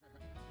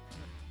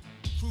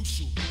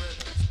Crucial.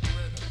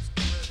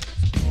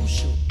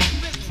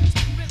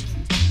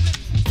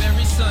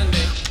 Every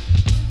Sunday,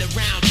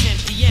 around 10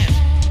 p.m.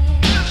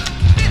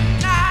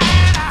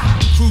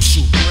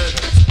 Crucial.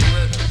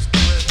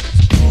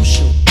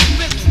 Crucial.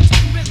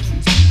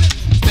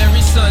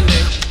 Every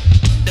Sunday,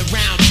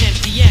 around 10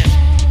 p.m.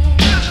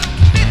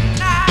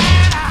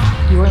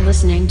 You're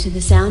listening to the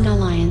Sound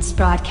Alliance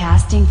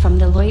broadcasting from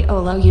the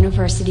Loyola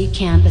University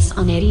campus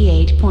on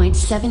 88.7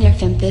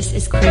 FM. This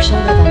is Crucial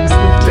Rhythms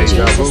with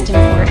DJ System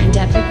 4 and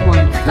Epic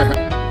One.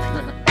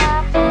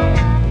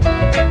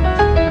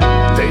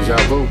 Deja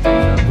vu.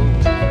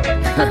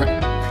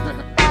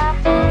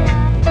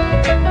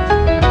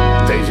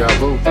 Deja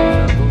vu.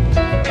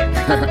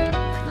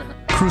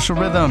 Crucial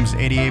Rhythms,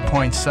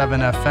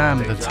 88.7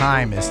 FM. The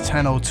time is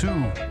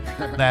 10:02.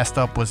 Last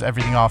up was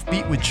Everything Off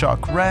Beat with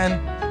Chuck Wren.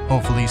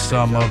 Hopefully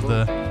some of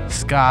the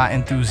ska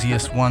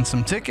enthusiasts won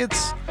some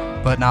tickets.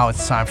 But now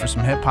it's time for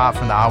some hip-hop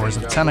from the hours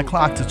of 10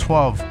 o'clock to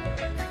 12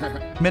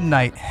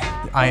 midnight.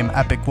 I am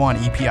Epic One,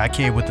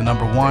 EPIK with the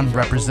number 1,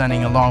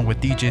 representing along with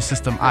DJ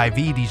System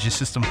IV, DJ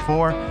System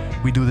 4.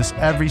 We do this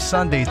every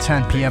Sunday,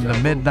 10 p.m. to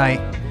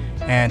midnight.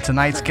 And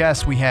tonight's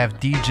guest, we have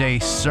DJ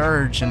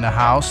Surge in the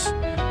house.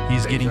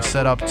 He's getting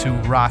set up to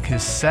rock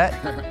his set.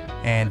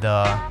 And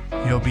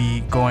he'll be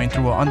going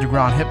through an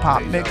underground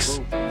hip-hop mix.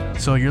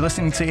 So you're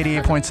listening to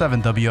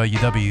 88.7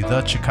 WLUW,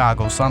 the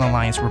Chicago Sound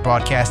Alliance. We're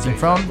broadcasting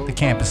from the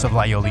campus of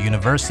Loyola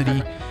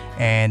University.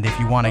 And if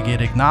you want to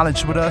get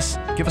acknowledged with us,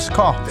 give us a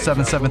call,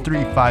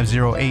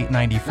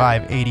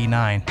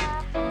 773-508-9589.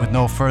 With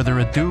no further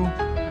ado,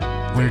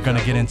 we're going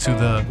to get into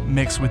the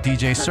mix with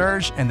DJ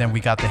Surge, and then we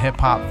got the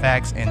hip-hop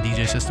facts and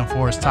DJ System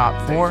 4's top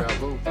 4,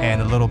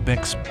 and a little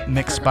mix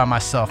by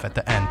myself at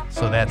the end.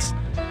 So that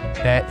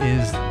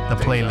is the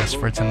playlist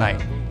for tonight.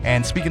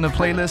 And speaking of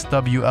playlists,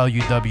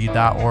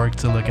 WLUW.org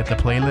to look at the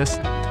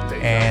playlist.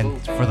 And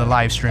for the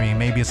live streaming,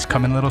 maybe it's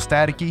coming a little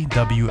staticky,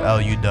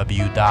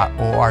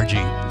 WLUW.org.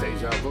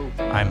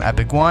 I'm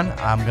Epic One.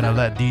 I'm going to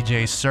let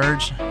DJ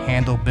Surge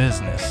handle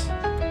business.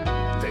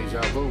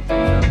 Deja vu.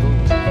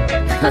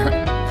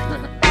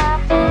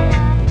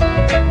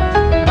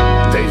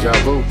 Deja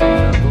vu.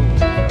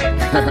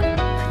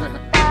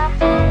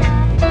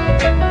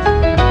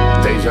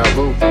 Deja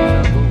vu.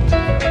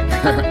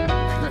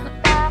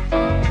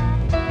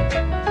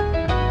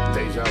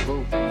 Deja vu.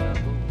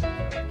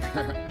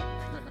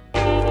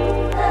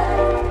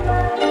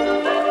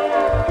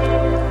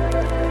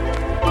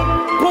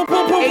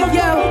 Hey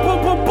yo, boom,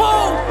 boom,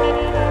 boom.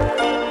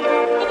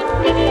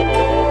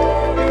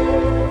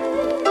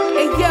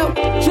 Hey yo,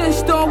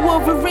 just on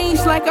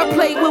Wolverines like I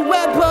played with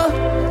Weber.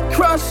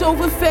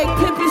 Crossover fake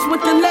pimpers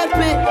with the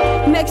leopard.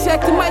 Next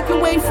at the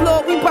microwave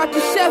floor, we bout to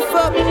chef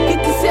up.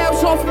 Get the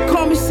sales on from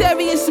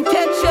commissary and some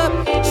ketchup.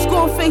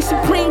 Scarface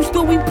Supremes,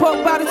 do we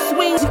pop by the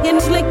swings and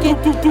it's licking.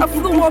 I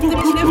flew off the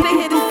cliff, they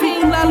hit a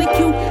fiend. Lolly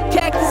Q,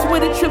 cactus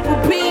with a triple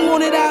beam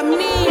on it, I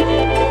mean.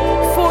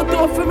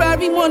 Four-door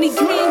Ferrari, money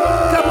green.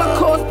 Got my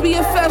cars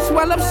BFFs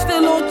while I'm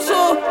still on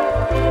tour.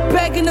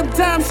 Bagging up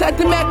dimes at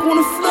the Mac on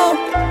the floor.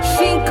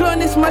 Sheen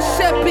gun is my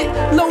shepherd,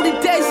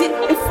 loaded desert.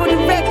 And for the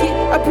record,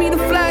 I be the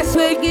fly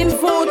sligging.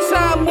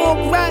 Full-time, walk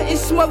right and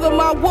smother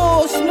my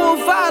walls. More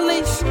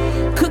violence.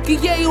 Cookie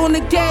yay on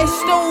the gas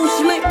stoves,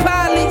 lit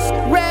pilots.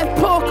 Rad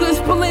Parkers,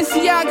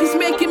 Balenciagas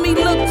making me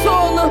look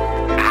taller.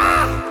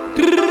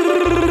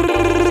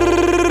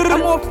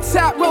 I'm off the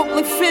top rope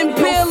like Finn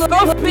Balor.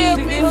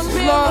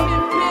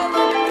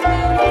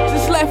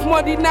 Just left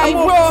Monday Night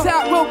Raw.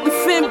 Top rope like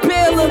Finn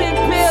Balor.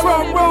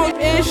 Front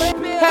row-ish.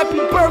 Happy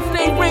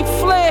birthday, Ric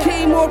Flair.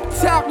 Came off the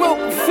top rope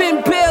with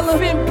Finn Balor.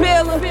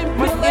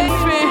 My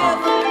infant.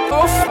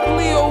 Don't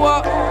Leo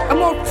up.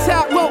 I'm off the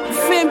top rope with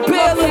Finn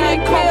Balor.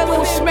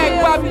 Come smack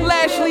Bobby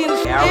Lashley in the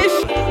ish.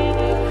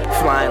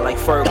 Flying like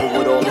Fergal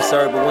with all this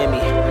herbal in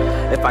me.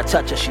 If I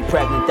touch her, she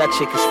pregnant, that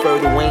chick is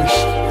fertile, ain't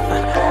she?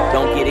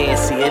 Don't get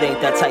antsy, it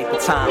ain't that type of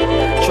time.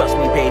 Trust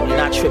me, baby,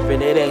 not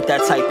tripping, it ain't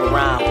that type of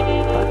rhyme.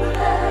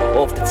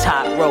 Off the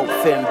top rope,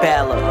 Finn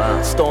Balor.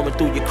 Storming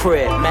through your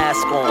crib,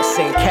 mask on,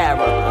 Sin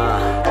Cara.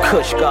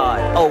 Kush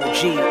Guard,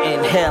 OG,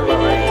 inhaler.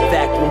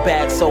 Vacuum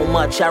bag so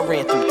much, I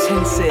ran through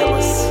 10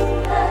 sailors.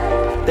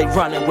 They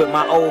running with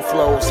my old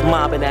flows,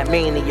 mobbing at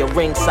Mania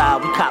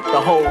ringside, we cop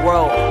the whole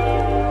row.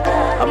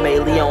 I made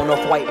Leon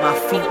off-white my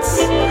feet.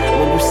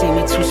 When you see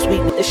me too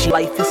sweet, this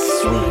life is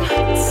sweet.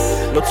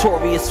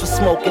 Notorious for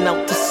smoking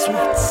out the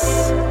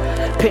sweets.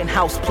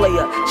 Penthouse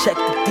player, check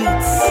the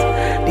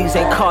deets. These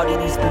ain't Cardi,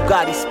 these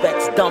Bugatti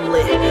specs, dumb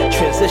lit.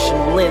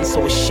 Transitional lens,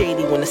 so it's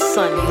shady when the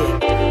sun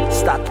hit.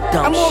 Stop the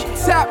dumb I'm shit. off the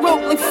top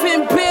rope like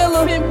Finn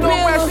Balor. No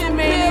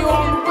WrestleMania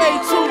on the way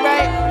too,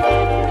 right?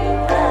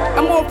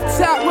 I'm off the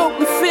top rope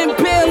like Finn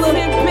Balor.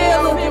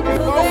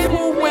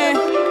 Who win?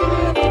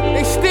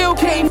 They still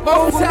came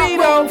over me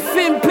though.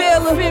 Finn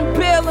Balor.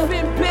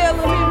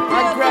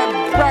 I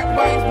grabbed Brock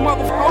by his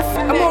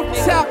motherfucker. I'm on the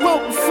top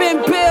rope with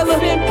Finn Balor.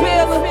 Hit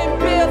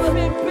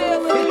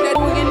that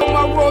in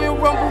my Royal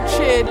Rumble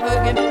chair,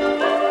 hugging.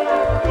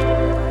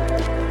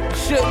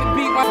 Shouldn't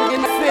beat my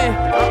fucking Finn. I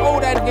owe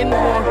that again to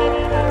one.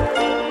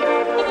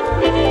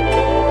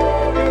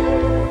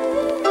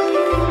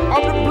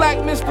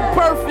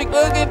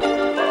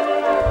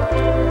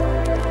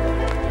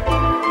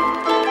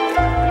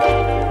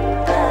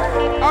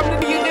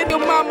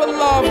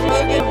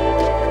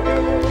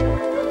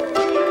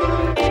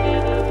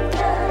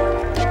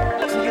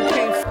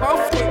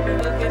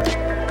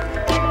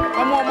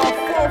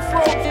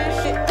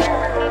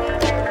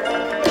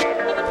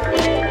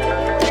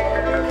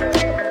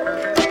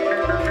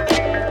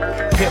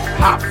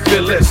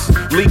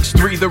 illest. Leaks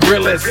 3 the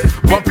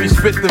realest. Bumpy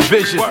spit the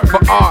vision for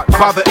art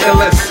by the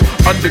illest.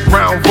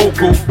 Underground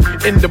vocal,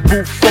 in the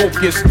booth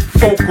focus,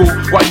 focal.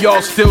 While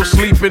y'all still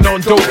sleeping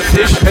on dope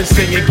dish and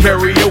singing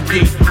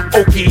karaoke,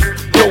 okie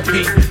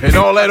dokie, and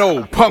all that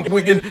old punk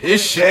wiggin'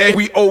 ish.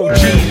 We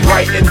OGs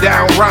writing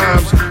down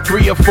rhymes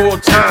 3 or 4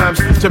 times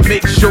to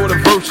make sure the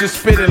verse is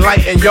spitting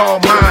light in y'all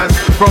minds.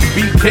 From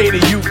BK to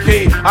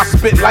UK, I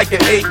spit like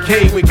an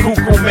AK with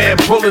Cuckoo Man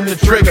pulling the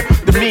trigger.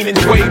 The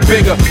meaning's way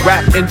bigger.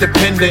 Rap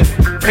independent,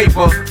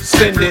 paper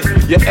send it.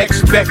 Your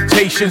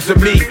expectations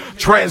of me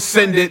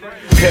transcend it.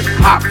 Hip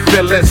hop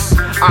fearless,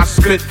 I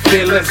spit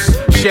fearless.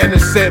 Shannon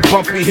said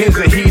bumpy, here's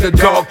a heater,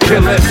 dog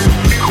killers.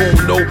 Cool,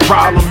 no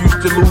problem.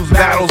 Used to lose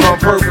battles on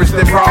purpose,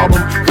 then rob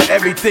him for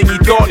everything he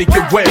thought he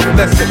could win.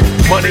 Listen,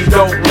 money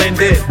don't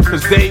lend it,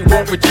 cause they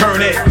won't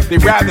return it. They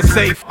rather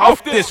say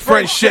off this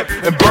friendship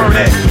and burn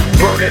it.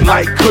 Burn it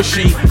like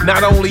cushy,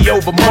 not only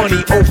over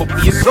money, over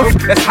yourself.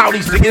 That's how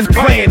these niggas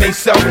playing they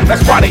self.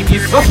 That's why they be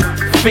so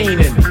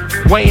fiending.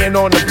 Weighing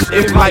on the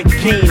it's like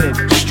Keenan,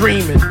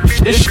 streaming.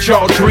 It's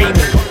y'all dreaming,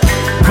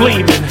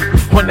 gleaming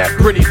on that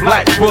pretty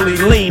black bully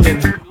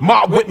leaning.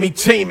 Mob with me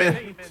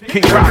teaming.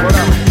 Keep rockin',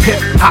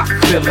 hip hop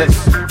fearless.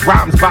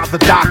 Rhymes by the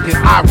docket,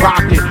 I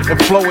rock it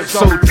and flow it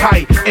so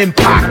tight in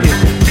pocket.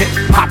 Hip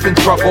hop in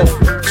trouble,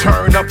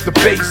 turn up the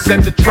bass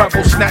and the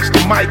treble. Snatch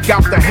the mic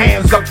out the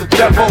hands of the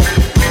devil.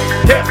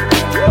 Yeah.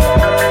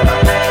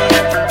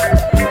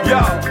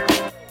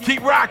 Yo,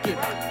 keep rocking.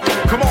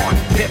 Come on,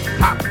 hip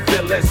hop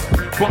fearless.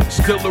 Bump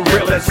still the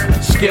realest.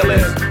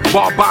 Skillest,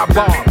 bar by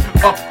bar,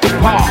 up the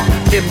bar.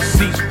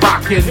 MCs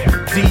rockin',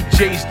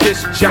 DJs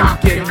disc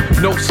jockin'.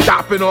 No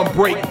stopping on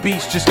break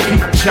beats, just keep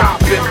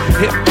chopping.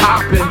 Hip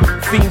hopping,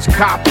 fiends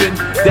copping.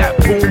 That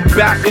boom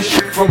bap is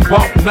shit from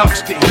bump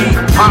nuts to heat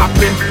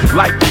popping.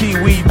 Like Pee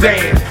Wee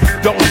Dan,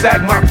 don't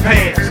sag my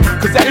pants,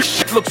 cause that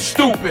shit looks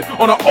stupid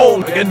on an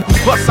old nigga.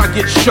 Plus I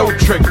get show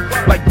trick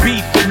like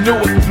beef in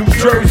Newark, New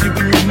Jersey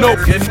when you know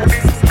it.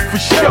 For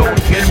show,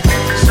 and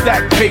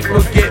stack paper,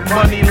 get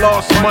money,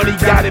 lost money,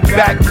 got it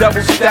back,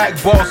 double stack,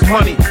 boss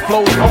money,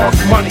 flow lost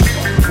money,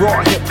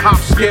 raw hip hop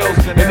skills,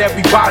 and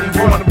everybody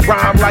wanna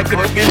rhyme like a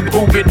nigga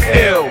who get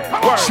ill.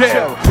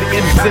 Chill,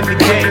 niggas in the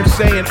game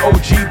saying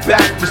OG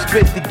back to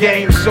spit the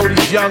game, so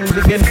these young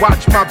niggas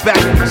watch my back.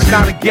 It's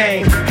not a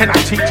game, and I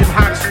teach them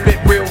how to spit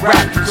real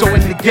rap. So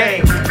in the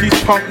game, these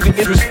punk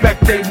niggas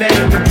respect their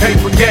name and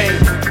paper game.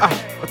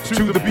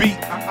 To the beat,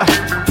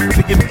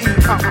 niggas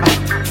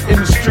eat in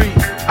the street.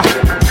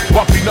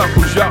 Bumpy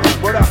knuckles, y'all.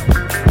 Word up.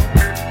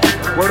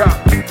 Word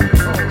up.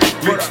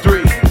 Leaks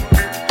 3.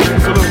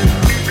 Salute.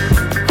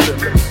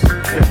 Fearless.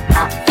 Hip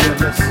hop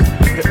fearless.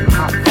 Hip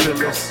hop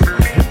fearless.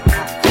 Hip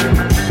hop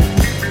fearless.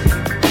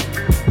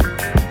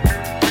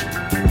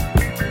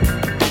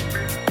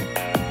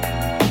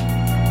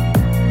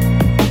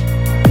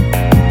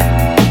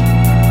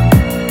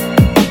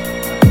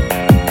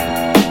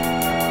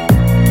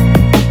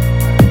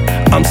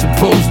 I'm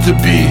supposed to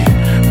be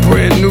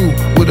brand new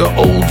with an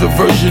older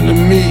version of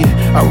me.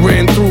 I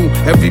ran through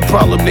every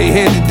problem they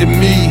handed to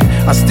me.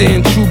 I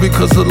stand true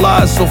because the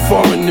lies so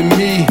foreign to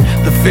me.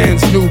 The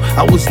fans knew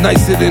I was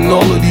nicer than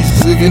all of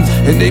these niggas,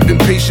 and they've been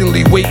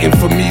patiently waiting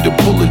for me to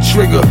pull a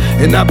trigger.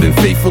 And I've been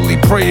faithfully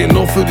praying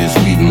off of this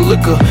weed and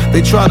liquor.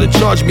 They try to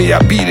charge me, I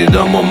beat it,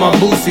 I'm on my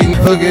Boosie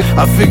hugging.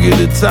 I figure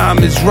the time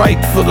is right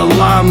for the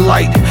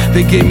limelight.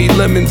 They gave me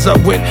lemons, I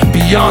went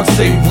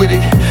Beyonce with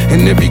it.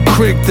 And every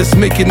critic that's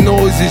making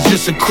noise is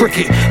just a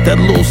cricket. That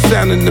little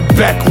sound in the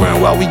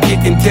background while we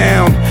getting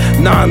down.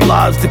 9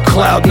 lives to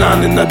cloud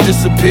 9 and I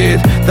disappeared.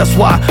 That's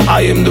why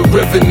I am the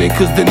revenant,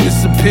 cause then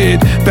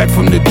disappeared. Back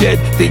from the dead,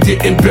 they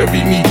didn't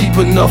bury me deep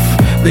enough.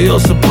 They are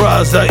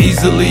surprised how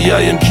easily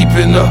I am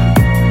keeping up.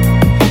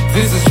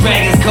 This is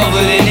dragons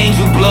covered in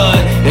angel blood.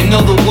 In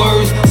other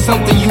words,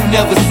 something you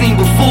never seen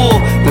before.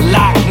 The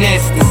Loch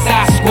Ness, the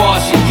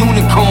Sasquatch, and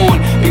unicorn.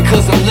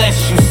 Because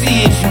unless you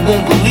see it, you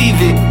won't believe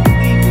it.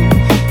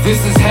 This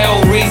is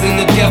hell raising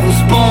the devil's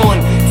spawn.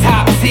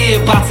 Top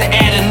tier, about to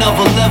add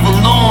another level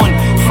on.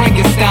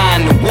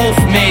 Frankenstein, the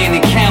Wolfman,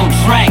 and Count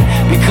Drank.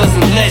 Because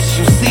unless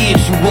you see it,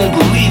 you won't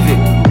believe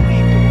it.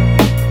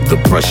 The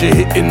pressure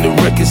hitting, the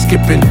record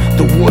skipping,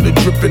 the water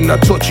dripping. I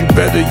taught you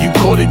better, you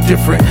caught it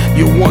different.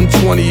 Your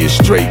 120 is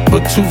straight,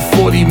 but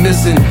 240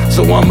 missing.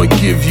 So I'ma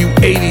give you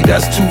 80,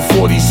 that's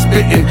 240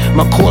 spitting.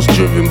 My course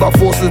driven by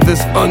forces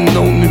that's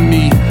unknown to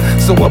me.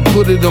 So I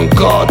put it on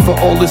guard for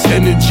all this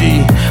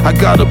energy. I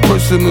got a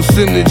personal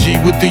synergy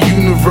with the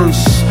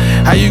universe.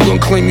 How you gonna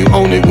claim you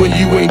own it when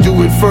you ain't do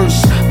it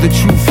first? The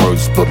truth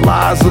hurts, but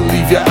lies will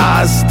leave your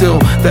eyes still.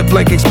 That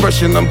blank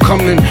expression, I'm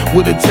coming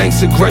with a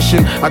tank's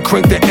aggression. I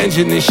crank the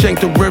engine and shank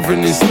the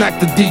reverend and smack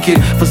the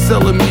deacon for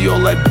selling me all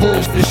that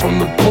bullshit from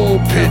the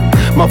pulpit.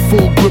 My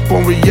full grip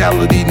on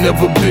reality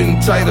never been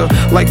tighter.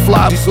 Like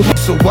flies,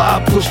 so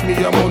why push me?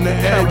 I'm on the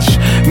edge.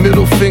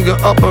 Middle finger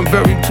up, I'm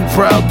very too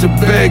proud to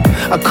beg.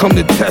 I come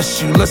to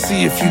test you, let's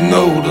see if you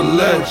know the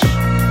ledge.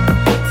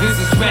 This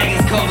is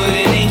dragons covered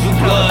in angel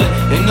blood.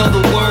 In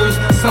other words,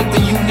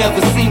 something you never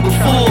seen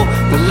before.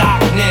 The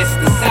Loch Ness,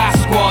 the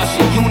Sasquatch,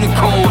 a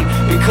unicorn.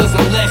 Because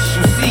unless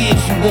you see it,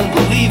 you won't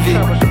believe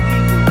it.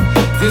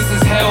 This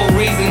is hell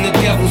raising the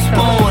devil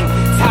spawn.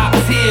 Top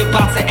tier,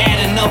 about to add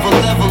another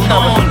level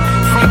on.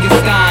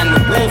 Frankenstein,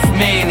 the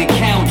Wolfman, and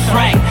Count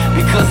Track.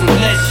 Because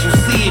unless you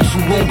see it,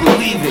 you won't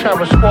believe it.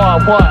 Terror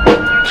Squad, what?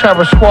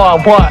 Terror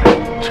Squad, what?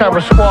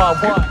 Terror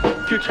Squad, what?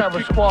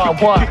 Terror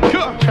Squad, what?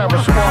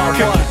 Terror Squad,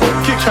 what?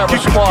 Terror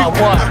Squad,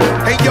 what?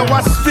 Hey yo,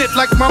 I spit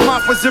like my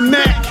mouth was a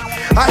Mac.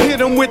 I hit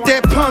him with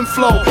that pun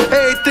flow.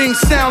 Everything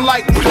sound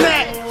like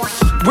black.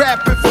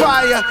 Rapid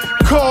fire,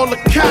 call the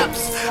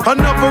cops.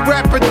 Another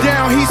rapper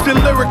down, he's been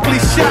lyrically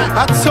shot.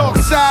 I talk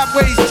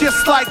sideways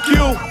just like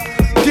you.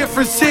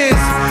 Difference is,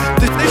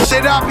 this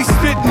shit I be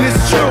spitting is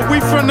true. We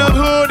from the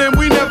hood and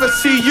we never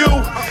see you.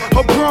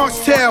 A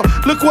Bronx tale,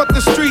 look what the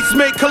streets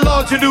make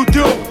Cologidoo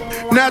do.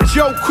 Now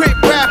Joe quit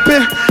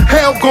rapping,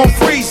 hell gon'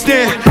 freeze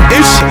then.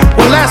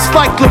 Well that's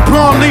like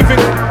LeBron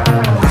leaving.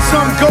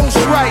 Some goes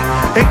right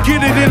and get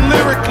it in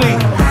lyrically.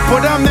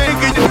 But I'm the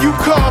nigga you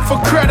call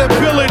for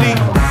credibility.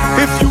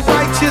 If you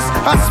righteous,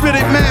 I spit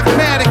it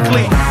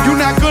mathematically. You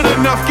not good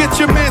enough, get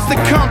your mans to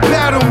come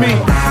battle me.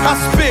 I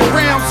spit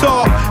rounds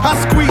off, I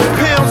squeeze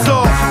pounds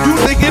off. You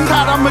thinking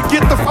hot, I'ma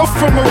get the fuck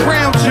from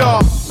around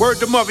y'all. Word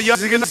to mother, y'all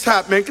niggas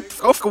top, man. Get the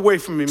fuck away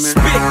from me, man.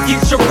 Spit,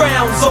 get your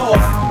rounds off,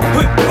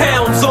 put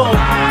pounds on.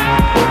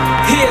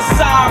 Hear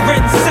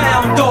sirens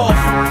sound off.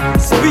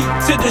 Speak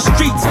to the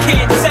streets,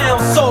 can't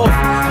sound soft.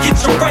 Get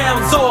your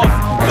rounds off,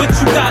 but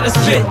you gotta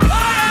spit.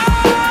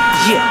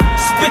 Yeah,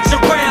 spit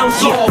your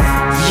rounds off.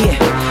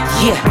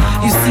 Yeah,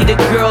 you see the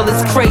girl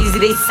is crazy.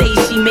 They say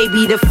she may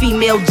be the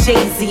female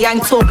Jay-Z. I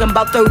ain't talking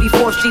about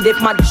 34th Street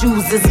if my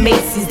Jews is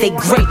Macy's. They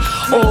great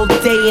all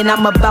day and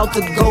I'm about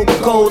to go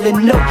gold.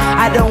 And no,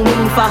 I don't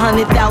mean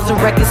 500,000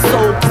 records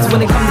sold. Cause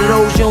when it comes to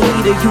those, you don't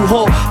need a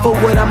U-Haul for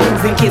what I'm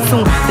moving. Kid,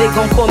 soon they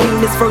gon' call me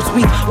Miss First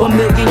Week, 1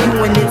 million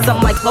units.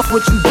 I'm like, fuck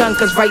what you done,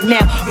 cause right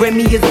now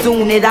Remy is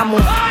doing it. I'm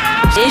on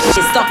this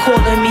shit, start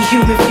calling me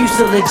human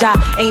fuselage. I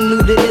ain't new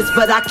to this,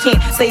 but I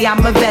can't say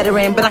I'm a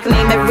veteran. But I can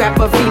name every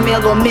rapper,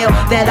 female or male,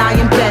 that I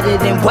am better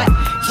than. What?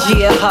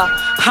 Yeah,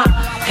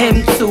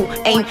 him too.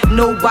 Ain't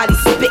nobody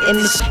spitting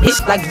this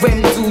shit like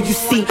Rem do. You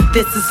see,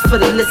 this is for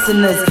the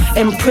listeners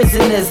and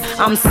prisoners.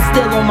 I'm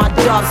still on my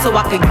job so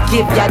I can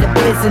give y'all the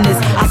business.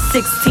 I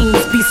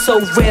 16s be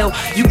so real,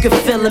 you can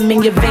feel them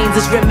in your veins.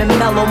 It's Rem and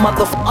Mellow,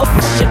 motherfucker,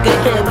 sugar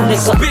hill,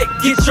 nigga. Spit,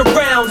 get your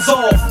rounds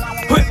off,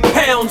 put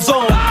pounds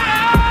on.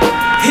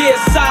 Hear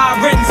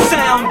sirens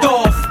sound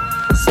off.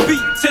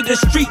 Speak to the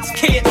streets,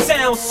 can't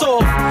sound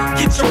soft.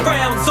 Get your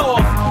rounds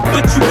off,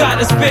 but you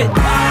gotta spit.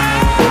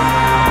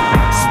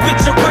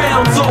 Spit your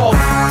rounds off.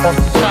 Off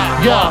the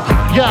top,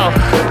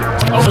 yeah.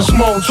 Over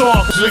small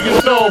talk,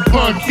 niggas no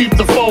pun, keep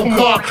the phone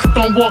car.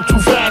 Don't walk too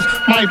fast,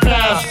 might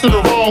pass to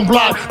the wrong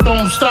block.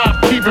 Don't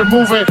stop, keep it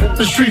moving.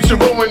 The streets are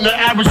ruining the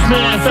average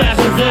man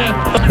faster than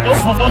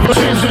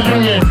Change the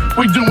Union.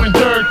 We doing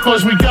dirt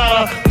cause we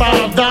got a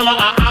 $5 an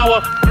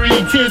hour. 3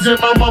 kids and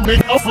my mama,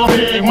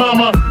 big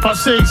mama. My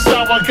 6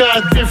 hour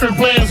got different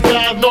plans.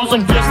 God knows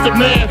I'm just a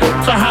man.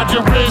 So hide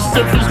your wrist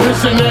if it's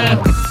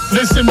listening.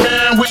 Listen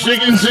man, with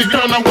chickens is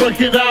gonna work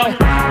it out.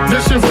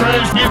 Listen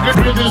friends, you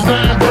can get this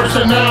nothing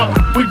personal.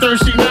 We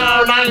thirsty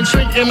now, and I ain't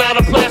drinking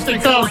out of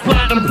plastic cups.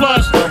 Platinum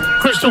plus,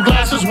 crystal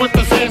glasses with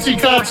the fancy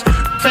cuts.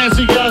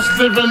 Fancy us,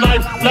 living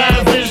life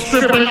lavish,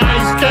 stripping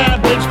ice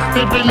cabbage,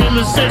 dipping in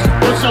the 6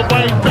 with some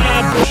white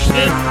bad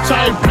shit.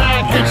 Tight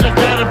package, I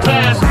gotta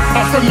pass.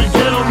 I'm from the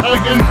ghetto,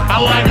 hugging, I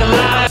like a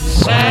lot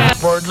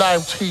of Word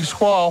Life,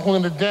 T-Squad,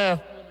 holding it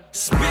down.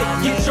 Spit,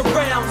 get your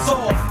rounds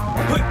off,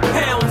 put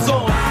pounds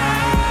on.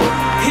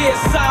 Hear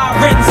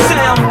sirens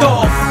sound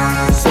off.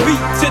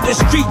 Speak to the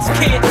streets,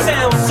 can't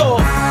sound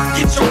soft.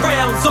 Get your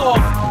rounds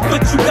off,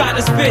 but you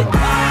gotta spit.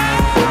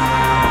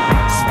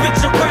 Spit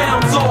your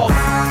rounds off.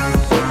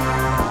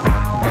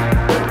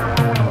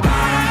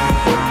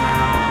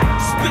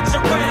 Spit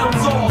your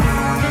rounds off.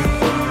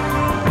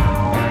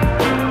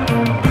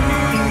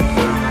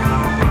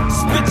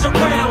 Spit your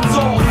rounds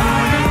off.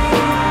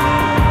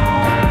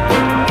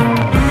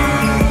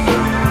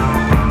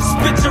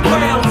 Spit your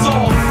rounds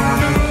off.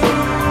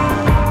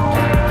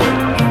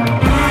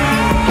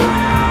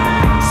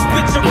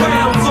 Spit your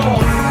rounds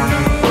off.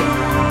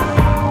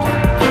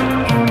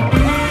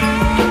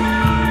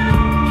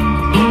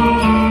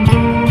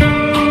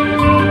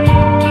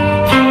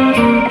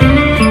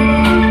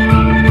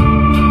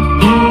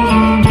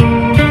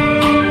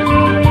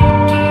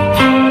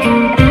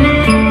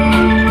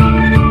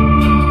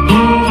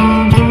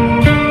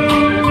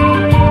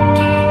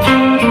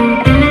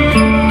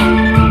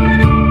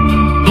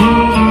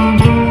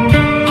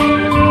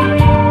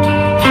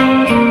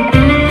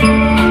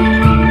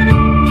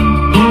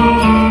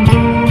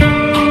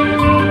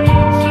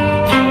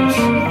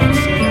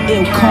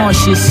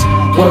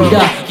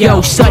 Yo,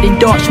 sudden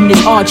darts from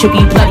this archery,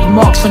 bloody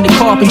marks from the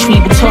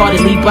carpentry,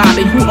 retardedly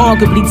bobbing. Who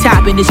arguably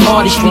topping this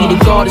artistry? The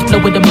God is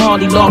blowing the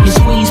Marley, long and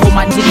squeeze with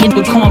my dick in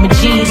with common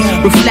G's.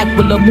 Reflect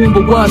what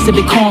Lumumba was to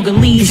the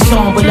Congolese.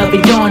 Song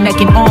beloved dawn that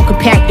can all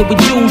compacted with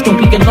Jews. Don't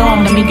be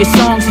alarmed, I mean your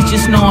songs is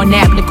just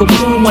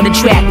non-applicable. On the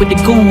track with the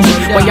goons,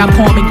 while y'all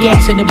palming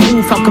gas in the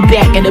booth, I'm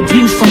combating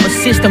abuse from a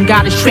system.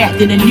 God is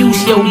trapped in the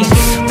news. Yo, these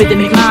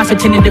rhythmic lines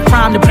pretending to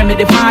crime the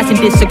primitive minds and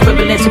this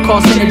equivalent to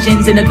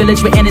carcinogens in a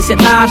village with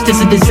innocent lives.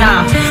 This is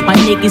design. My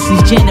niggas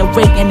is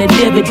generating the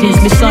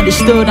dividends.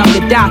 Misunderstood, I'm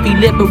Gaddafi,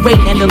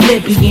 liberating the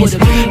Libyans.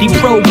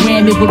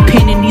 Deprogramming with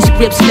penning these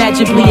scripts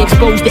legibly.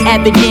 Expose the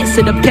evidence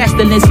of the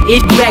pestilence.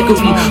 It's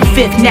Gregory,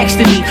 fifth next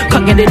to me,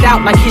 cooking it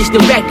out like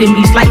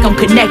hysterectomies. Like I'm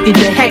connected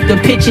to Hector,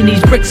 pitching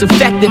these bricks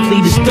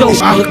effectively. This dope.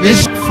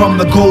 This from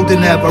the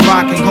golden era,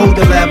 rocking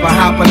golden lever,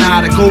 hopping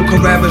out of gold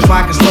carreras,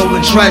 rocking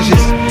stolen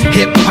treasures.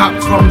 Hip hop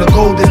from the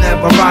golden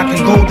era, rocking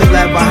golden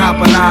lever,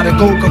 hopping out of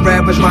gold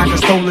carreras, rocking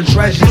stolen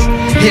treasures.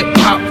 Hip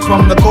hop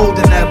from the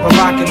golden era,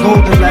 rocking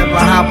golden lever,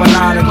 hopping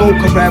out of gold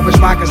carreras,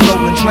 rocking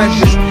stolen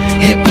treasures.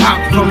 Hip hop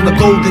from the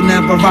golden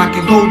era,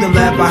 rocking golden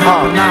lever,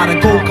 hopping out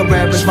of gold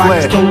carreras,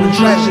 rocking stolen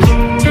treasures.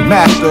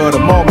 Master of the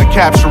moment,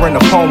 capturing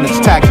opponents,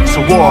 tactics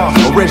of war.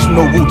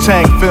 Original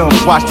Wu-Tang films,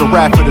 watch the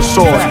rap of the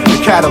sword. The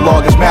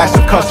catalog is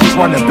massive, customs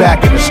running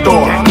back in the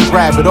store.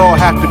 Grab it all,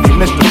 have to be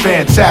Mr.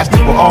 Fantastic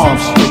with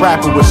arms. The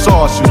rapper with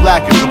sauce, you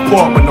lacking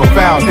support with no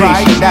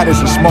foundation. That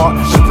isn't smart,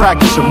 so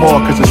practice it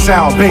more, cause it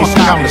sound basic.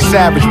 I'm the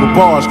savage with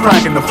bars,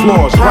 cracking the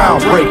floors,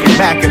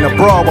 groundbreaking. Macking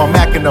abroad while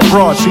macking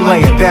abroad, she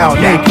laying down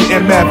naked.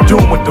 MF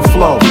Doom with the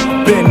flow.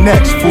 Been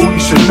next, fool, you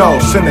should know.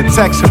 Send a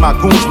text in my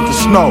goons with the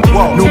snow.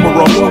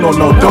 Numero uno,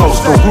 no dose.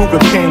 The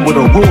Ruger came with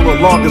a ruler,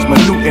 long as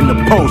minute in the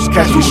post.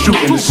 Catch me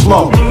shooting it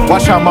slow.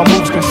 Watch how my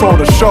moves control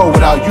the show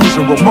without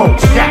using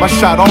remotes. My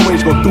shot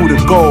always go through the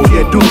goal.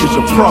 Yeah, Duke is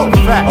a pro.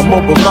 A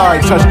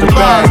Mobilari, touch the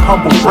bag,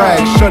 humble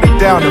brag. Shut it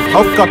down if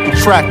hook up the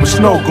track with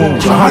snow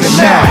goons. 100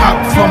 now. Hop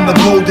from the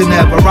golden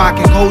era,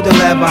 rocking golden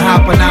lever,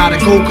 hopping out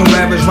of gold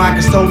carreras,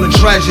 rocking stolen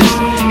treasures.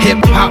 Hip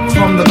hop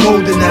from the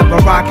golden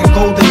era, rocking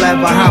golden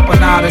lever,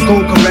 hopping out of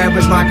gold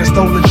carreras, rocking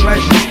stolen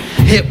treasures.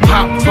 Hip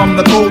hop from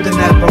the golden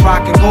era,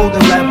 rocking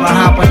golden lever,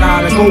 hopping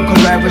out of gold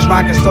carreras,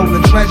 rocking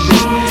stolen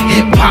treasures.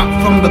 Hip hop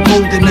from the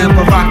golden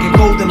era, rocking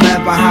golden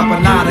lever,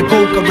 hopping out of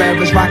gold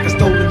carreras, rocking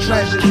stolen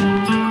treasures.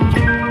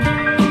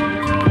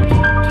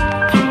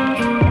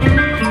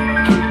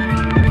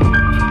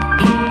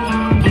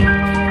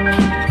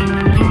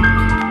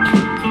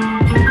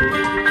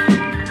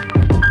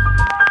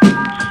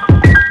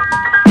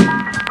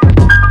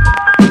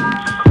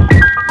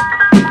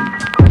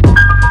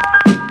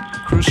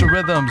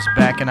 Rhythms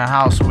back in the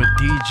house with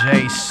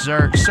DJ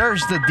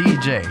Surge the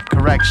DJ,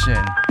 correction,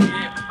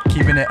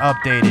 keeping it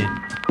updated.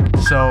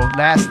 So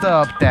last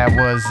up, that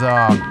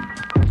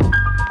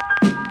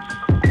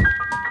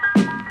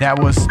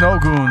was Snow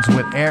Goons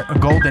with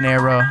Golden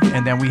Era,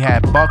 and then we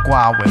had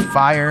Buckwild with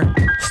Fire,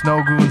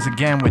 Snow Goons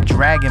again with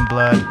Dragon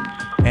Blood,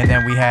 and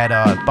then we had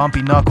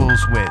Bumpy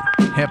Knuckles with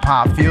Hip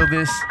Hop Feel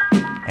This,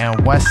 and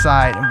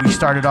Westside. And we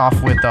started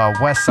off with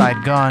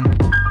Westside Gun,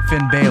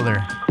 Finn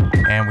Balor.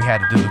 And we had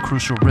to do the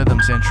Crucial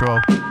Rhythms intro,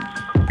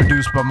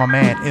 produced by my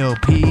man Ill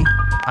P.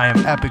 I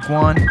am Epic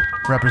One,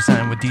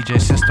 representing with DJ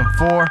System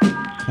 4.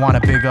 Want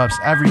to big ups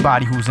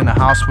everybody who's in the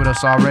house with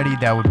us already.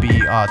 That would be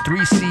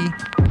 3C,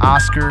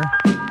 Oscar,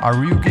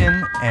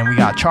 Arugan, and we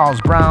got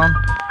Charles Brown,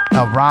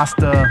 El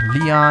Rasta,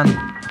 Leon,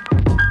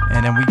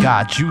 and then we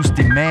got Juice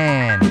the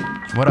Man.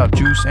 What up,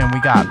 Juice? And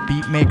we got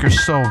Beatmaker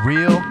So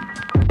Real,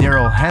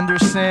 Daryl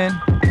Henderson,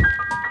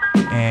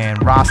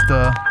 and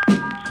Rasta.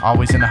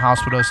 Always in the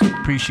house with us.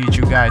 Appreciate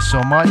you guys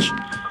so much.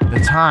 The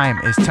time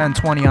is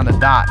 10:20 on the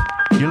dot.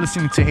 You're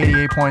listening to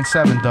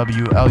 88.7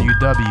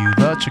 WLUW,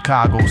 the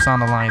Chicago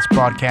Sound Alliance,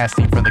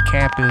 broadcasting from the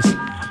campus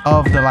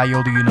of the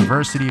Loyola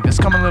University. If it's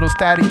coming a little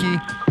staticky,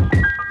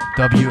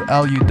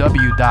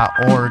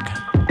 WLUW.org.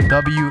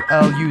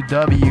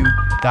 WLUW.org.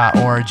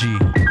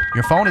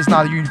 Your phone is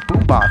not your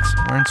boombox.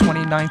 We're in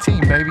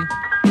 2019, baby.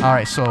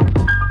 Alright, so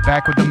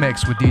back with the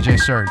mix with DJ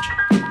Surge.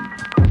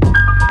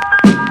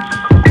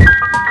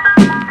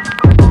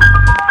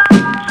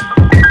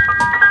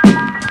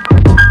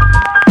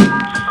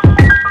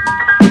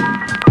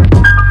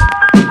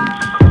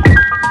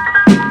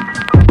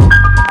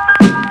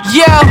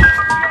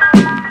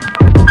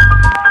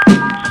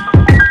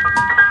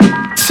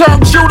 Turn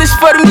Judas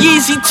for them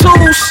Yeezy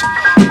tools.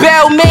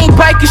 Bell main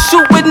bike and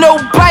shoot with no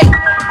bite.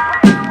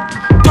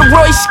 The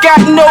Royce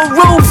got no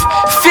roof.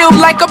 Feel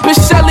like I've been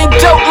selling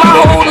dope my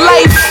whole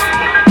life.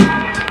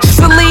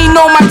 Celine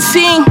on my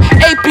team.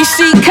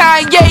 APC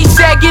Kanye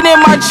sagging in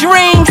my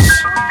dreams.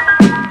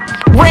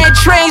 Ran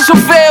trains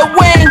with Fair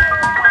Wing.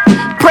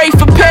 Pray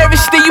for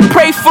Paris, then you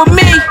pray for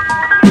me.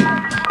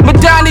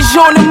 Madonna's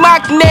on the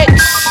mock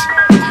necks.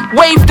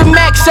 Wave the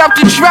max out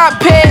the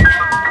drop head.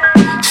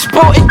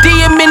 Sporting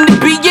DM in the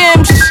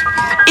BMs.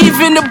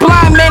 Even the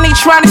blind man ain't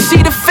trying to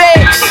see the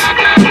facts.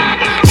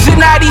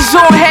 Zanotti's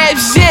on half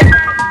zip.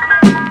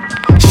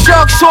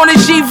 Sharks on the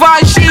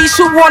Givenchy's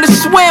who wanna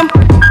swim.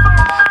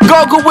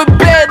 Goggle with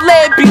bad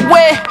lead,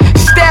 beware.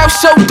 Style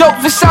so dope,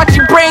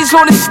 Versace brains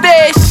on the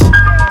stairs.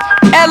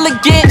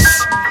 Elegance,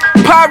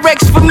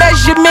 Pyrex for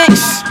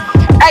measurements.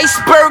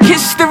 Iceberg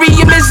history,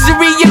 your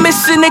misery, you're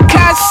missing the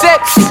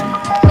concepts.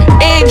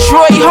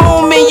 Android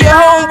home and your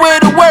home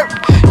where to work.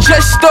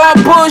 Just start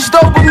buzzed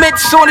over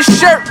mitts on the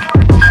shirt.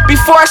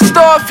 Before I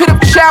starve, hit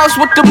up Charles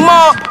with the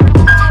mob.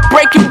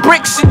 Breaking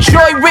bricks,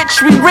 enjoy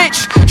rich, we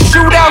rich.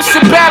 Shootouts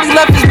and Bally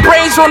left his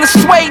brains on the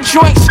sway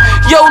joints.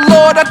 Yo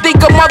Lord, I think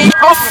I'm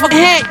off a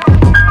hit.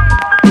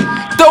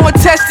 Throwing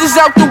testers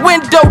out the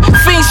window,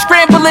 fiends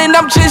scrambling,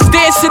 I'm just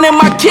dancing in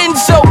my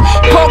Kenzo.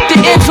 Park the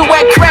Enzo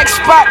at crack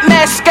spot,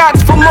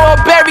 mascots for more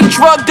berry.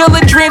 Drug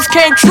dealer dreams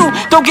came true,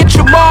 don't get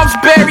your moms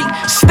buried.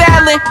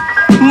 Styling,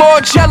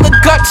 more jello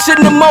guts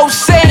in the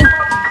most sane.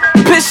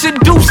 Pissing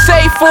Douce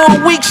for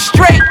a week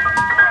straight.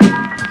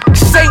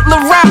 Saint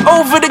Laurent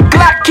over the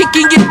Glock,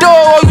 kicking your door.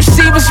 All you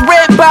see was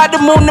red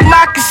bottom on the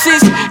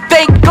moccasins.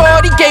 Thank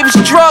God he gave us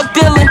drug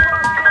dealing.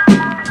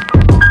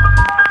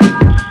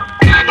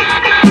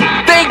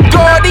 Thank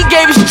God he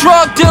gave us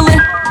drug dealing.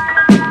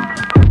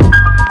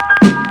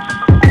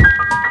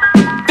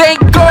 Thank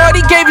God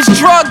he gave us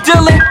drug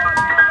dealing.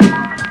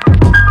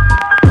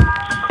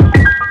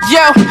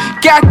 Yo,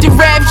 got the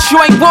rap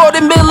joint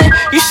watermelon.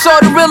 You saw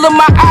the real in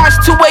my eyes,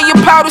 two-way your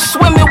powder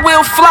swimming.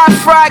 Will fly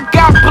fry,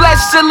 God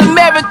bless till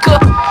America.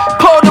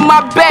 Pulled in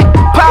my back,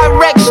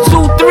 Pyrex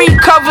 2-3,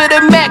 covered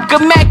a Mac,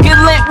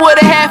 immaculate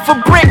with a half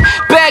a brick.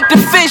 Bagged the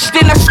fish,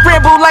 then I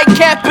scrambled like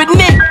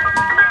Kaepernick.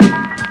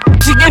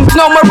 She didn't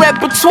know my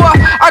repertoire.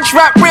 I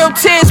drop real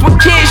tears when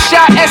kids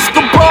shot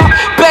Escobar.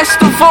 Best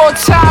of all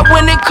time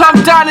when it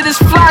come down to this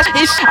flash.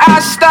 It's I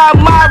style,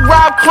 my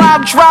rob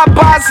crime,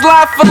 drive-bys,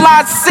 line for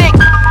line sick.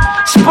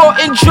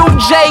 Sporting June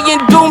J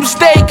and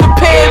Doomsday,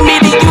 compare me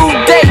to you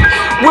day.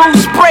 Room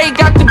spray,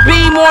 got the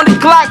beam on the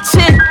Glock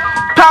 10.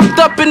 Popped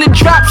up in the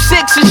drop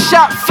 6 and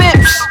shot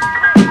Phipps.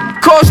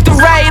 Cost the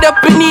ride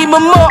up and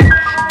even more.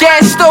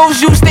 Gas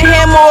stoves used to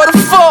hammer or the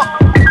fork.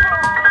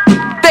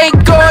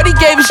 Thank God he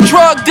gave us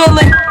drug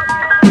dealing.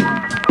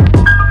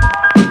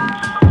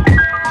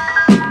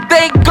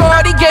 Thank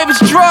God he gave us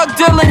drug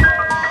dealing.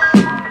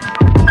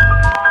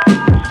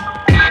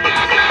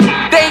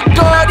 Thank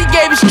God he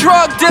gave us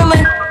drug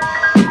dealing.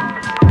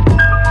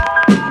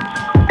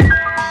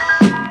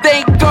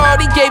 Thank God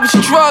he gave us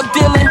drug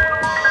dealing.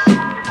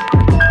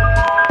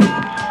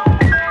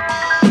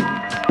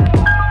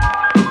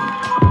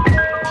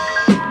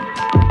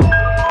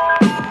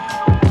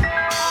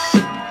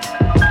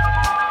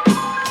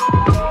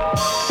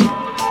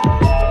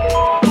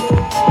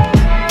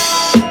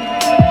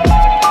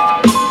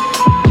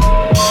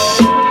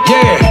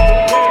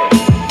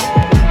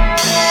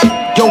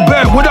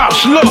 What up,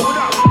 salute?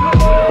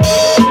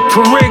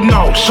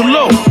 Ferrigno,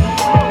 salute.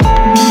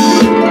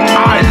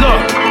 Alright,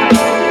 look.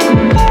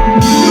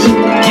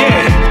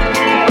 Yeah.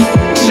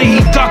 See, he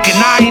ducking,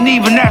 I ain't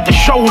even have to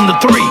show him the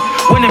 3.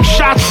 When them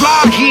shots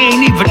fly, he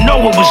ain't even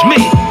know it was me.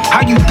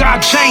 How you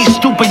got changed,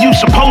 stupid, you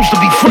supposed to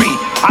be free.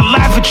 I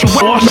laugh at you,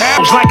 boss,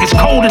 like it's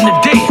cold in the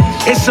D.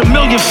 It's a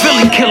million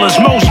Philly killers,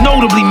 most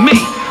notably me.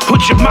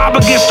 Put your mob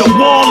against the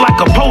wall like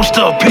a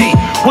poster of P.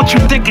 What you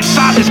think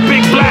inside this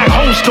big black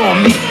holster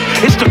on me?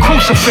 It's the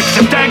crucifix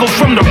that dangled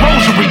from the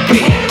rosary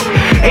bead.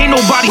 Ain't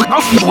nobody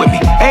with me,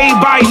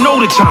 everybody know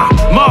the time.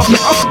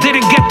 Motherfucker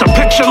didn't get the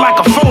picture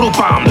like a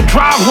photobomb. The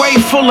driveway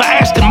full of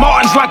Aston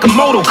Martins like a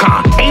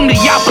Motorcon. Aim the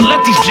yacht but let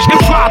these just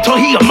fly till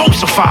he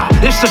emulsify.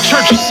 This the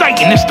church of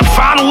Satan, it's the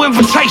final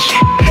invitation.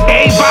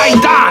 Everybody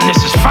dying, this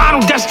is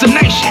final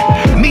destination.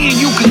 Me and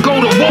you can go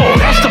to war,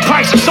 that's the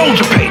price a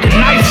soldier paid. The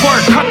knife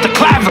work cut the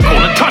clavicle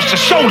and touch the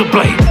shoulder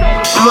blade.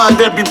 Blood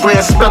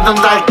everywhere, spending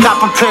like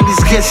copper pennies,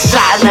 get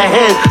shot in the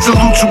head.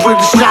 Salute you with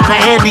a shot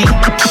of Henny.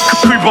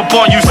 Creep up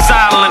on you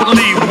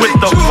silently with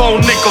the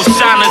phone nickel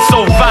shining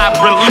so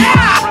vibrantly.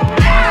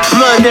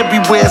 Blood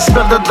everywhere,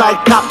 spending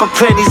like copper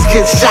pennies,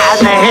 get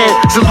shot in the head.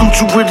 Salute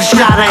you with a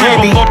shot of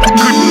Henny.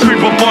 Creep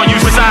up on you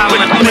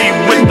silently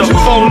with the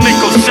phone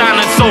nickel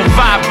shining so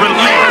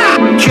vibrantly.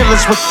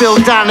 Killers with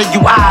filled down in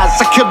you eyes.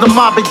 I killed the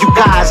mob of you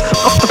guys.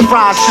 Up the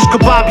fries, just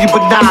kebab you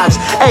with knives.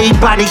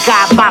 Everybody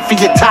got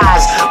mafia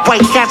ties.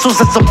 White castles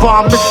as a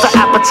bar, Mr.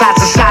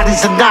 Appetizer,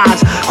 shotties and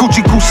knives.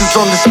 Gucci gooses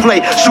on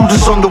display,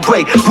 shooters on the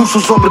way,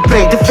 Brussels on the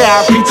bay. The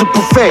Farrah pizza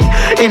buffet,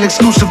 an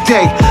exclusive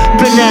day.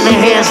 Banana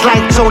hands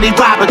like Tony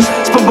Robbins.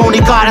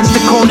 Spumoni Gardens, the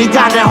Coney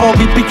got that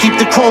homie, we keep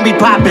the chromie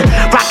poppin'.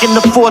 Rockin'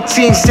 the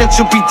 14th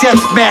century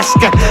death mask.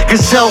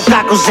 Gazelle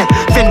goggles and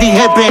Fendi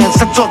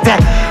headbands. I talk that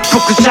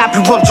Brooklyn shop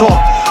you up talk.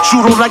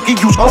 Shoot on like you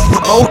use off.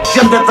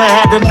 You never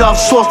had enough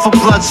sauce for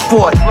blood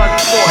sport.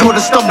 Nor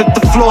the stomach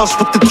the floors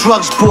with the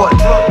drugs bought.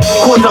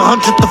 Quarter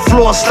 100 the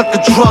floors like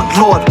a drug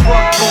lord.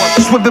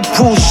 Swimming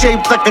pool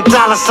shaped like a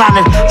dollar sign.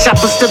 And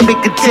choppers that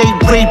make a day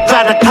rape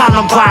out of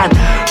Columbine.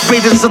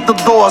 Raiders of the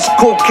laws,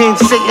 cocaine,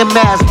 Satan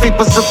mass.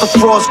 Papers of the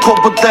frauds,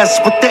 coalesce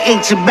with the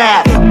ancient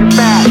math.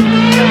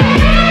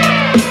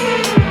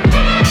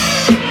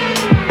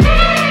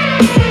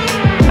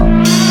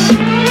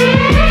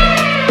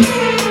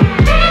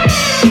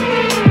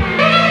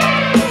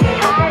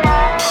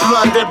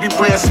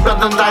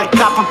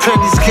 copper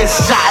pennies get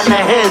shot in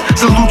the head.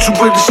 Salute you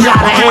with a shot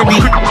of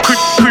Henny.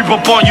 Creep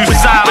up on you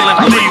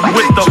silently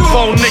with the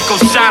 4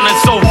 nickels shining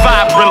so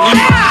vibrantly.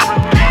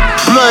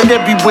 Blood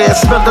everywhere,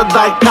 smelling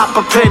like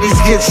copper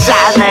pennies get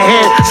shot in the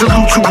head.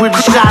 Salute you with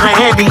a shot of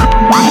Henny.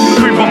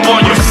 Creep up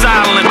on you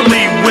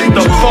silently with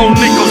the 4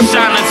 nickels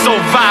shining so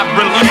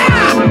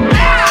vibrantly.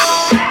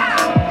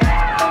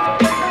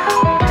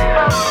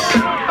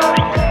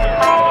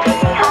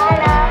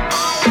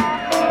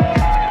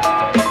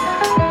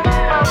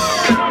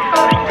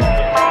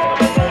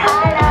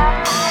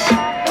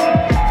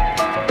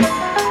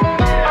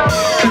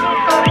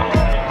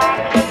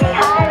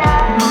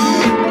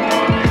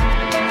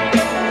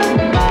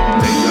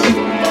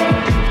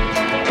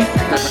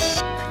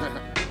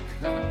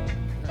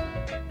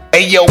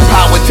 Ayo,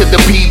 power to the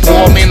people,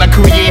 man, I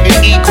created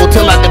equal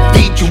till I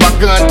defeat you. My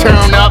gun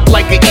turn up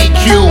like an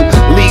EQ.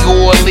 Legal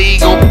or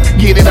illegal,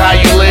 get it how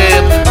you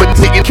live. But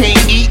niggas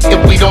can't eat if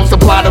we don't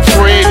supply the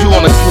fridge. You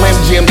on a Slim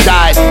Jim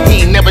diet,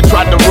 he ain't never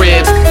tried the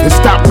ribs. And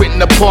stop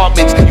renting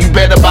apartments, you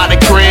better buy the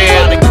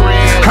crib.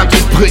 I'm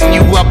just putting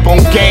you up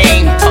on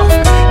game.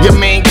 Your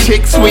main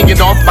chick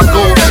swinging off my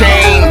gold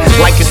chain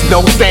like it's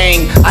no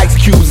thing. Ice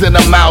cubes in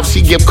her mouth,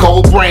 she give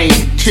cold brain.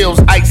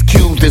 Chills ice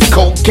cubes, it's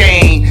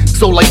cocaine.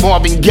 So like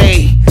Marvin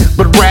Gaye,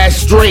 but rash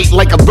straight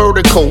like a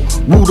vertical.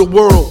 Rule the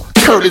world,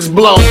 Curtis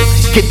Blow.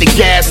 Get the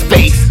gas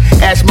face.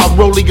 Ash my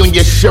rollie on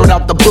your shirt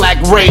out the black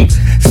ray.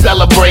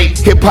 Celebrate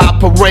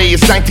hip-hop parade.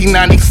 It's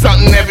 1990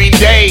 something every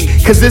day.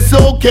 Cause it's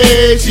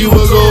okay, she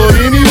was on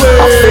anyway.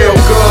 I feel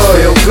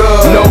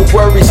good, no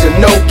worries and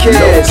no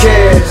cares.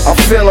 I'm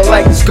feeling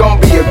like it's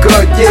gonna be a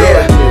good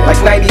year.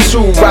 Like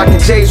 92, rocking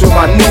J's with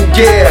my new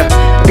gear.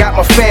 Got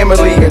my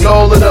family and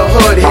all of the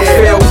hood here. I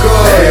feel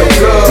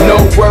good, no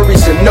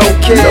worries and no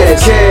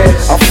cares.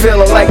 I'm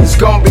feeling like it's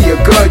gonna be a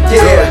good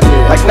year.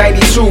 Like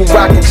 92,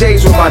 rocking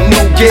J's with my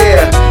new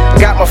gear.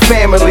 Got my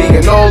family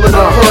and all of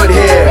the hood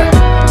here.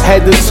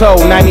 Head to toe,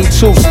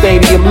 92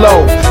 stadium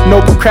low.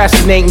 No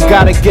procrastinating,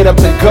 gotta get up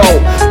and go.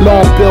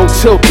 Long bill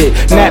tilted,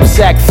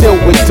 knapsack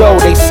filled with dough.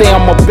 They say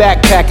I'm a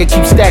backpacker,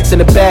 keep stacks in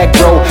the bag,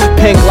 bro.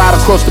 Pen glide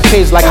across the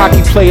page like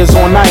hockey players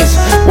on ice.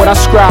 What I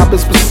scribe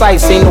is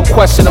precise, ain't no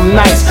question I'm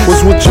nice.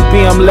 Was with your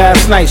BM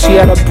last night, she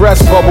had her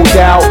breast bubbled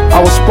out. I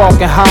was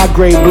sparking high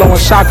grade, blowing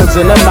shotguns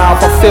in her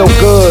mouth. I feel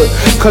good,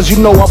 cause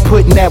you know I'm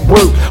putting that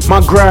work.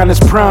 My grind is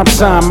prime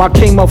time, I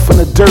came up from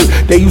the dirt.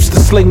 They used to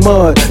sling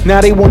mud,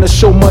 now they wanna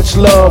show much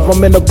love.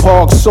 I'm in the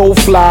park, so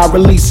fly,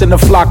 releasing a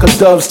flock of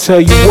doves. Tell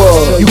you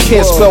what, you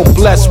can't spell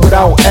blessed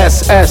without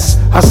SS.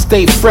 I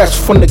stay fresh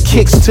from the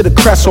kicks to the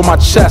crest on my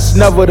chest.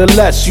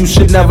 Nevertheless, you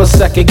should never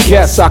second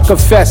guess. I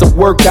confess, the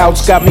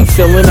workouts got me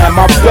feeling at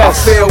my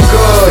best. I feel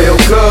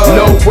good,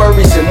 no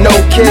worries and no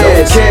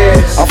cares.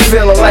 I'm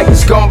feeling like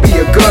it's gonna be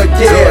a good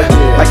year.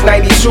 Like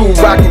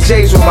 92, rocking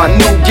J's with my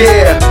new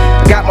gear.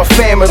 Got my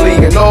family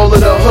and all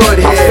of the hood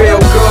here. I feel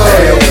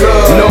good,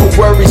 no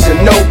worries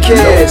and no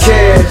cares.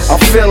 I'm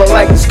feeling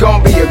like it's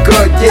gonna be a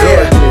good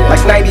year.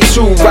 Like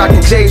 92,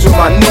 rocking J's with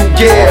my new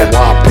gear.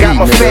 Got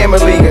my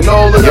family and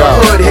all of the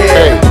hood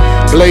here.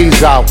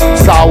 Blaze out,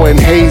 sour and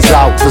haze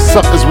out. The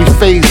suckers we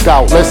phased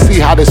out. Let's see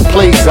how this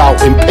plays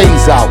out and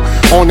pays out.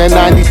 On that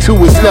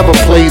 92, it's never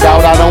played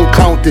out. I don't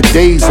count the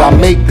days, I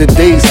make the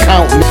days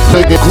count.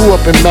 Nigga grew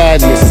up in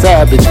madness,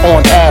 savage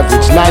on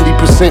average.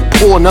 90%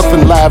 poor,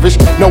 nothing lavish.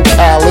 No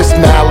palace,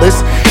 malice,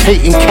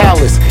 hating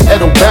callous,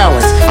 Edo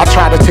balance. I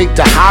tried to take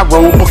the high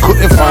road, but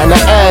couldn't find the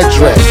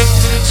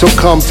address. So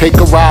come take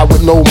a ride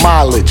with low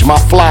mileage. My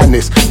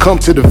flyness, come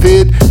to the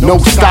vid, no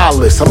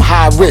stylist. I'm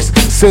high risk,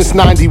 since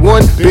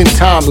 91, been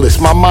timeless.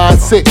 My mind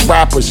sick,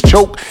 rappers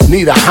choke,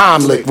 need a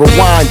Heimlich.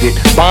 Rewind it,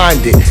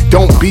 bind it,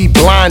 don't be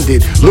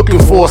blinded. Looking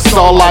for a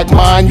star like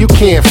mine, you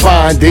can't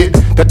find it.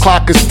 The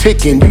clock is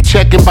ticking, you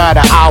checking by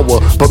the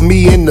hour. But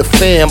me and the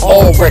fam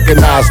all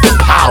recognize the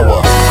power.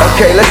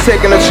 Okay, let's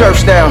take it to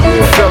church now.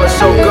 Feeling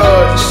so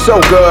good,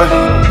 so good.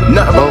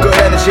 Nothing but good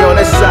energy on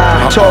this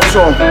side. Talk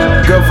to 'em,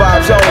 good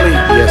vibes only.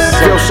 Yes,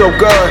 feel so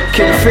good,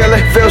 can you feel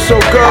it? Feel so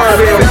good. I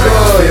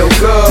feel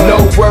good, no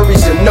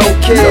worries and no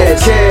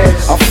cares.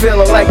 I'm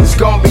feeling like it's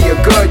gonna be a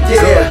good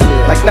year.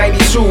 Like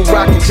 92,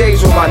 rocking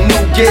J's with my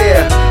new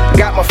gear.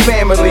 Got my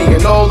family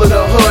and all of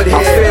the hood here.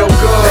 I feel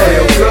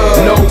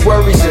good, no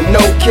worries and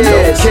no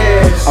cares.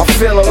 I'm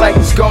feeling like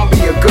it's gonna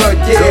be a good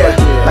year.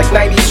 Like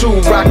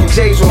 92, rocking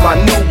J's with my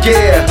new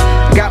gear.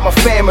 Got my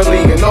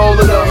family and all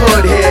of the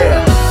hood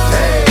here.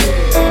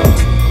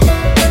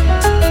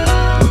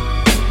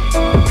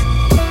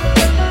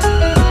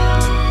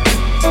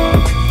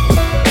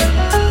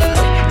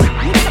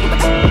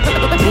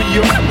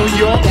 New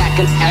York, back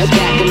in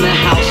the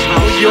house.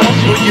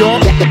 New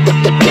York,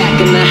 back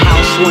in the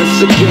house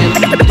once again.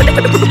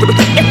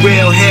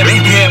 Real hip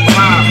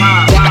hop.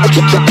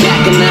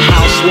 Back in the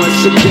house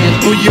once again.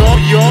 New York.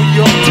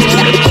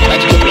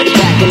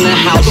 Back in the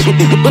house.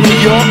 New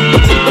York.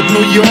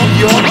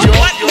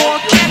 What more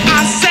can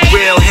I say?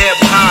 Real hip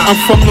hop. I'm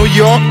from New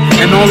York,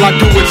 and all I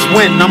do is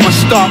win. I'ma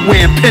start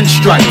wearing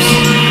pinstripes.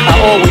 I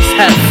always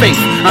had faith.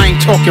 I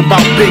ain't talking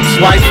about Big's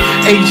wife.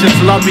 Asians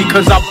love me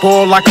cause I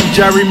ball like I'm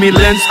Jeremy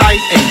Lin's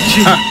height.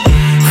 AG.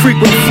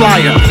 Frequent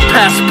flyer,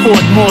 passport,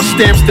 more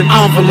stamps than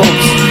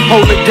envelopes.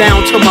 Hold it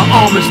down till my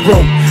arm is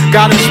broke.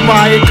 Got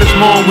inspired cause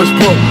mom was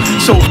broke.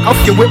 So I'll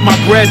get with my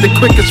bread the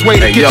quickest way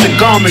to get your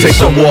garments.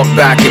 Take a walk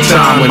back in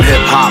time when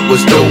hip-hop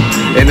was dope.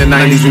 In the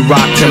 90s we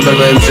rocked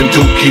Timberlands and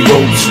Dookie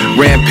ropes.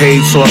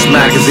 Rampage, Source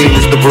Magazine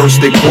is the verse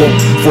they quote.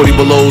 40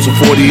 belows a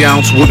 40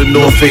 ounce with a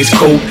North Face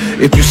coat.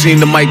 If you seen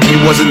the mic and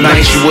you wasn't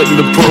nice, you wouldn't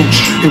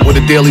approach. Hit with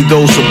a daily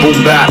dose of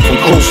boom bap from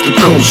coast to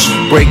coast.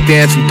 Break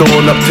dancing,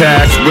 throwing up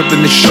tags,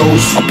 ripping the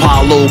shows.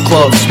 Apollo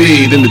Club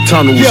Speed in the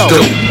tunnel was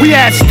dope. We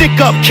had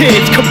stick-up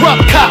kids,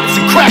 corrupt cops,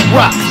 and crack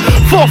rocks.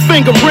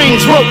 Four-finger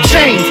rings, rope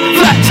chains,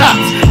 flat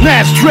tops,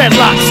 Nash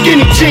dreadlocks,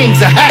 skinny jeans,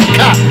 a hat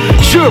cop.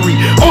 Jury,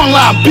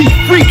 online beef,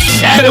 freak,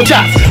 shadow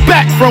shots.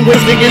 Back from where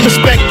niggas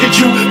respected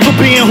you for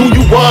being who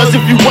you was.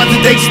 If you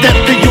wasn't, they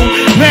stepped to you.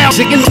 Now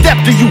niggas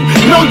step to you.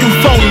 Know you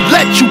phony,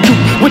 let you do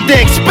what they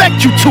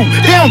expect you to.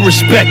 They don't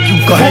respect you.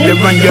 Go ahead and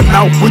run your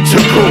mouth with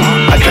your crew.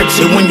 I got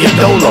you when you're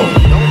dolo.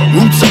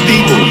 Roots of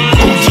evil,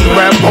 Gucci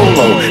rap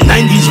polo.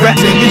 90s rap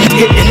niggas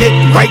getting it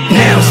right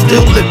now.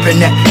 Still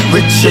living that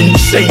rich and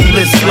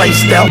shameless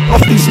lifestyle. Off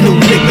these new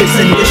niggas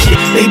and this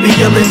shit. They be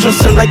yelling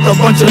just like a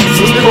bunch of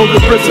bitches. Go to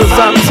prisons,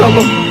 I tell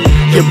them.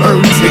 Your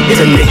birds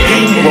niggas and the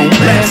game won't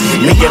last.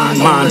 Me and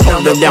mine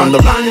holding down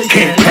the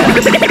can't pass.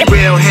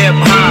 Real hip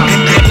hop,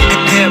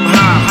 hip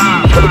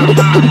hop.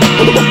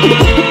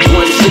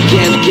 Once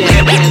again,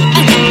 hip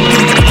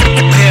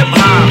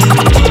hop.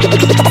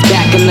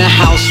 Back in the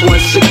house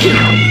once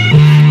again.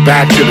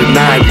 Back to the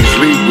 90s,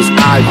 league was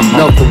ivy.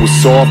 Nothing was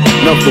soft,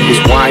 nothing was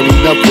whiny,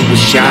 nothing was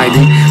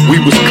shiny. We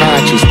was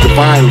conscious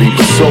divinely,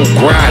 but so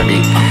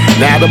grimy.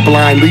 Now the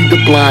blind lead the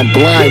blind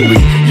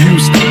blindly.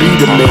 Used to be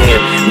the man,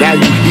 now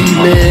you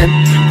he-man.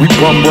 We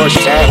bum rush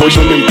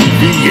push on them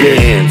TV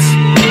hands.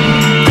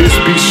 This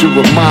beat should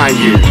remind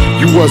you,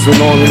 you wasn't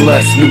on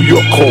unless New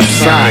York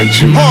co-signed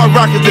you. Hard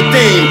rock is the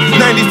theme,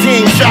 90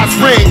 team shots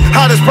ring.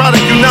 Hottest product,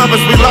 you novice,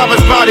 we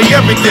lava's body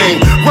everything.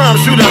 Rhyme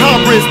shooter,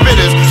 hybrid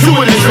spitters,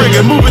 shooting the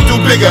trigger, moving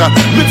through bigger.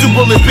 Mental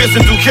bullets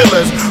piercing through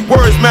killers.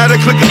 Words matter,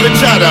 clicking the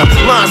chatter.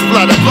 Lines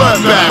splatter,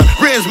 bloodbath.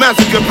 Written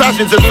massacre,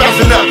 passions and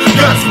fasten up,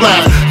 guts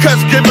blast.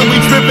 Cuts given, we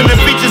dripping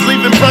and features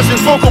leave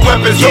impressions. Vocal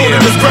weapons, holding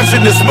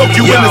discretion to smoke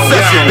you in the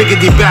session.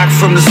 Biggity back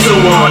from the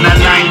sewer on that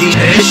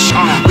 90-ish.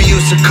 We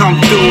used to come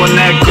through on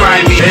that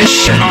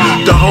grimy-ish.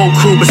 The whole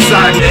crew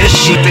beside me,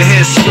 the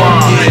hit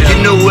squad.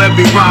 You knew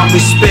every rhyme we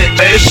spit,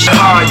 ish.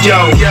 Hard,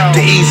 yo.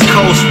 The East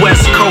Coast,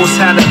 West Coast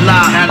had a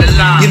lot.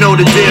 You know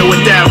the deal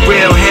with that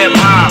real hip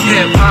hop.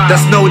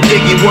 That's no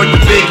diggy, word to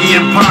Biggie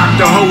and Pac.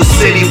 The whole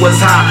city was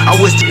hot. I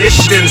wish this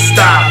didn't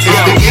stop.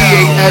 It's the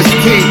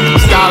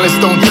EAST,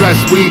 stylists don't dress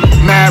weak.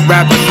 Mad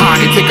rappers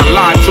hot, it take a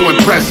lot to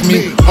impress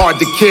me.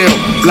 Hard to kill,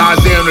 blase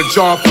on the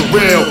jaw for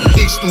real.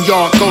 East New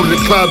York, go to the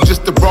club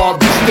just to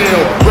rob and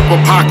steal. Rip a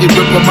pocket,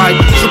 rip a mic,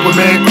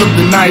 Superman,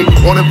 kryptonite.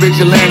 On a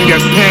vigilante,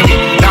 that's panic,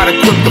 not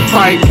equipped to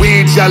fight.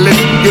 We ain't jealous,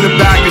 get a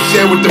bag to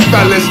share with the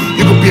fellas.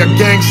 You could be a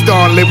gangster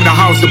and live in a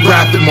house of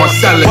Bradford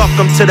Marcellus.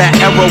 Welcome to that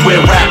era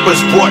where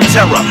rappers brought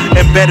terror.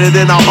 Embedded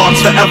in our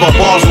hearts forever,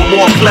 bars were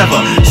more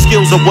clever.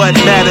 Skills are what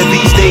matter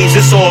these days,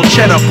 it's all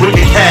cheddar.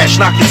 Bringing cash,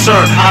 not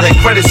concerned how their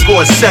credit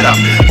score is set up.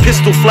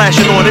 Pistol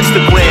flashing on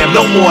Instagram,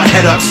 no more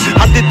head-ups.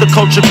 I did the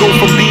culture go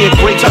from being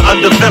great to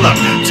undeveloped.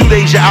 2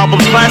 days your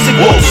album's classic,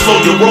 whoa, slow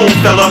your roll,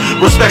 fella.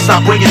 Respect's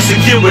not bringing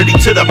security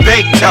to the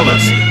bank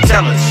tellers.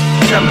 Tellers.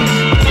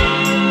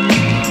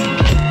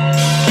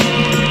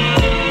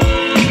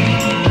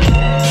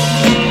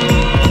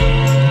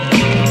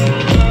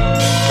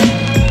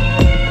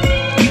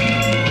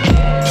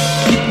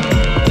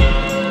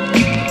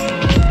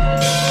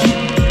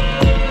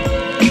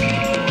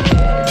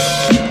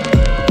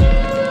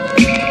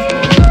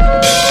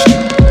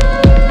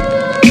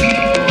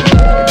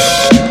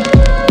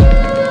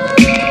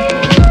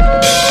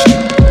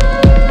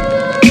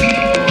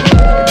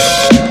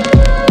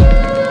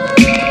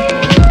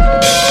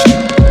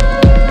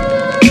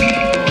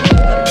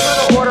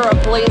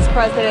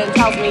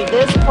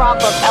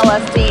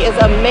 Is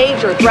a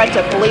major threat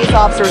to police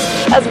officers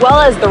as well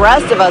as the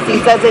rest of us. He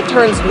says it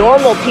turns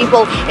normal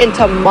people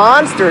into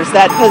monsters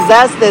that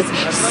possess this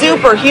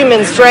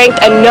superhuman strength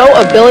and no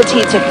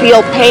ability to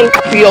feel pain.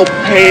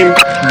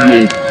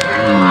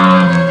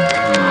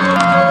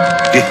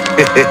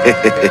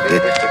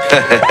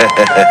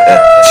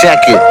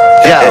 Check it,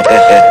 yo.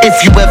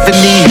 If you ever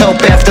need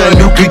help after a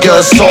nuclear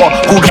assault,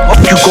 who the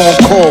fuck you gon'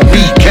 call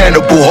me?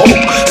 Cannibal Hope.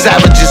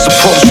 Savages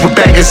approach with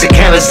bangers and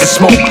cannons to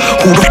smoke.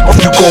 Who the fuck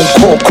you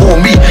gon' call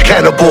me?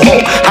 Cannibal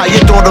Hope. How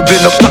your daughter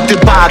been abducted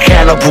by a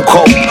cannibal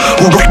cult?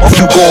 Who the fuck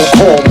you gon'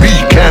 call me?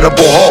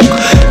 Cannibal Hope.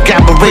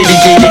 Gamma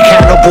radiated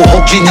Cannibal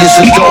Hope, genius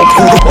and dope.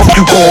 Who the fuck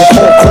you gon'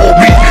 call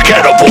me?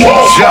 Cannibal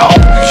Hope.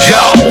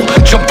 Yo,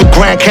 jump the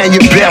Grand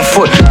Canyon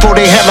barefoot. Throw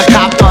their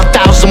helicopter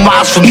 1,000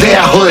 miles from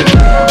their hood.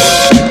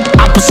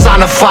 I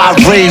personified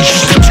rage,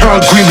 used to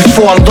turn green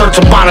before I learned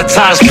to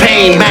monetize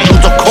pain. Mangled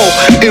the coke,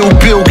 ill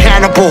bill,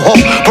 Cannibal Hope.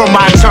 Burn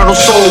my eternal eternal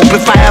soul.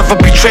 If I ever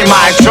betray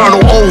my eternal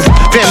oath,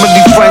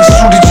 family friends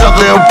shoot each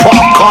other in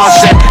park cars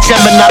at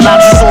Gemini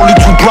Lounge was only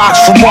 2 blocks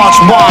from Mars.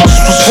 Mars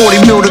was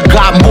 40 mil that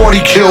got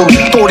Morty killed.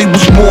 Thought he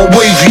was more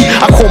wavy.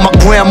 I call my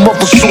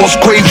grandmother sauce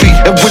gravy.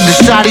 And when the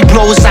shot he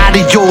blow his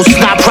adios,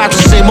 not proud to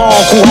say my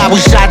uncle how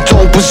he shot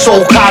dope and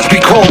sold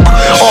Cosby coke.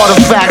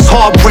 Artifacts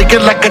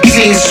heartbreaking like a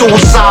teen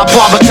suicide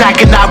bomb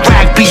attack in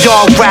Iraq.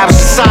 Beyond rap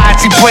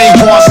society,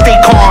 brainwash, stay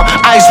calm.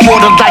 Ice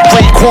water like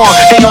Raekwon.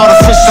 They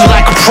artificial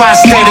like a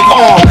prosthetic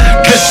arm.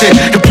 Listen,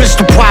 the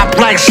pistol pop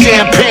like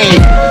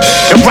champagne.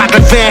 And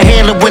rockin' Van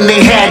Halen when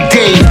they had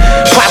Dave.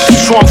 Pop the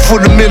trunk for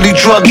the Millie,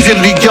 drug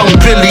dilly, young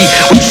Billy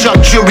with Chuck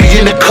Jury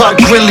in the cut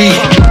grilly.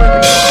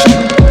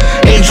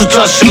 Angel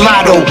touch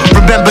gelato.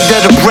 Remember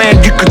that a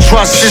brand you can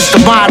trust is the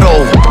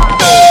motto.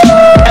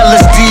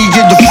 LSD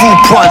in the fruit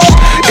punch.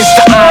 It's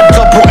the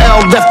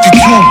ILL lefty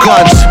 2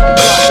 guns.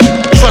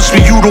 Trust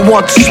me, you don't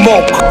want to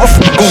smoke. I'll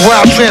fuck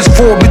around,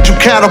 transform into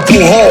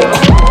Cannibal Hulk.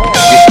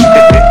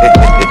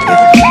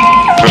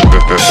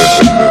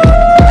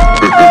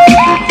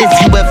 If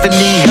you ever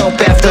need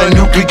help after a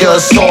nuclear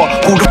assault,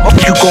 who the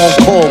fuck you gon'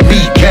 call me?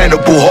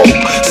 Cannibal Hulk.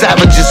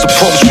 Savages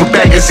approach with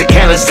bangers and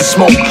cannons to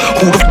smoke.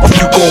 Who the fuck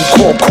you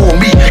gon' call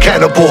me?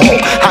 Cannibal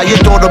Hulk. How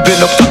your daughter been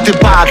abducted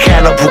by a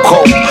cannibal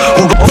cult?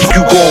 Who the fuck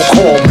you gon'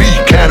 call me?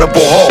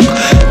 Cannibal Hulk.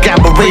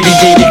 Gamma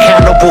radiated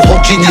Cannibal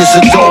Hulk, genius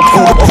and dope.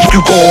 Who the fuck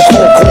you gon'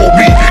 call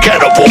me?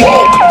 Cannibal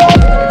Hulk.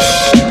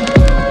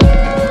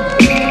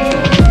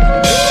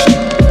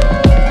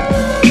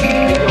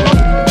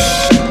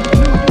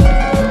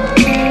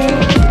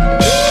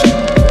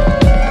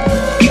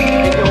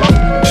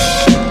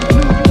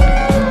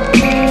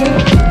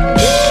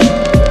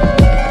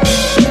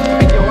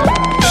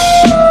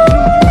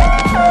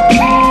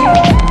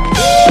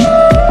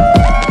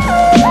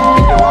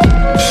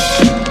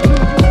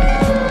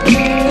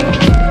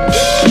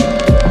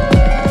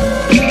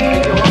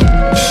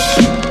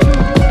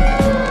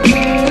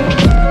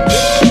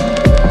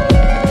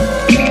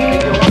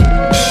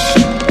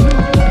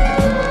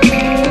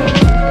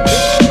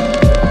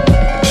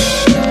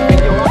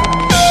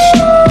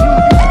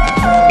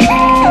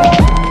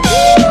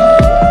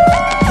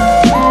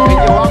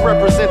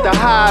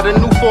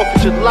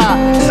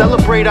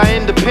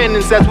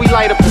 As we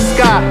light up the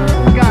sky,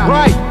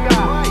 right?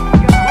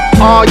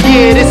 Oh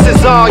yeah, this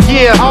is all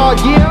year. Oh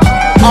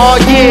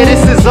yeah,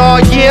 this is all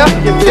year.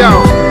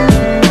 Yo.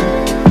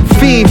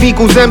 Phi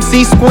equals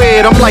MC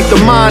squared. I'm like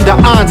the mind of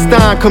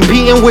Einstein,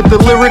 competing with the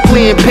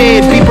lyrically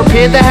impaired. Be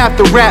prepared to have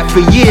to rap for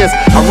years.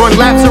 I run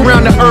laps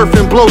around the earth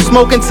and blow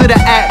smoke into the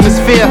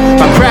atmosphere.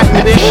 By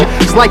crafting this shit,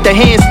 it's like the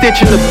hand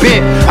stitching the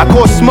bent. I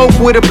caught smoke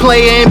with a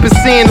player, ain't been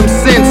seeing them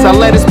since. I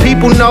let his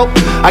people know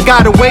I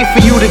gotta wait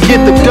for you to get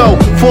the dough.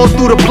 Fall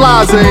through the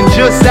plaza and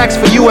just ask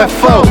for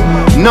UFO.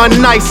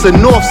 None nicer,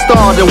 North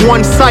Star than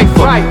one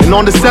cipher. And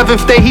on the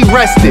 7th day he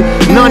rested,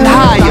 none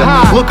higher.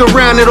 Look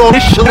around at all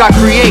this shit I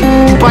create.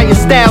 You biting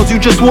styles you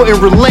just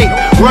wouldn't relate.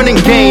 Running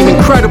game,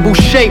 incredible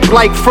shape,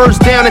 like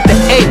first down at the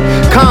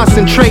 8.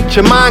 Concentrate,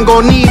 your mind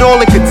gon' need all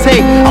it could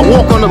take. I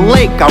walk on the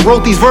lake, I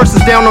wrote these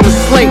verses down on the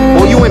slate.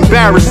 Boy, you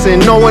embarrassing,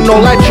 knowing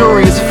all that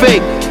jury is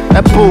fake.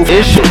 That booth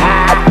is shit.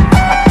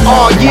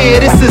 Oh yeah,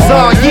 this is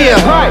all year.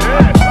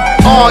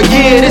 Oh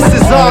yeah, this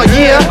is all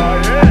year.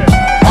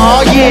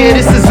 Oh yeah,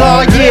 this is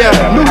all year.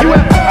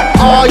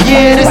 Oh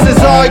yeah, this is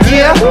all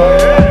year.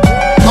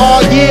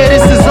 Oh yeah,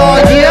 this is all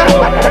year.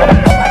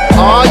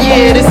 Oh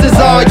yeah, this is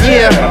all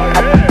year.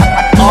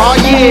 Oh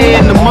yeah,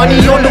 and the money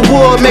on the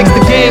wood makes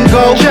the game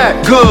go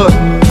good.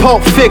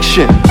 Pulp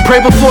Fiction.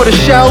 Pray before the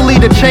shell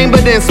lead the chamber,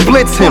 then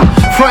splits him.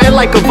 Frontin'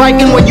 like a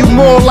Viking when you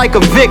more like a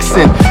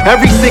vixen.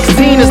 Every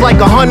 16 is like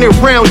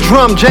 100-round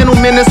drum.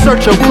 Gentlemen in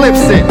search of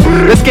clips in.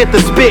 Let's get the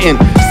spittin'.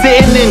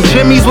 Sitting in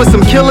Jimmy's with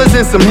some killers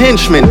and some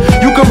henchmen.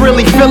 You can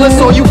really feel us,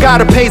 all you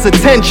gotta pay's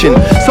attention.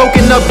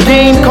 Soaking up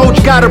game,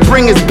 coach gotta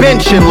bring his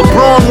bench in.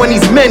 LeBron when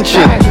he's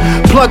mentioned.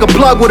 Plug a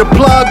plug with a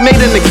plug,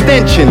 made an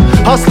extension.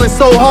 Hustling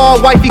so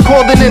hard, wifey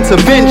called an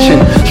intervention.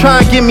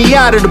 Try and get me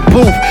out of the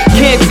booth.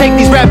 Can't take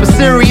these rappers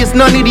serious,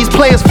 none of these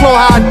players flow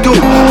how I do.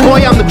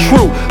 Boy, I'm the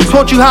truth.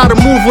 Taught you how to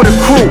move with a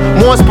crew.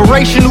 More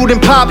inspirational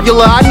than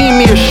popular, I need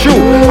me a shoe.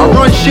 I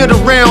run shit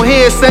around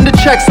here, send the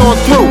checks on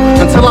through.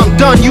 Until I'm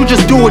done, you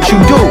just do what you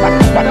do.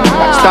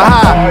 It's the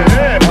high.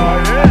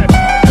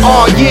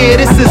 Oh yeah,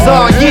 this is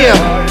all year.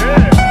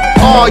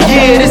 Oh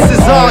yeah, this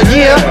is all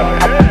year.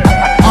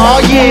 Oh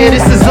yeah,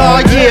 this is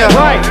all year.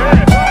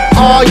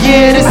 Oh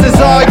yeah, this is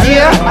all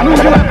year.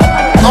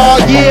 Oh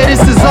yeah,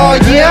 this is all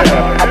year.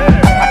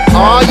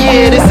 Oh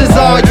yeah, this is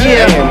all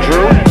year.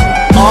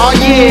 Oh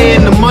yeah,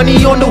 and the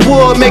money on the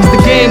wood makes the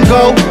game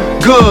go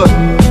good.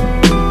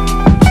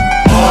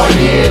 Oh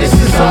yeah, this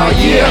is all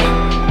year.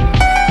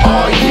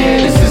 Oh yeah,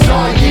 this is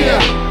all year.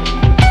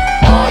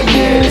 Oh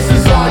yeah, this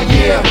is all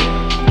year.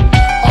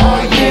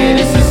 Oh yeah,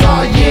 this is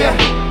all year.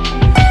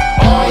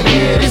 Oh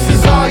yeah, this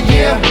is all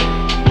year.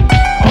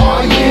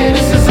 Oh yeah,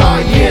 this is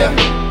all year.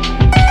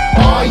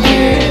 Oh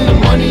yeah, and the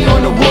money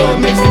on the wood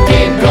makes the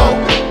game go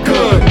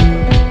good.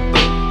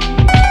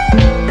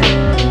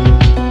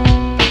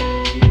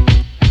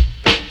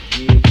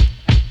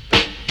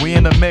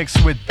 mix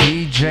with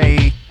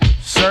DJ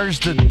Surge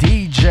the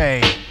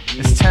DJ.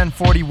 It's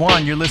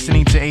 10:41. You're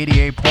listening to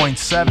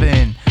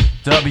 88.7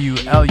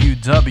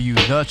 WLUW,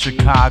 the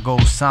Chicago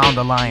Sound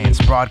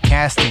Alliance,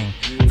 broadcasting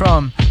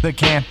from the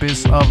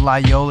campus of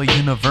Loyola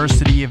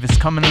University. If it's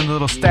coming in a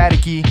little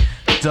staticky,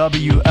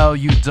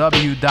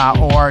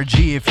 WLUW.org.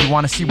 If you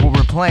want to see what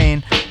we're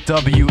playing,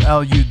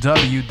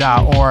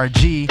 WLUW.org.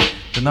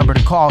 The number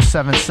to call,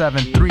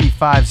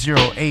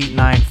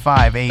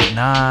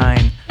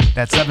 773-508-9589.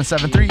 That's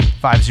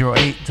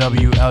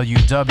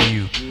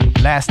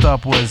 773-508-WLUW. Last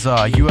up was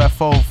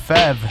UFO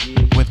Fev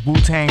with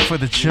Wu-Tang for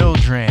the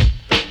Children.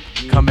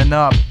 Coming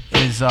up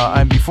is,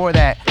 and before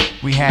that,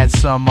 we had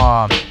some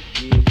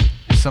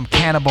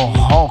Cannibal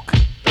Hulk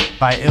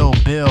by Ill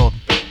Build.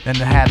 Then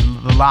they had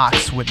The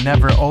Locks with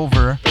Never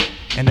Over.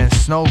 And then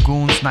Snow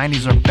Goons,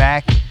 90s Are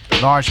Back.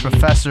 Large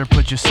Professor,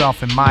 Put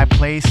Yourself in My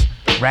Place.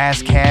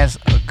 Raz Kaz,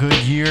 A Good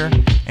Year.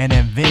 And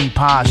then Vinnie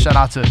Paz, shout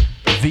out to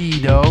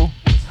Vito.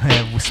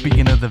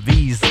 Speaking of the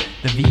V's,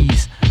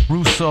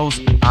 Russo's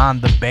On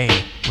the Bay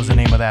was the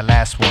name of that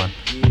last one.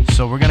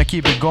 So we're gonna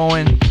keep it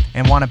going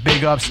and want to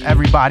big ups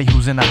everybody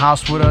who's in the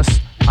house with us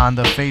on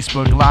the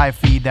Facebook live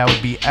feed. That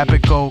would be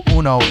Epico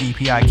Uno,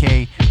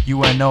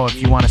 EPIKUNO,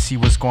 if you want to see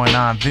what's going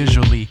on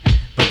visually.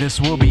 But this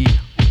will be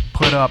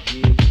put up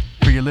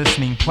for your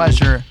listening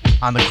pleasure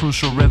on the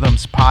Crucial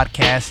Rhythms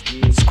podcast.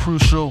 It's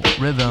Crucial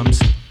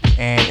Rhythms,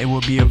 and it will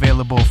be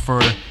available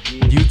for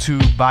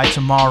YouTube by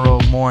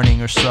tomorrow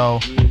morning or so.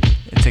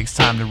 It takes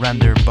time to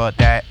render, but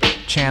that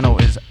channel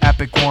is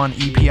Epic One,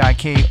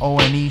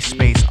 EPIKONE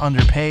space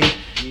Underpaid.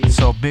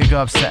 So big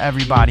ups to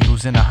everybody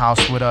who's in the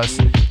house with us.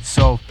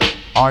 So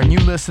our new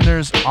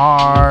listeners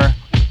are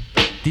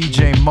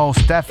DJ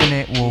Most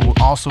Definite will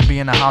also be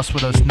in the house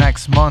with us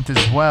next month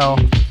as well.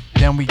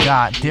 Then we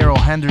got Daryl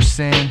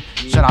Henderson.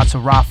 Shout out to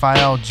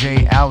Raphael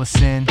J.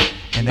 Allison.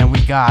 And then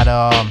we got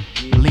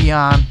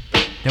Leon.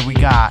 Then we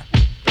got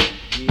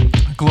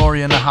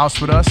Gloria in the house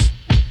with us.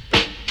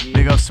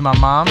 Big ups to my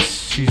mom.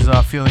 She's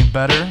feeling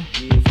better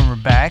from her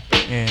back,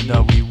 and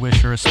we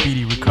wish her a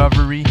speedy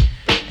recovery.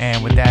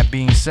 And with that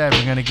being said,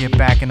 we're gonna get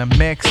back in the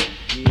mix.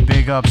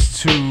 Big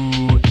ups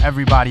to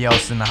everybody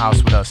else in the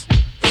house with us.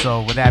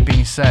 So with that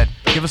being said,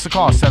 give us a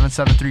call,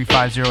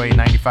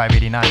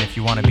 773-508-9589, if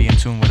you want to be in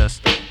tune with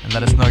us and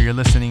let us know you're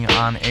listening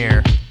on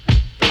air.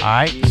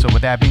 Alright, so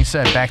with that being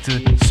said, back to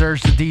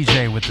Surge the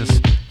DJ with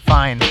this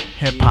fine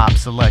hip-hop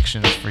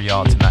selections for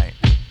y'all tonight.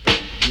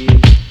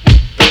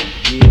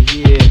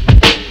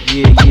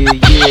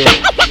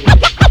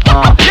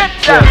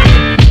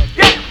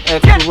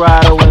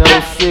 Experado and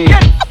OC.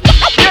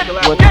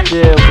 What the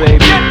deal,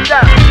 baby?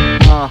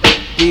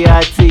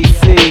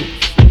 DITC.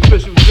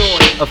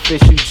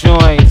 Official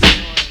joints.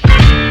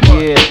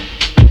 Yeah.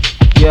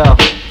 Yo,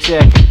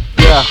 check it.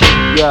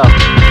 Yo.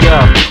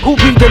 Who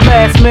be the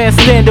last man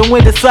standing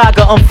when the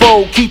saga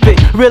unfold? Keep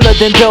it realer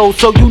than those,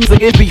 so you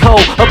niggas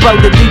behold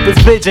about the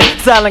deepest vision.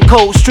 Silent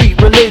cold street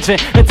religion,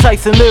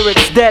 enticing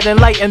lyrics that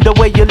enlighten the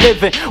way you're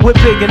living.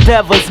 With big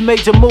endeavors,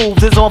 major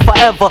moves is on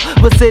forever.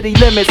 But city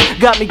limits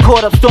got me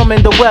caught up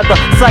storming the weather.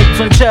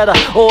 Sights on cheddar,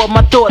 all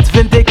my thoughts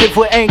vindictive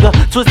with anger.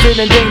 Twisted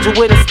in danger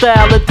with a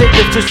style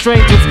addictive to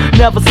strangers.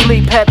 Never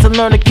sleep, had to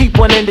learn to keep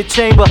one in the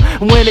chamber.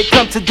 When it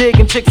comes to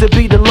digging chicks, it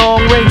be the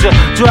Long Ranger.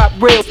 Drop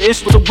real,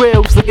 it's the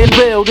real, and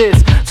real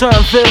this.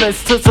 Turn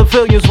villains to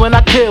civilians when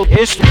I kill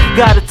ish.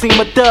 Got a team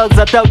of thugs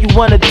I doubt you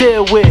wanna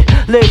deal with.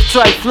 Live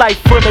trife life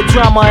full of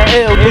drama and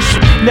ill ish.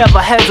 Never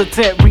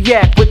hesitant,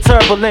 react with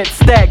turbulence.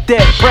 Stack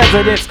dead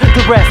presidents,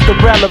 the rest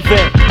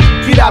irrelevant.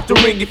 Get out the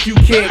ring if you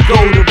can't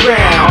go the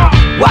round.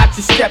 Watch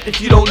your step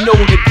if you don't know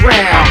the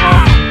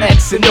ground.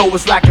 X and O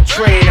is like a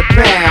train a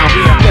pound.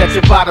 Bet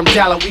your bottom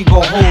dollar we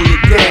gon' hold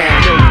it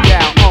down.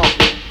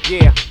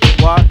 Yeah,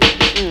 what?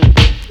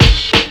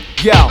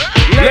 Yo,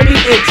 let me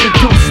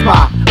introduce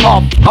my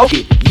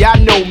okay. Y'all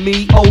know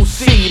me,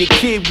 OC, the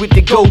kid with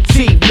the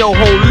goatee. No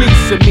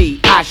lease of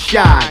me, I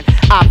shine.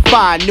 I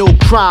find no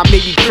crime,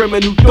 maybe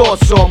criminal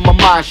thoughts on my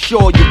mind.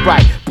 Sure you're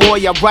right,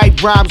 boy, I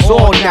write rhymes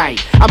all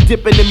night. I'm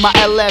dipping in my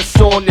LS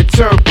on the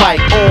turnpike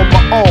on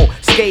my own.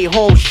 Stay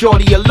home,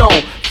 shorty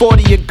alone.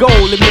 40 a goal,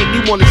 it make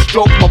me wanna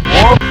stroke my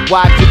ball.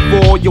 Watch it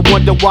fall, you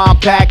wonder why I'm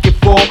packing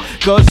for.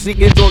 Cause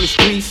niggas on the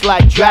streets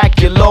like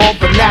Dracula,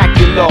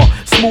 vernacular.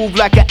 Smooth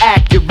like an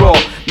Acura.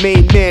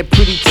 Main man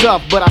pretty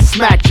tough, but I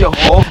smacked your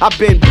hoe. I've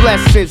been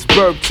blessed since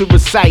birth to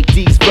recite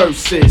these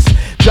verses.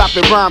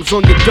 Dropping rhymes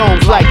on your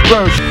domes like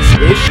birds.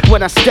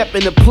 When I step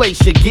in a place,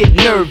 you get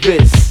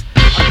nervous.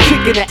 I'm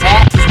kicking the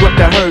ass is what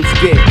the herbs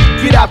get.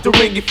 Get out the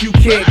ring if you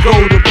can't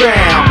go the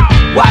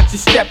round. Watch your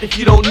step if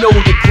you don't know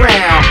the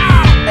ground.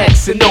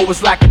 X and O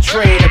is like a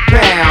train a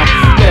pound.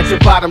 Bet your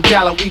bottom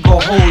dollar we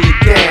gon' hold it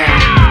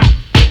down.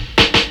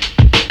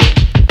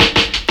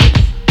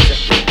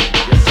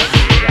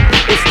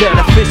 It's that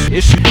official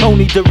issue.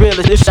 Only the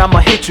realest issue I'ma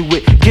hit you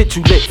with. Get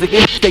you lit,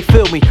 they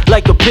feel me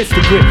like a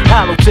pistol grip.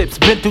 Hollow tips,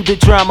 been through the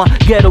drama.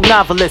 Ghetto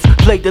novelist,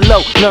 played the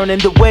low, learning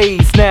the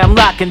ways. Now I'm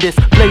locking this,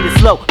 played it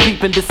slow,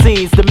 peeping the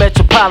scenes. The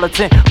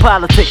metropolitan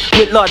politic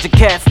with larger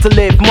cats to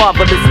live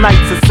marvelous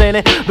nights of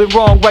sinning. Been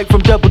wrong right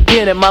from the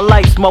beginning. My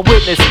life's my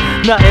witness.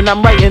 Nothing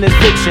I'm writing is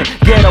fiction.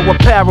 Ghetto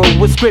apparel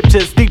with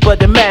scriptures deeper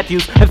than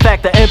Matthews. In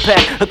fact, the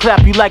impact will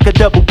clap you like a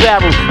double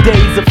barrel.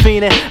 Days of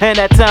fiending, and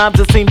at times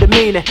it seemed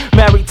demeaning.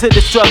 Married to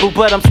the struggle,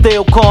 but I'm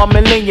still calm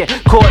and lenient.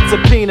 Court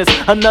subpoenas,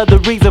 another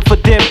reason for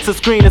them to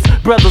screen us.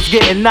 Brothers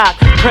getting knocked,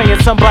 praying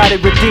somebody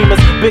redeem us.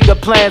 Bigger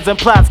plans and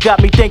plots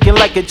got me thinking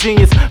like a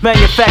genius.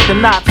 Manufacture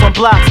knots on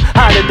blocks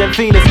hotter than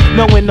Venus.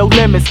 Knowing no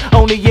limits,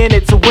 only in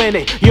it to win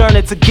it.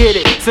 Yearning to get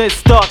it, since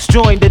Starks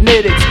joined the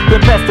Knittix.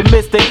 Been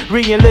pessimistic,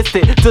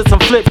 re-enlisted to some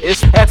flip.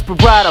 It's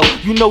Experado,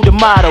 you know the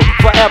motto,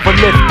 forever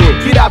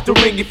lifted. Get out the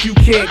ring if you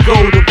can't go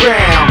the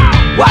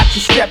round. Watch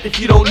your step if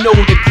you don't know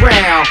the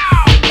ground.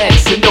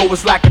 X and O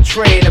is like a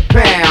train a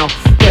pound.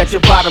 At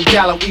your bottom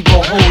dollar, we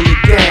gon' hold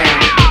it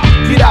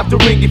down. Get out the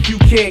ring if you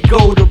can't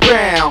go the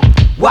round.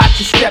 Watch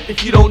your step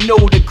if you don't know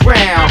the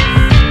ground.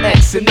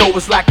 X and O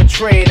is like a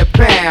train a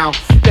pound.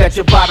 At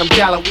your bottom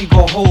dollar, we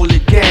gon' hold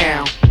it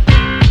down.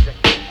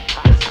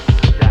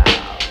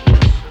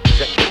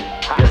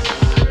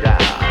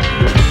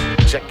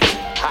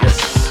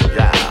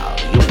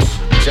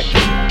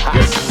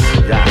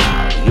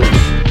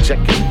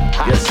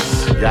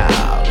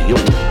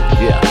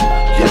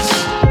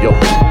 Yo,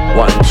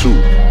 1, 2,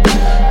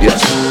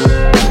 yes,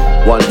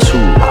 1, 2,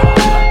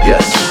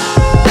 yes,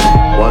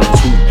 1,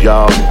 2,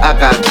 y'all. I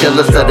got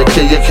killers that'll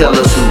kill your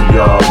killers,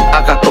 y'all. I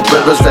got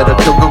gorillas that'll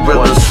kill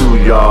gorillas,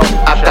 y'all.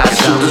 I got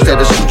shooters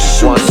that'll shoot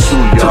your shooters,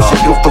 y'all.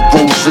 Tipsy off the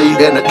rose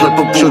and a clip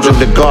of children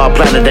to guard,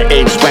 planted the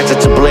eggs, ratchet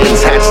to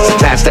blades, hatchets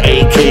attached to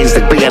AKs,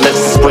 like bayonets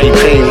to spray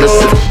paint.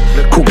 Listen,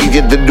 Cookie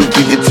and the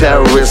nuclear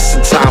terrorists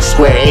in Times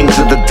Square, aims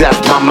of the death,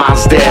 my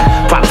mind's there.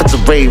 Prophets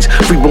of rage,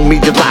 free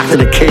media locked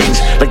in a cage.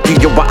 Like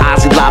Dio or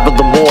Ozzy live at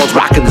the malls,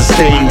 rocking the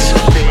stage.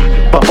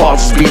 My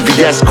boss is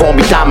BVS, call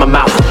me Diamond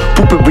Mouth.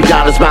 Poop in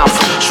Rihanna's mouth,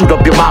 shoot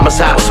up your mama's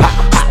house.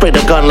 Spray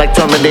the gun like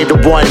Terminator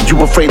 1, you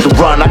afraid to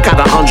run. I got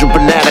 100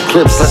 banana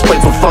clips, let's play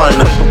for fun.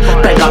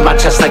 Bang on my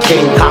chest like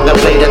King Kong, I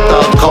played a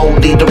thug.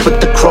 Cold eater with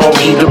the chrome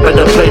heater and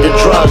I play the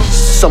drugs.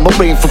 Summer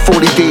rain for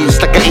 40 days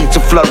like an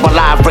ancient flood. While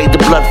I raid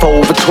the blood for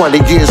over 20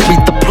 years,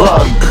 beat the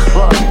plug.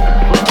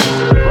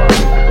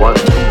 1,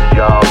 2,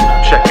 y'all,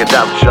 check it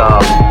out, y'all.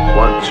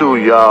 1,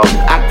 2, y'all.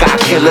 I got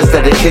killers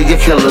that'll kill your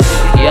killers.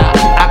 Yeah.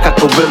 I got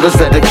gorillas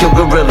that'll kill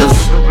gorillas.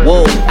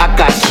 Whoa. I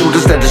got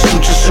shooters that'll shoot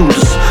your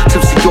shooters.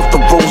 Tipsy off the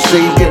rose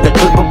and the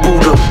clip of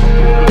Buddha.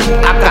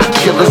 I got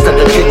killers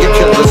that'll kill your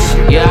killers.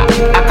 Yeah.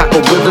 I got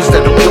gorillas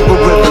that'll kill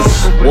gorillas.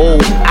 Whoa.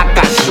 I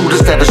got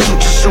shooters that'll shoot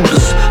your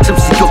shooters.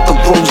 Tipsy off the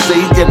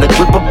rose and the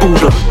clip of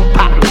Buddha.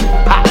 Pop,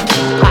 pop, pop.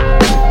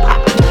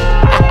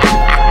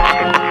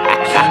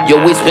 Yo,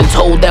 it's been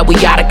told that we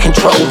out of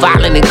control,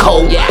 violent and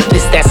cold.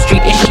 This that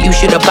street issue, you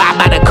should abide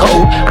by the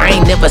code. I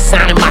ain't never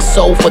signing my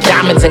soul for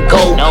diamonds and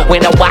gold. When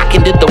I walk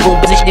into the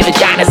room, position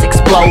vaginas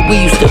explode. We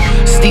used to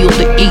steal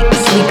to eat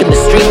and sleep in the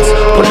streets.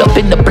 Pull up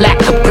in the black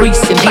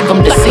Caprice and leave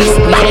them deceased.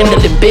 We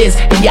handling biz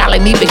and y'all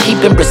ain't even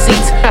keeping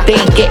receipts. They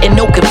ain't getting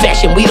no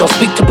confession, we don't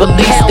speak to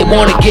police. They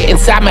wanna get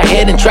inside my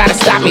head and try to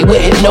stop me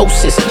with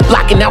hypnosis.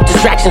 Blocking out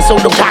distractions, so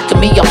don't talk to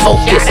me, I'm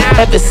focused.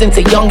 Ever since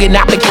a youngin',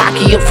 I've been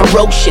cocky and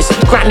ferocious.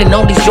 Grinding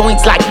on these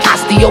joints like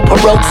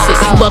osteoporosis.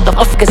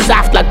 Motherfuckers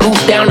soft like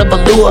goose down a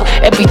velour.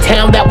 Every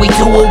town that we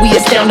tour, we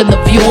astounding the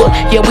viewer.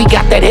 Yeah, we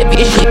got that heavy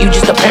shit, you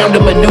just a pound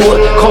of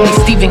manure. Call me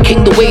Stephen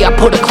King the way I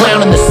put a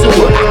clown in the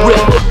sewer.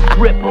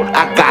 Ripple.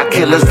 I got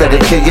killers that'll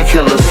kill your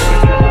killers.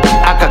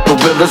 I got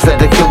gorillas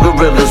that'll kill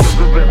gorillas.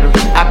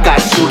 I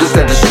got shooters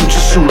that'll shoot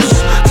your shooters.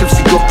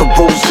 Tipsy off the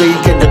rose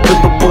and the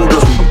clip of Buddha.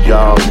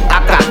 Y'all. I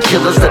got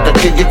killers that'll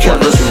kill your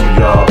killers.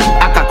 Y'all.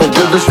 I got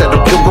gorillas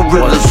that'll kill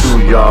gorillas.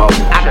 Y'all.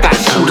 I got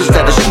shooters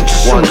that'll shoot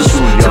your shooters.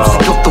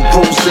 Tipsy off the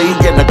rose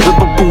and the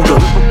clip of Buddha.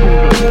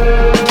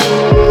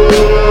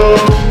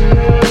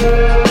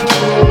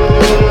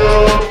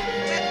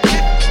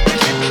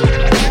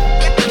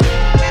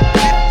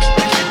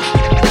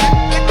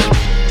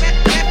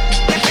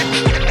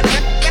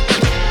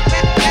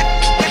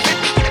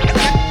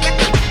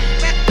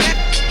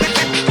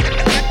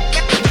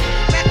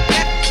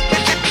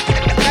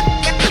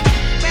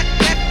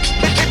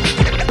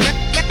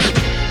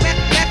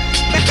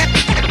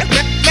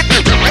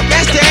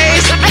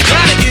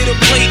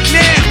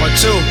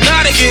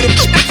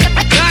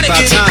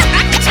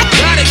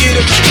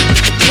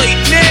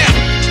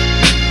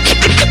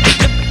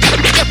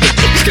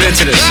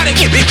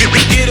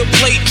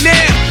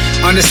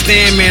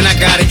 Understand, man, I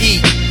gotta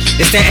eat.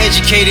 It's that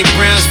educated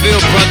Brownsville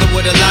brother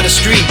with a lot of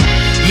street.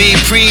 Me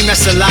and Cream,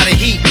 that's a lot of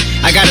heat.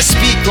 I gotta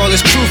speak all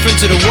this truth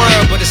into the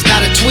world, but it's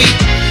not a tweet.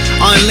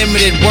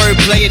 Unlimited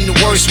wordplay in the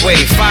worst way.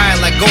 Fire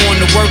like going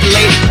to work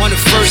late on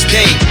the first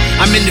day.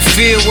 I'm in the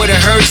field where the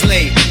herds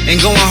lay, and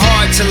going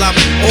hard till I'm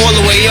all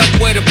the way up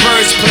where the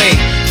birds play.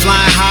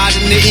 flying higher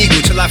than the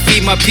eagle till I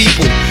feed my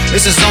people.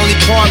 This is only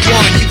part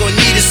one, you gon'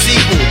 need a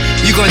sequel.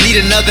 You gon' need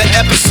another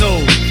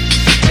episode.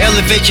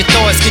 Elevate your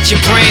thoughts, get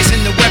your brains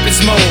in the weapons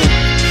mode.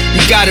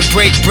 You gotta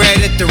break bread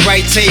at the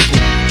right table.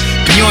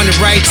 Be on the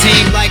right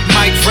team like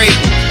Mike Vrabel.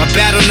 My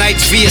battle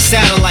nights via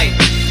satellite.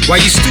 Why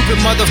you stupid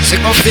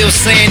motherfuckers still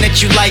saying that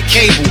you like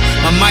cable?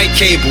 My mic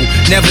cable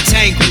never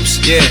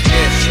tangles, yeah.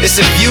 It's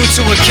a view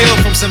to a kill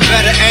from some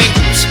better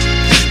angles.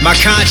 My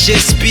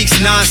conscience speaks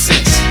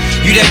nonsense.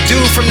 You that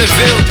dude from the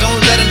Ville,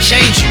 don't let him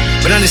change you.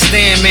 But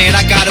understand, man,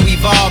 I gotta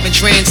evolve and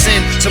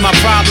transcend till my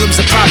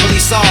problems are properly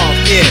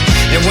solved, yeah.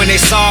 And when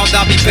they solved,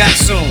 I'll be back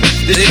soon.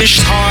 This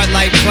is hard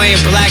like playing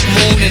Black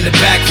Moon in the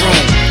back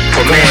room.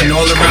 We're going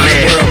all around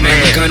the world, man,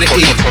 we're gonna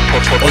eat.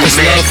 All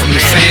this love from the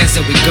fans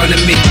that we're gonna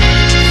meet.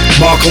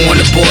 Marco on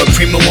the board,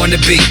 Primo on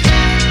the beat.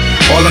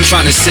 All I'm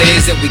trying to say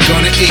is that we're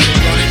gonna eat.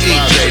 Yeah,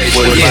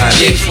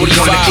 we're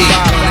gonna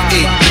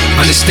eat.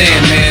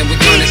 Understand, man,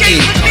 we're gonna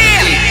eat.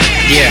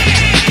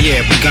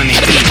 Yeah, we're gonna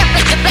eat.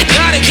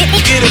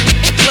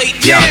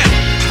 Yo,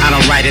 I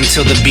don't write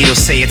until the Beatles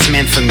say it's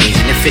meant for me.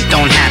 And if it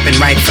don't happen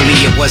rightfully,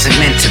 it wasn't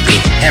meant to be.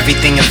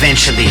 Everything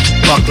eventually,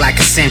 buck like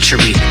a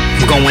century.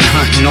 I'm going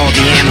hunting, all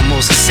the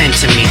animals are sent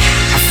to me.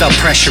 I felt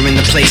pressure in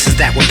the places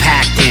that were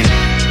packed in.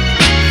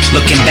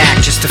 Looking back,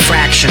 just a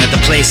fraction of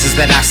the places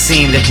that I've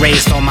seen that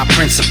raised all my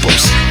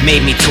principles,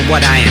 made me to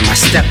what I am. My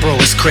step bro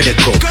is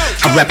critical.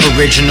 I rep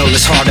original,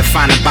 it's hard to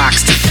find a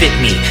box to fit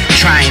me.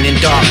 Trying in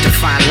dark to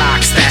find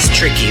locks, that's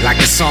tricky. Like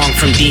a song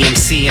from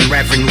DMC and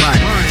Reverend Run.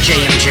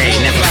 JMJ,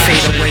 never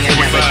fade away and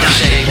never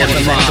done.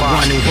 Never let the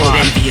one who hold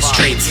envious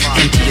traits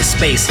empty your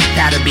space.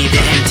 That'll be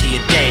the end to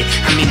your day.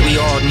 I mean, we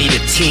all need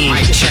a team.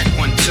 Check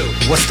 1,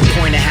 2. What's the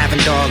point of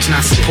having dogs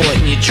not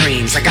supporting your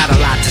dreams? I got a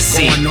lot to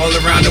see. Going all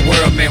around the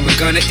world, man,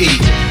 we're gonna eat.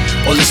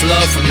 All this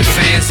love from the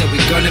fans that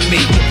we're gonna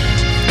meet.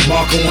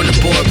 Marco on the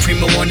board,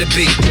 Primo on the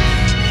beat.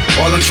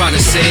 All I'm trying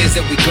to say is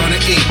that we're gonna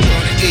eat.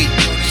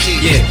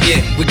 Yeah,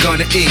 we're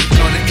gonna eat.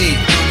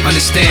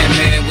 Understand,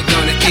 man, we're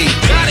gonna eat.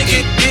 Gotta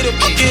get em.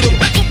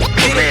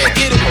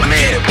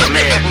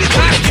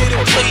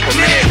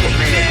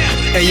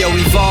 Hey yo,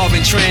 evolve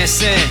and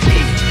transcend,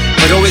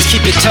 but always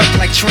keep it tucked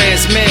like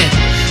trans men.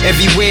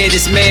 Everywhere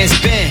this man's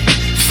been,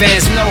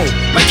 fans know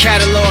my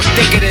catalog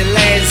thicker than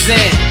Land's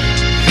End.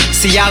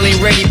 See, y'all ain't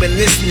ready, but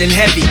listening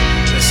heavy.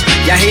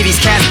 Y'all hate these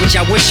cats, but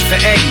y'all wish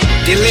for Eddie.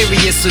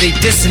 Delirious, so they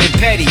dissing and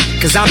petty.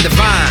 Cause I'm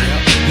divine.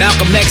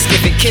 Malcolm X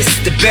giving kisses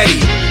to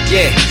Betty.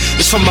 Yeah,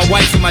 it's from my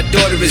wife and my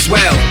daughter as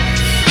well.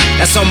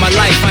 That's all my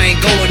life, I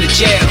ain't going to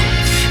jail.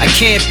 I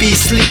can't be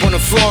asleep on the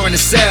floor in a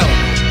cell.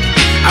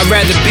 I'd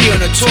rather be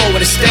on a tour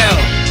with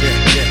Estelle.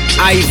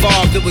 I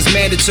evolved, it was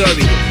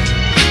mandatory.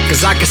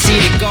 Cause I can see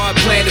that God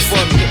planned it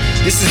for me.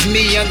 This is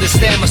me,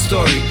 understand my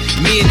story.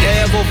 Me and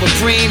Ev over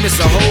Cream, it's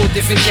a whole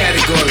different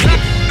category.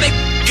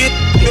 Get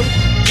a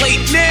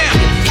plate now.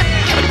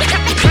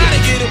 Gotta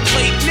get a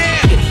plate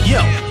now.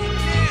 Yo.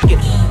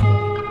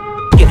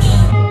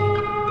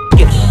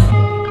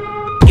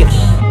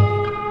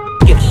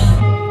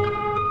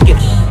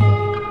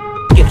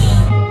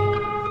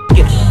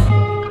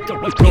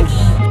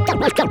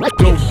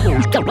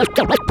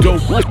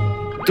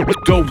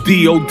 Dope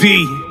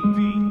D.O.D.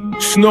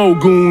 Snow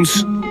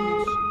Goons.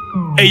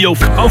 Ayo,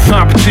 I'm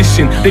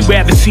competition. They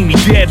rather see me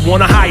dead.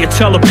 Want a higher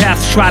telepath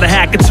to try to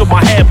hack into my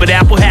head, but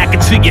Apple hack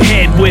into your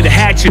head with a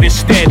hatchet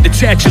instead.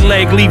 Detach your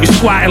leg, leave you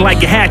squatting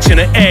like you're hatching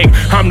an egg.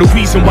 I'm the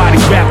reason why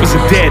these rappers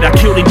are dead. I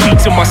kill their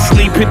beats in my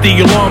sleep, hit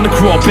the alarm to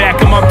crawl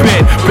back in my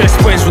bed. Best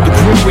friends with the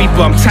Grim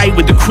Reaper, I'm tight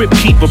with the Crypt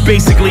Keeper.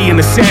 Basically an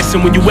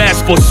assassin when you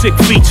ask for a sick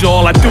feature.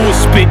 All I do is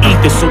spit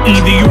ether, so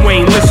either you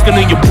ain't listening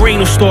or your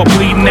brain will start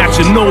bleeding out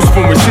your nose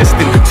from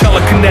resisting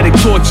telekinetic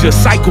torture,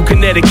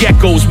 psychokinetic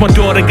echoes. My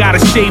daughter got a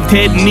shaved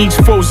head and needs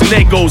frozen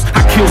egos.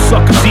 I kill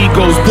suckers'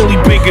 egos, bully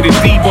bigger than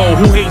Devo.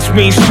 Who hates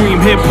mainstream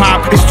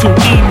hip-hop? It's too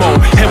emo.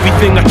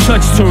 Everything I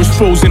touch turns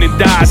frozen and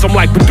dies. I'm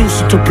like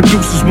producer to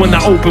producers when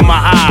I open my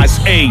eyes.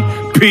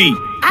 A.P.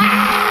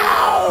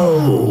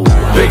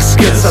 Big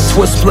skits, I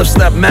twist flips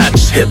that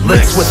match. Hit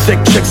licks with thick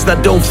chicks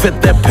that don't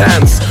fit their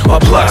pants. My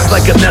blocks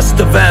like a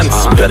nest of ants.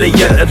 Better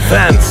yet,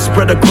 advance,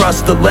 spread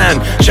across the land.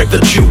 Check the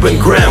tube and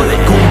gram.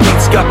 Goon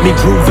beats got me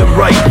grooving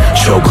right.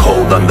 Choke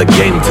hold on the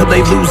game till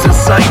they lose in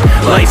sight.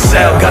 Lights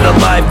out, got a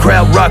live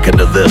crowd rocking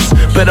to this.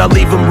 Bet I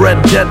leave them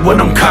red dead when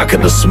I'm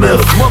cocking the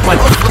Smith. My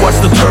watch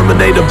the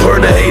Terminator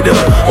burn a hater.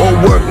 All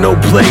work, no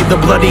play, the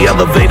bloody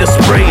elevator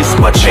sprays.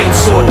 My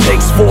chainsaw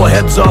takes 4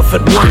 heads off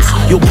at once.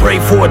 You'll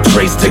pray for a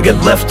trace to get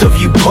left of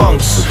you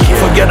punks.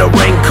 Forget a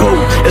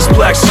raincoat, it's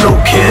Black Snow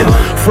Kid.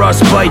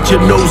 Frostbite your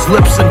nose,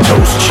 lips, and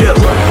toes chip.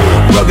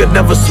 Rugged,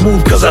 never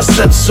smooth, cause I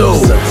said so.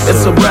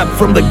 It's a rap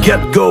from the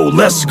get-go,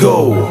 let's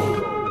go.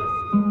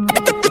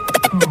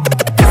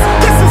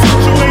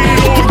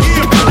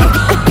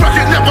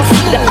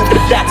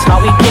 That's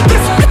how we kick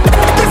it.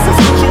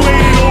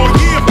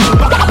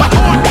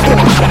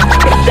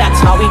 That's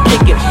how we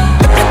kick it.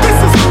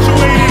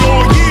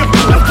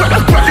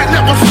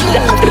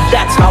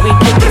 That's how we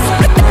kick it.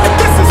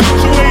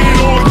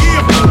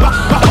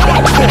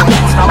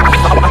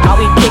 That's how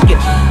we kick it.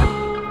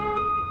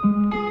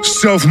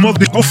 yourself,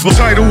 mother.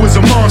 Title was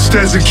a monster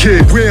as a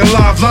kid. Real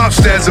live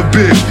lobster as a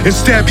bib. And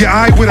stab your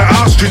eye with an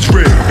ostrich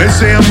rib. They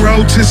say I'm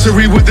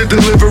rotisserie with the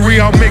delivery.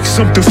 I'll make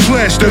something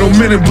flash that'll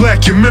men in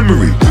black your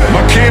memory.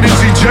 My cannons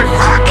eject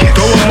rockets.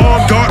 Throw a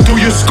long dart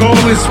through your skull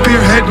and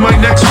spearhead my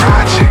next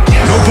project.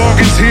 No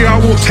bargains here, I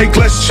won't take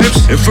less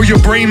chips. And for your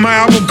brain, my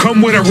album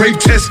come with a rape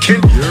test kit.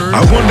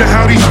 I wonder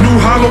how these new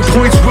hollow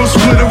points will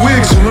split a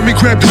wig. So let me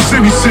grab the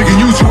semi-sig and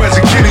use you as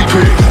a guinea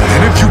pig.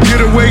 And if you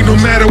get away, no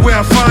matter where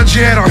I find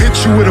you at, I'll hit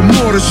you with a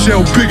mortar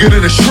shell bigger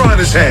than a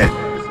Shriner's hat.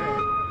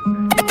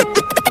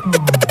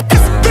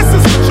 This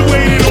is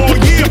situated all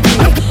year.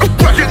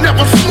 Record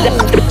never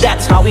smooth.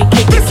 That's how we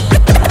kick it.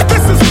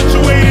 This is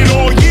situated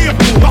all year.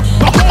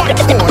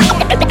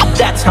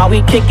 That's how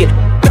we kick it.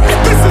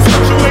 This is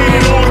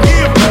situated all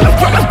year.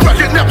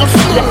 Record never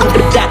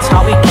smooth. That's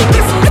how we kick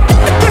it.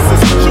 This is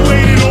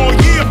situated all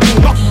year.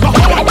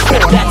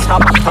 That's how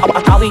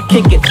we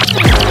kick it.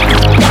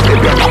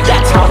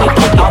 That's how we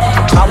kick it.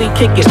 How we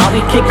kick it. How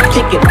we kick it.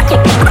 Kick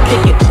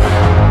it.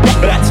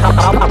 That's how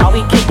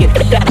we kick it.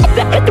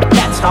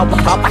 That's how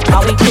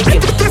we kick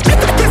it.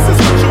 This is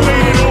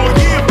situated all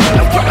year.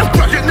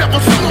 Record never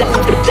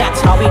smooth. That's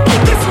how we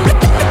kick it.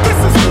 This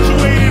is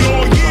situated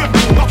all year.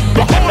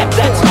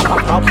 That's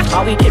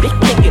how we kick it.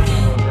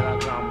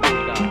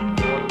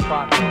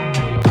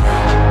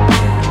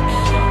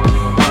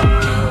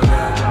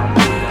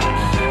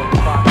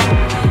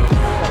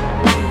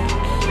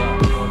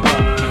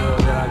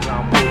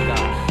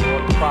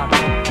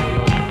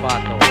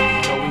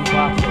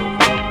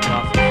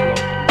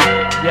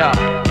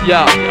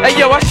 Yo, hey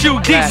yo, I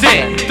shoot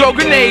decent. Throw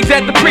grenades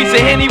at the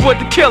precinct, Henny with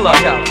the killer.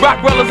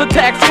 Rockwellers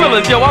attack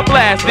thrillers, yo, I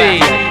blast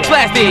these.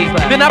 Slash these,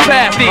 then I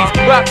pass these.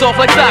 Rocks off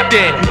like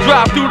Stockton.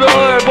 Drive through the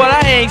hood, but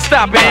I ain't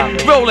stopping.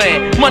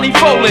 Rolling, money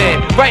folding.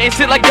 Writing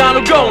shit like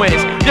Donald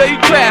Goins. Yo, you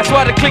crash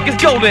while the click is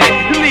golden.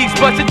 You lease,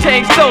 but your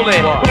chain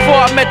stolen.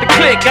 Before I met the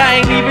click, I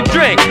ain't even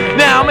drink.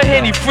 Now I'm a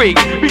Henny freak.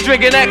 Be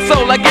drinking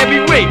XO like every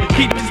week.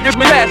 Keep this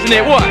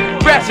passionate, what?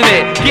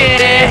 Rationing,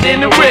 get ass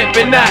in the whip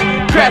and not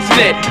crashing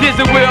it. There's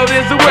a will,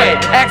 there's a way.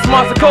 Axe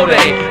Monster Code,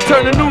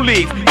 turn a new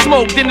leaf.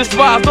 Smoked in the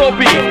spies, all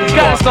beef.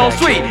 Got it on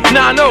sweet.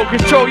 Now I know,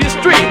 control your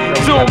street.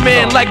 Zoom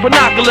in like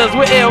binoculars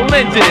with ill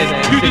lenses.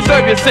 You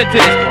deserve your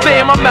sentence. Stay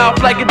in my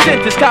mouth like a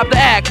dentist. Cop the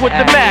act with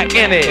the Mac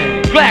in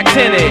it. Black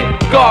tinted.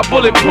 Guard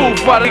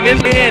bulletproof while they in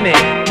it.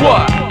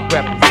 What?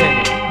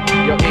 Represented.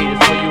 Your aid is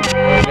for you.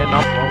 And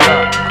I'm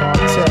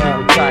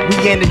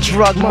we in the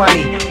drug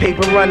money,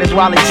 paper runners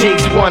while it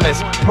takes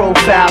runners.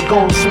 Profile,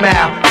 gold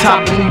smile,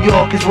 top of New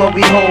York is what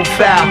we hold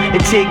foul.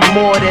 It take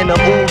more than a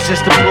ooze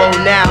just to blow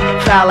now.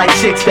 Foul like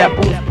chicks that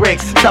booth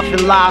bricks, tough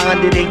and lie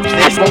under they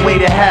this one way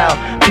to hell.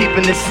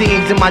 Peeping the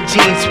seams in my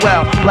jeans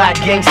swell. Black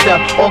gangster,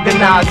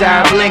 organized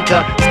Arab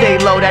linker. Stay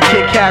low, that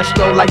kid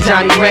Castro like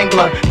Johnny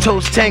Wrangler.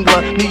 Toast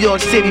Tangler, New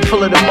York City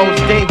full of the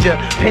most danger.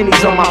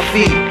 Pennies on my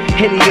feet,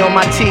 Henny on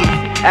my teeth.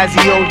 As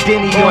he old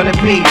Denny on the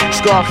beat,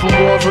 scar from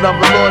wars with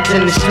other lords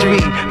in the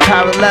street.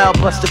 Parallel,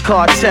 bust the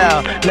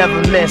cartel,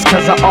 never miss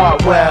cause I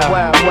art well.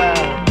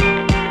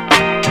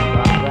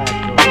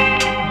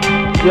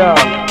 Yo,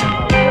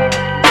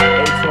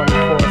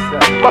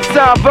 824-7. My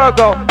son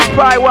Virgo, that's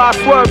probably why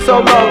I swerve so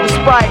low.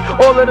 Despite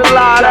all of the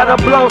lie that I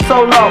blow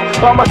so low.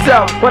 By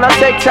myself, when I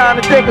take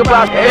time to think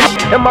about it.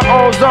 In my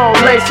own zone,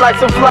 lace like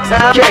some flux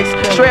and cakes.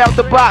 Straight out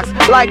the box,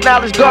 like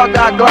knowledge God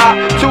got Glock.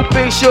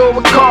 2-piece shoe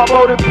with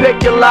combo to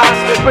pick your locks.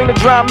 Bring the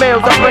drum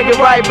mills, I bring it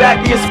right back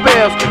to your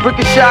spills.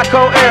 Ricochet,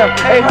 co-ill,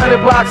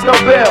 800 bucks, no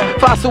bill.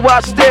 Fossil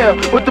watch still,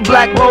 with the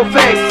black roll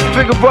face.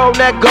 Figure roll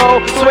that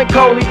gold, swing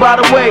Coley by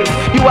the waist.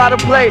 You out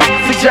of place,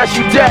 suggest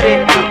you dead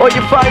it. Or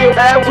you find your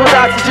ass with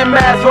oxygen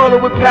mask,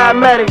 rolling with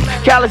paramedics.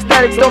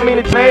 Calisthenics don't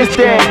mean a man's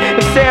thing.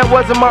 If Sam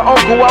wasn't my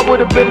uncle, I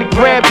would've been the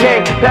grand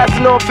king.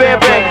 Passing on fan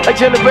bang, like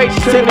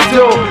generations in the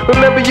do.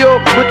 Remember you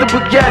with the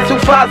baguettes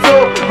who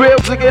Fazo. Real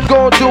niggas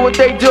gon' do what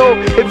they do.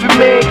 If it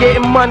mean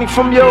getting money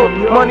from you,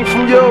 money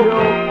from you,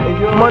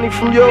 money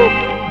from you.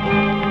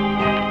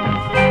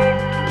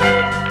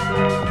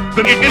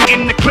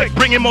 In the clique,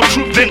 bringing more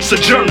truth than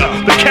Sojourner.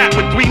 The cat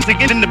with 3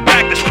 in the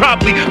back that's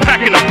probably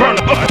packing a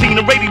burner. 15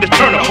 and ready to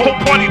turn a whole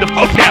party to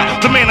fuck out.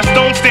 The man of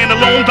stone stand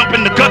alone,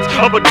 dumping the guts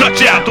of a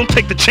Dutch out. Don't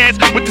take the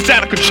chance with this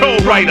out of control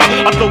writer.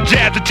 I throw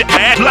jabs at your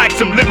ass like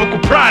some lyrical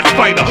prize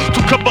fighter.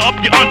 To cover up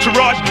your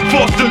entourage,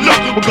 forced to look.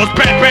 What goes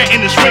bad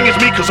in this ring is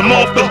me, cause I'm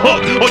off the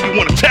hook. Or you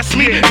wanna test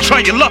me and try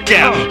your luck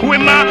out. Who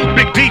am I?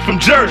 Big D from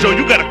Jersey.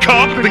 You got a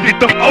car, then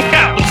get the fuck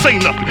out. Don't say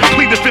nothing,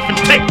 plead the fifth and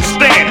take the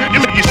stand.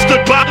 You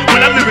stood by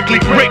when I lyrically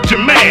raped your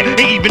man. And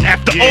even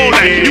after all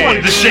that, you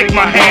wanted to shake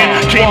my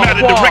hand. Came out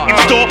of the record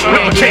store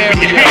with my tape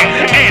in your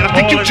hand. And I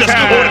think you just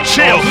ought to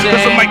chill,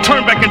 cause I might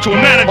turn back into a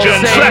manager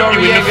and slap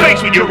you in the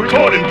face with your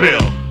recording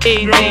bill.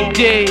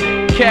 EDD,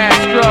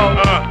 Castro,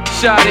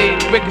 Shotty,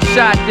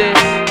 Ricochet this.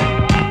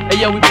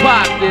 Hey yo, we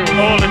pop this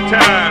all the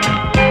time.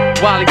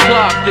 Wally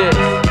Clark this.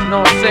 You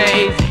know what I'm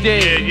saying?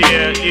 HD.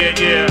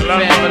 Yeah.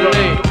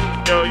 Family.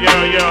 Yo,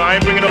 I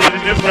ain't bringing up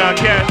this round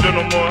Castro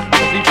no more.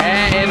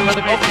 Yeah.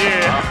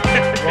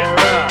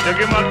 Yo,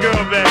 get my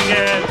girl back,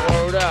 yeah.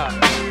 Word up.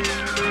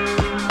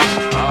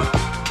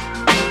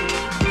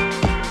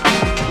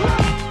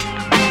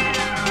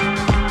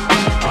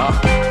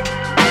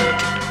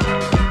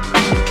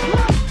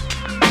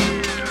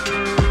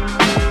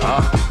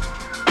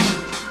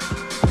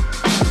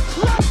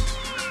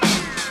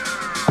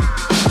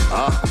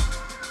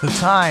 The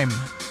time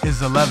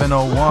is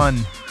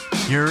 11:01.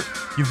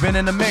 You've been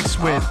in the mix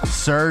with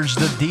Serge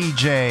the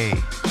DJ,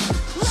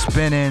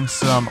 spinning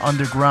some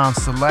underground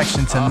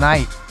selection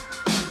tonight.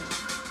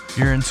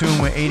 You're in tune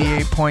with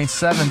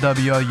 88.7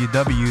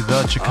 WLUW,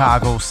 the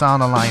Chicago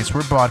Sound Alliance.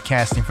 We're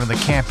broadcasting from the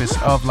campus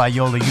of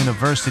Loyola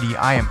University.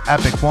 I am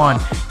Epic One,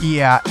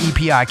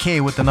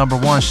 EPIK with the number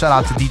 1. Shout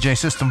out to DJ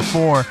System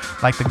 4,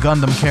 like the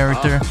Gundam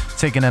character,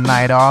 taking a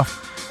night off.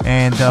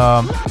 And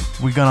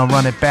we're gonna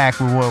run it back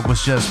with what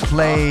was just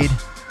played.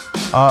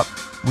 Up,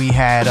 we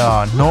had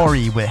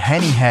Nori with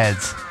Henny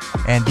Heads,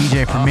 and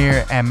DJ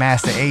Premier and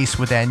Master Ace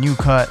with that new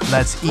cut,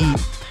 Let's Eat.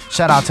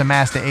 Shout out to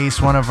Master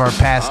Ace, one of our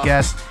past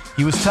guests.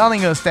 He was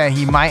telling us that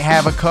he might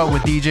have a cut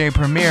with DJ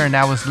Premier, and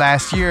that was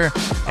last year.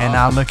 And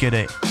now look at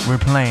it, we're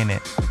playing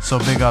it. So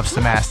big ups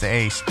to Master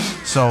Ace.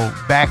 So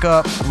back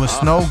up with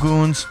Snow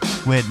Goons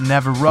with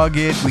Never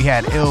Rugged. We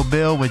had Ill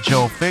Bill with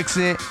Joe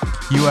Fixit,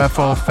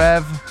 UFO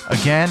Fev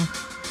again,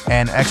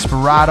 and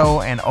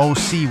Experado and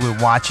OC with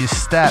Watch Your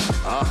Step.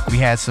 We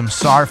had some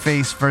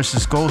Sarface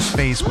versus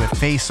Ghostface with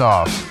Face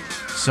Off.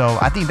 So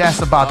I think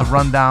that's about the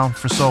rundown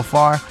for so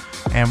far.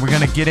 And we're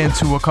going to get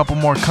into a couple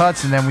more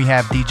cuts, and then we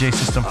have DJ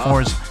System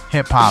 4's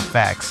Hip Hop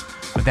Facts.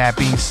 With that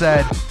being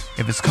said,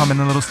 if it's coming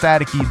a little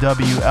staticky,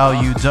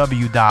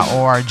 WLUW.org.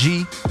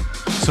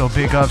 So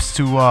big ups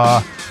to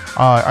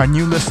our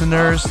new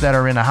listeners that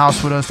are in the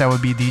house with us. That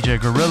would be DJ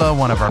Gorilla,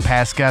 one of our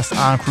past guests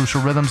on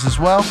Crucial Rhythms as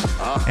well.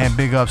 And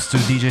big ups to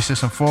DJ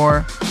System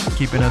 4,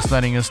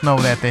 letting us know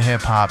that the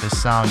hip hop is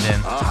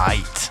sounding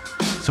tight.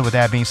 So with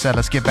that being said,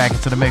 let's get back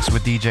into the mix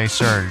with DJ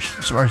Serge.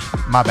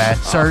 My bad,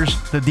 Serge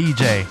the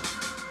DJ.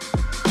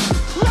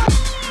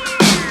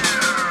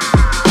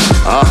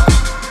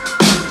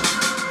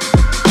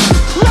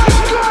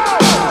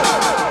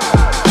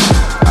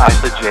 I'm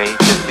the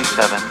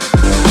J57.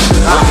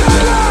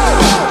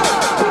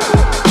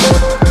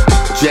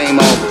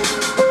 J-Mo.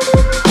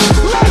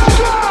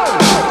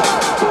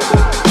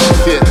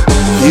 Shit,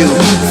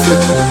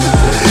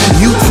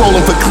 you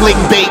trolling for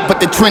clickbait, but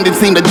the trending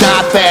seem to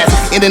die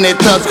fast. Internet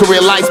thugs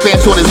career lifespan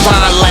short as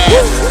Vine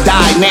last.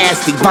 Die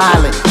nasty,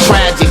 violent,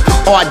 tragic,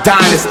 art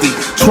dynasty,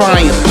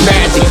 triumph,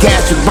 magic,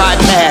 gastric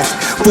bypass.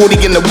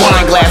 40 in the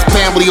wine glass,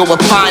 family over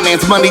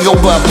finance, money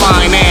over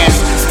finance.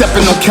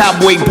 Stepping on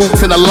cowboy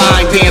boots in a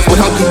line dance with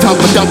hunky tongue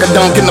for dunk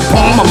in the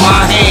palm of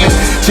my hands.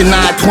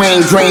 Shania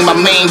Twain drain my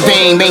main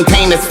vein,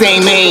 maintain the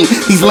same aim.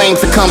 These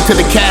lames succumb to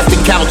the casting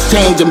couch,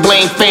 change and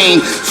blame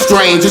fame.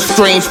 Strange is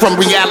strange from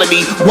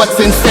reality. What's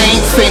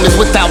insane? Same as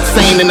without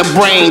sane in the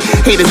brain.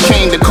 Haters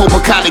came to Cobra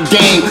Kai the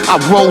game. I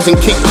rose and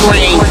kicked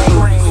crane.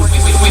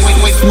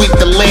 Sweep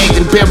the leg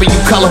and bury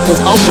you colorful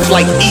opals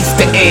like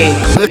Easter egg.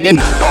 All the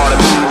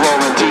blue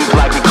rolling deep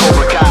like we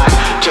Cobra Kai.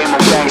 J-Mo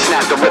gang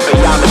snap the whip and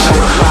y'all been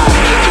notified.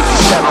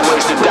 57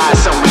 ways to die,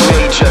 some we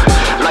major.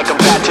 Like a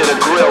bat to the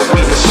grill,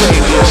 we the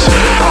saviors.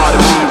 All the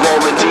blue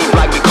rolling deep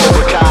like we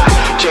Cobra Kai.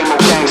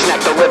 J-Mo gang snap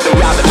the whip and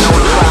y'all been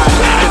notified.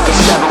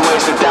 57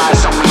 ways to die,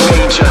 some we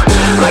major.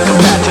 Like a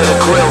bat to the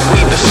grill,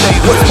 we the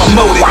saviors. What's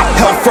my motive?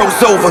 Hell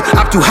froze over.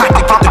 I'm too hot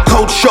to get the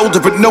cold shoulder,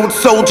 but no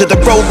soldier to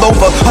roll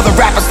over. Other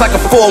rappers like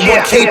a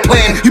 401k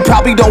plan. You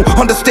probably don't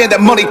understand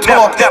that money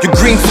talk. Your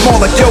green small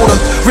like Yoda.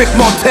 Rick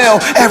Martel,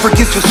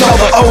 arrogance was all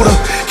the odor.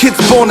 Kids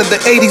born in the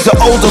 80s or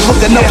older,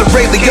 looking up to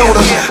Ray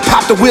Liotta.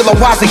 Pop the wheel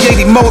on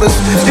YZ80 motors.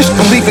 You should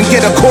even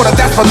get a quarter,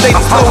 that's my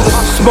ladies folders.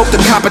 Smoke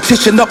the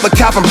competition up like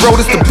Calvin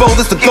Brodus. The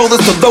boldest, the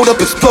goldest, the load up,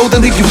 explode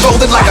and leave you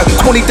folded like a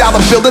 $20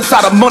 bill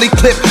inside a money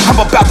clip. I'm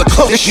about to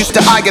close. Used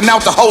to iron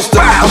out the holster.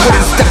 I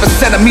wouldn't step a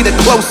centimeter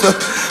closer.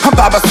 I'm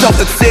by myself,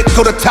 that's it.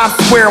 Go to Times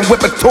Square and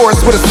whip a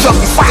Taurus with a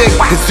selfie stick.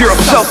 It's 0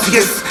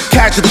 Celsius.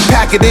 Casually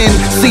pack it in.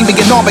 See me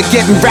in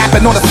Armageddon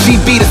rapping on a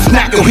CB to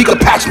snack or he could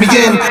patch me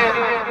in.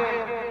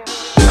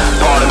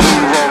 All the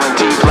blue rolling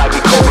deep like we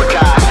Cobra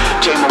Kai.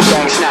 J-Mo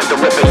gang snap the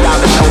whip and y'all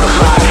been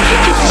notified.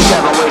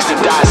 57 ways to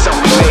die, some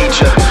we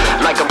major.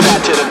 Like a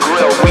bat to the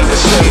grill, we the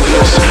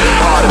saviors.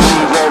 All the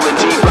blue rolling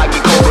deep like we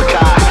Cobra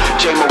Kai.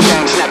 J-Mo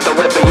gang snap the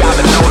whip and y'all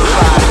been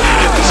notified.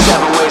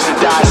 57 ways to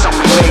die, some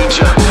we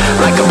major.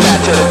 Like a bat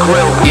to the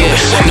grill, we the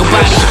saviors.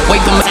 Nobody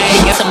wave on my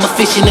eye, guess I'm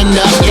efficient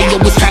enough. They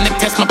always trying to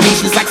test my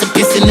patience like some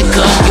piss in the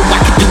cup. Yo,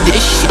 I can do this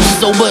shit,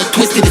 sober,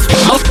 twisted as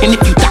fuck. And if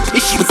you thought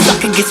this shit was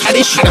sucking, guess how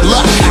this shit of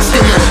luck.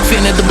 Still a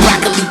fan of the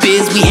broccoli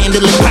biz, we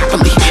handle it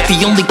properly.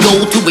 The only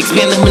goal to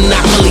expand the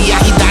monopoly.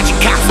 I hear dodging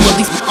cops, well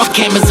these off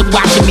cameras are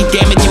watching me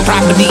damaging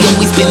property.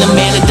 Always been a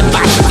man of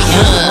debauchery,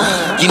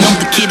 You know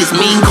the kid is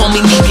mean, call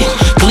me Negan.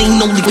 Clean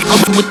only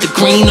with the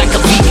green like a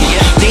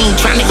vegan. They ain't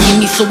trying to hear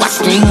me, so I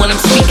scream when I'm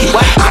speaking.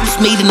 I just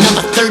made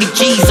another 30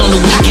 G's on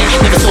the weekend.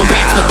 Never sold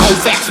racks, but cold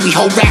facts. We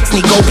hold racks,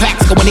 need gold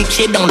packs. Going in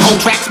shit, don't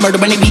hold tracks. Murder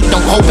when they beat,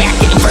 don't hold back.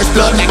 Getting first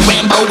blood, Mac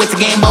Rambo. It's a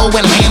Gambo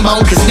and a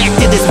Lambo. Cause next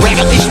to this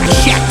bragger, this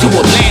shack to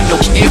Orlando.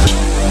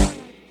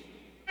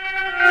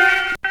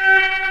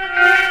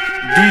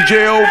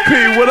 DJ OP,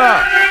 what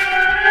up?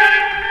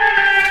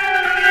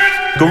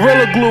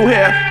 Gorilla Glue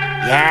here.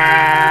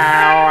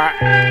 Yeah.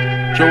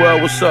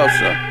 Joel, what's up,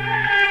 son?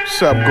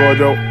 What's up,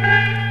 Gordo?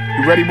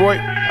 You ready, boy?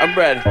 I'm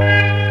ready.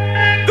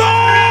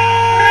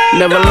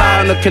 never lie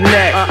on the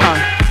connect.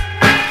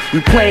 We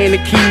playing the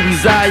key, we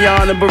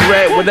Zion and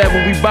Barrett. Whatever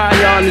we buy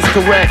on is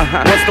correct.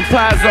 Once the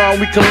pie's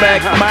on, we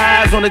collect. My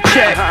eyes on the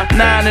check,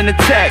 9 in the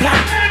tech.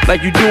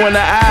 Like you doing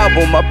the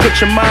album, I put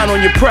your mind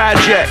on your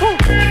project.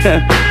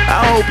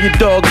 I hope you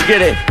dogs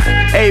get it.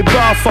 A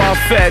bar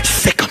far-fetched.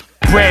 Sick 'em.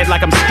 Bread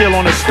like I'm still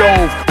on the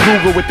stove.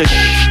 Google with the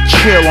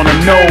chill on the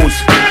nose.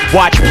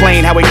 Watch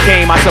playing how it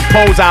came. I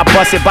suppose I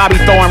busted. Bobby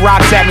throwing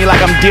rocks at me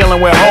like I'm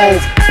dealing with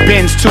Hove.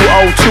 Benz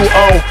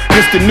 2020.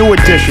 This the new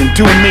edition.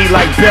 Do me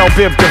like Bell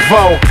Biv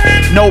DeVoe.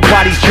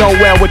 Nobody's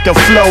Joel with the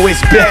flow.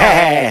 It's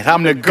bad.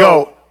 I'm the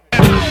GOAT.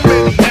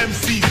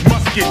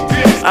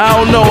 I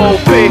don't know,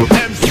 OP.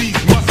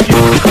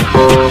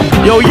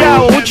 Yo,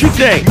 what you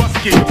think?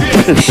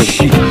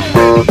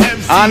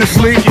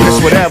 Honestly,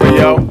 it's whatever,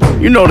 yo.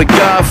 You know the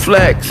God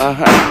flex.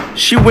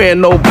 She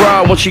wearing no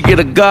bra when she get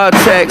a God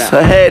text.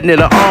 Her head near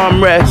the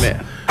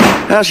armrest.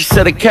 Now she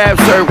said the Cavs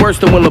hurt worse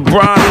than when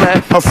LeBron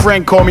left. Her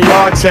friend called me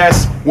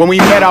Artest. When we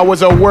met, I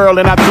was a whirl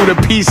and I threw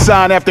the peace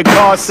sign after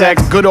car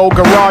sex. Good old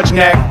garage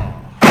neck.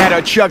 Had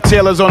her Chuck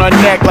Taylors on her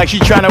neck like she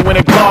tryna win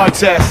a car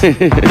test.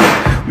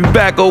 We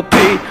back OP,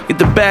 get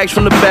the bags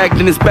from the back,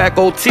 then it's back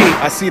OT.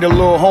 I see the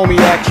little homie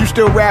act, you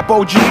still rap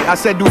OG? I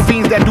said do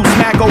fiends that do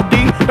smack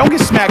OD? Don't get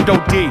smacked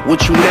OD.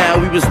 With you now,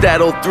 we was that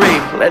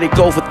 03. Let it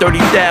go for 30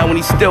 down when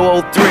he's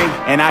still 03.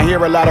 And I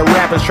hear a lot of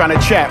rappers trying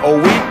to chat,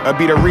 oh we? Or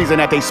be the reason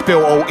that they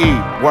spill OE.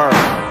 Word.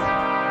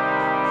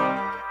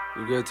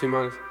 You good,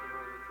 T-Minus?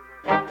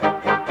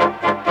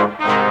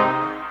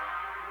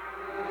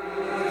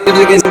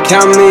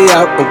 Count me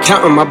out, I'm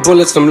counting my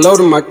bullets, I'm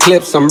loading my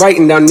clips, I'm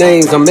writing down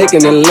names, I'm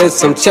making a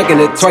list, I'm checking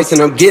it twice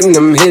and I'm getting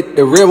them hit.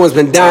 The real ones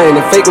been dying,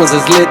 the fake ones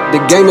is lit.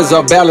 The game is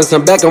off balance,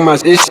 I'm back on my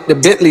ish. The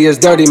Bentley is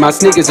dirty, my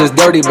sneakers is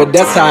dirty, but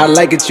that's how I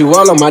like it. You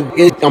all on my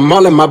it, I'm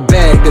all in my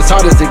bag, as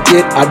hard as it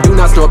get. I do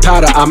not snort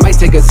powder, I might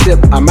take a sip,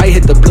 I might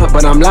hit the blunt,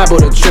 but I'm liable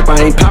to trip. I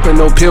ain't popping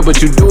no pill,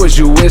 but you do as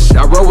you wish.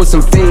 I roll with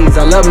some fiends,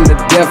 I love them to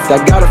death. I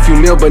got a few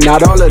mil, but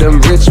not all of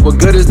them rich. What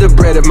good is the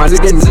bread if my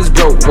niggas is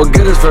broke? What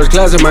good is first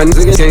class if my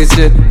niggas can't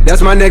sit?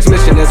 That's my next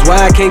mission, that's why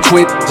I can't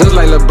quit. Just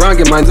like LeBron,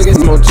 get my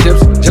niggas more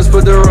chips. Just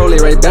put the rollie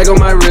right back on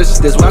my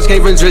wrist. This watch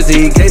came from Drizzy,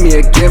 he gave me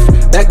a gift.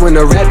 Back when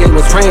the rap game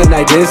was praying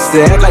like this.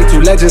 They act like two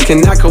legends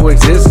cannot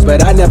coexist.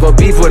 But I never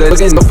beef with a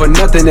looking for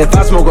nothing. If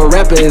I smoke a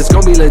rapper, it's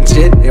gonna be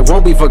legit. It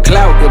won't be for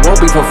clout, it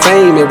won't be for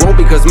fame. It won't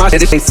be cause my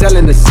shit ain't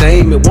selling the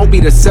same. It won't be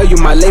to sell you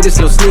my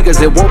latest little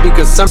sneakers. It won't be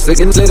cause some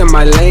sticking lit in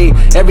my lane.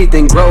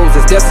 Everything grows,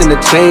 it's destined to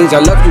change.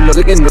 I love you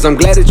looking, cause I'm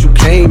glad that you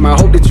came. I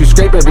hope that you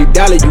scrape every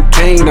dollar you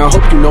came. I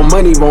hope you know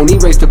money won't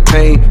erase the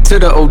pain. To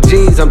the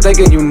OGs, I'm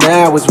thanking you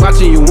now. Was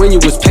watching you when you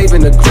was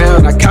paving the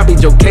ground. I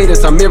copied your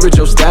cadence, I mirrored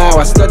your style.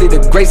 I studied the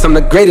greats, I'm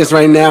the greatest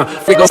right now.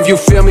 If you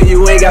feel me,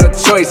 you ain't got a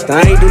choice.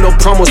 I ain't do no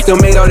promo, still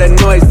made all that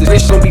noise. This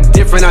bitch gon' be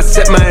different, I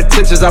set my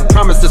intentions. I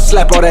promise to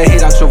slap all that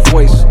hate out your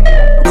voice.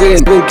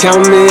 Been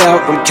counting me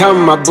out, I'm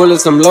counting my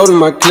bullets, I'm loading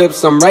my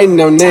clips, I'm writing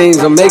down names,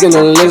 I'm making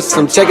a list,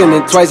 I'm checking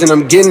it twice and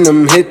I'm getting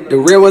them hit. The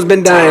real ones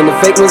been dying, the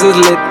fake ones is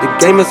lit. The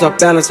game is off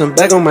balance, I'm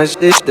back on my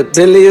shit. The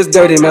Bentley is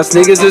dirty, my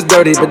sneakers is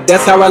dirty, but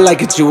that's how I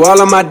like it, you all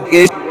on my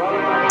dick.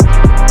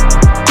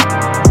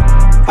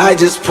 I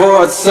just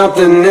poured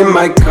something in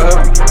my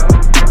cup.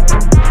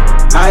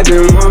 I've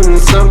been wanting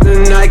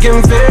something I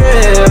can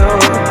feel.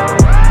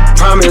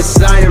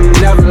 Promise I am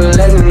never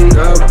letting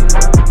up.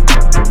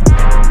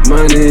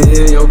 Money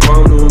in your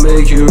palm don't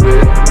make you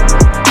rich.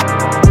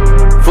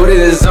 Foot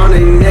is on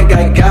their neck,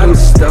 I got them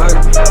stuck.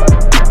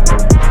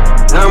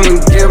 I'ma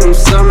give them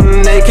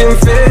something they can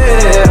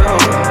feel.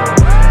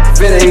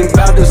 If it ain't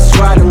about the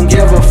swat, don't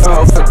give a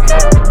fuck.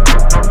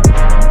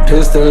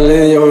 Pistol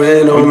in your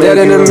hand, I'm dead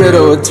in the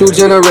middle of two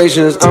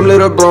generations. I'm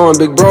little bro and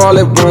big bro all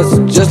at once.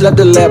 Just left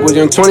the lab with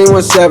young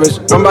 21 Savage.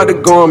 I'm about to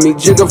go on me,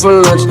 Jigga for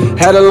lunch.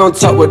 Had a long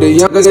talk with the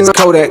younger in the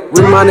Kodak.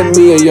 Reminded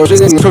me of your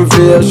Jigga from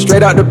Ville.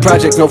 Straight out the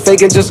projects, no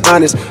faking, just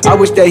honest. I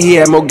wish that he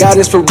had more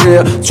guidance for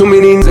real. Too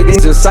many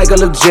niggas in a cycle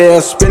of jail,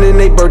 spending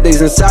their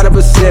birthdays inside of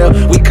a cell.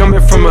 We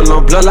coming from a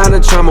long bloodline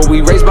of trauma.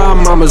 We raised by our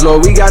mamas,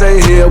 Lord, we gotta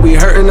heal. We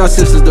hurting our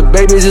sisters, the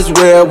babies as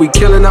well. We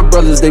killing our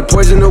brothers, they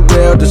poison the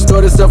well.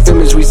 Distorted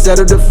self-image, we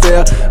settle the fail.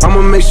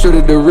 I'ma make sure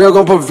that the real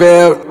gon'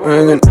 prevail.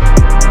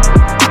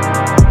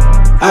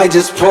 I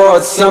just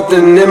poured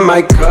something in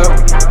my cup.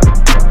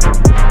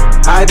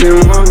 I've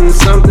been wanting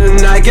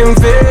something I can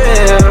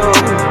feel.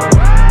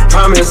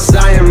 Promise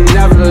I am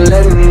never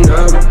letting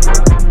up.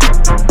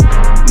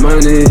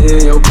 Money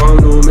in your palm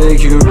don't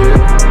make you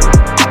real.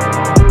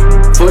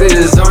 Foot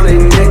is on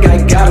their neck,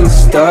 I got them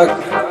stuck.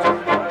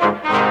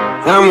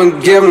 I'ma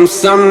give them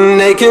something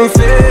they can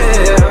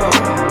feel.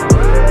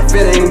 If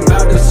it ain't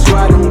about the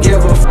swat, don't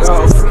give a fuck.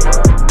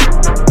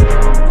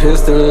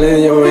 Pistol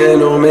in your hand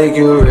don't make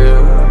you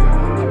real.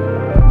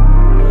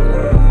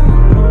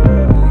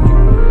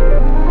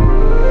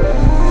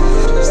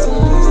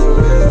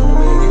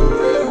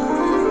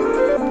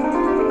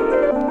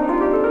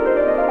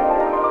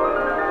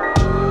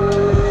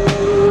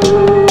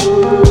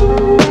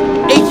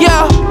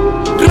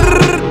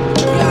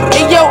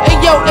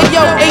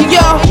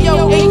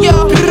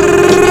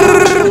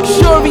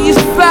 Shorty is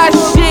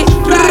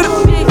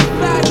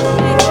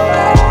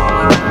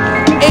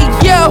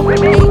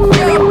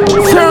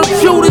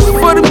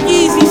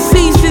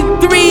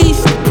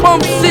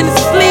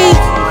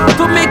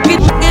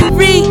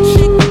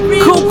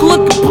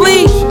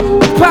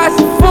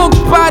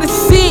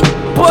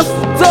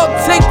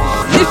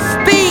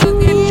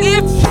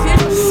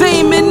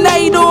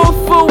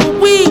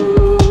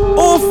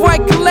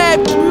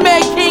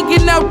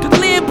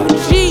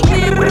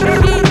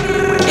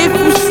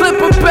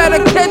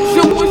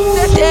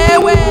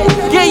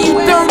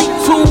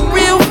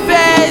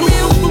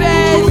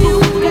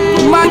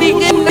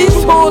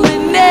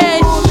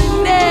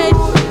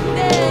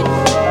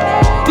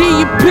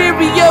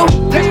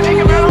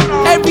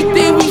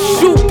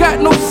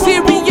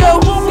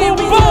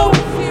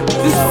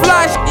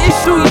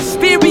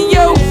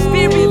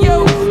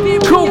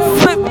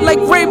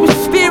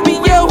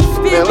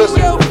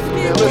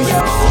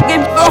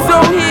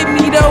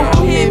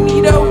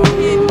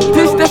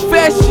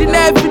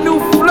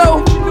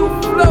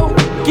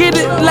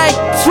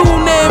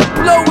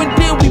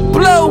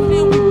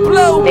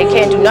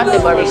can't do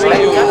nothing but respect.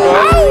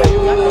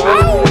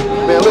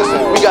 Man,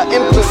 listen, we got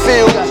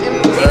imbeciles.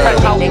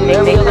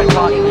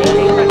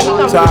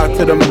 Talk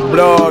to them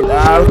blood.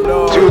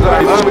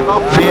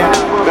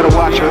 Better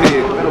watch your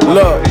head.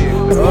 Look.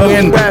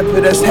 When rapper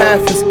that's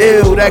half as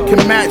ill, that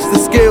can match the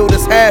skill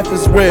that's half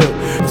as real.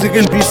 You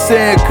can be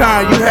saying,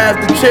 Con, you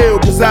have to chill,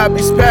 cause I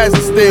be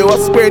spazzing still. I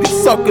swear these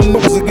suckin'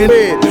 moves get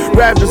head.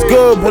 Rap is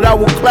good, but I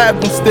will clap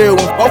them still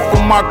and off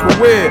from my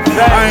career.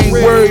 I ain't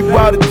worried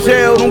about the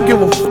jail, don't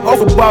give a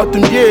fuck about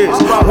them years.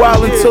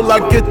 While until I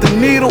get the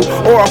needle,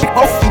 or I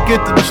often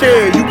get the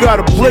chair. You got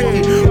a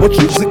blicky, but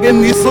you again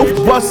these so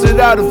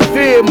busted out of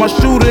fear. My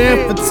shooter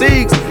in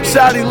fatigues,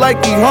 shotty like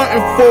he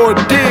hunting for a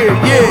deer.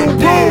 Yeah.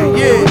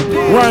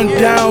 Run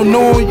down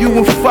on you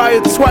and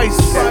fire twice.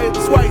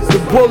 The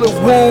bullet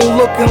wound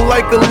looking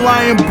like a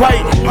lion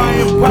bite.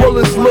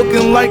 Bullets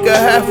looking like a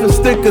half a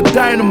stick of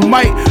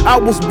dynamite. I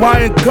was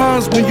buying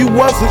guns when you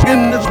wasn't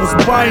in this, was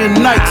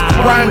buying nights.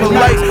 Rhyming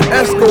like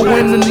Esco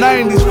in the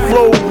 90s.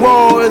 Flow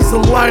raw as a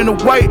line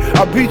of white.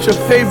 I beat your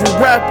favorite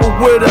rapper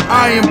with an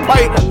iron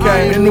pipe.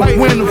 In the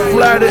winter,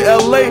 fly to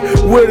LA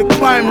where the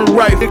climate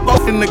right.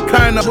 Off in the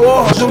kind of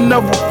you'll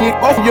never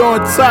off your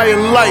entire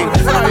life.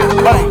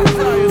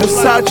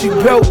 Versace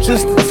belt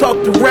just to tuck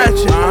the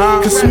ratchet.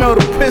 Can smell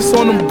the piss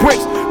on them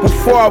bricks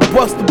before I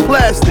bust the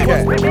plastic.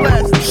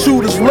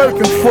 Shooters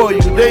lurking for you,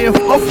 they in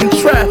fucking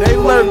trap. They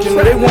lurking,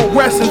 they won't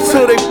rest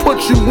until they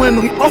put you in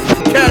the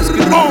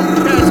casket on.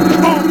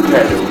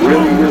 Had to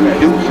really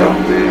do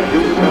something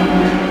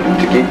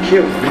to get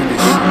killed.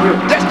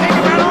 Let's take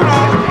it right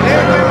on.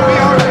 Everybody will be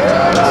alright.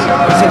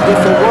 It's a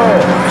different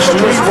world. From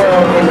this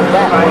world and the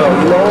back world,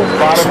 you know?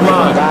 Bottom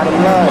line.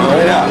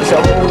 Yeah. It's a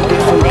whole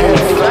different game.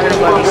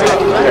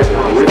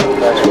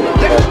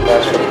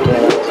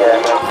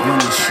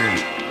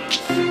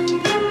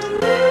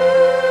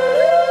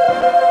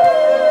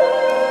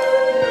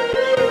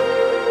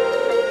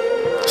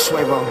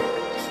 Suevo.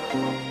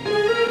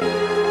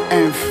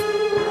 Enf.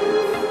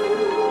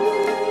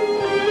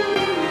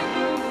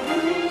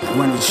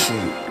 Winning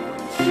shit.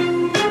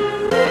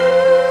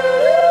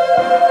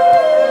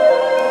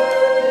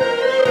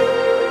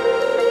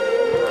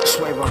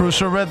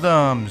 Crucial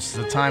Rhythms.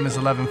 The time is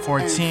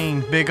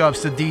 11:14. Big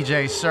ups to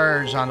DJ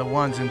Surge on the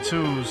ones and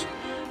twos.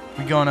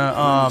 We're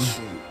gonna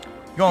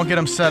get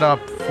him set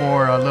up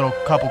for a little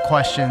couple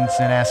questions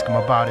and ask him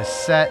about his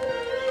set.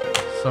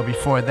 So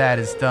before that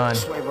is done,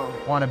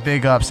 want to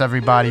big ups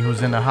everybody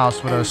who's in the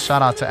house with us.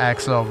 Shout out to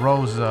Axel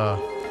Rosa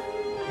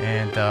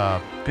and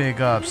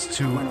big ups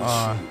to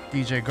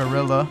DJ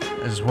Gorilla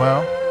as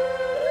well.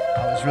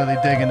 I was really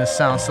digging the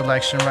sound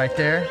selection right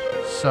there.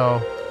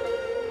 So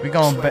we're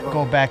gonna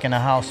go back in the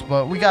house,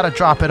 but we gotta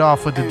drop it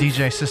off with the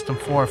DJ System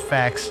 4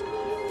 facts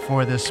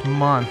for this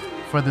month,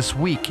 for this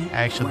week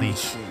actually,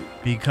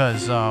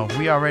 because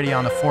we already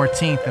on the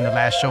 14th and the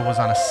last show was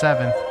on the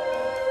 7th.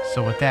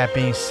 So with that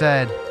being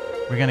said,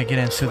 we're gonna get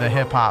into the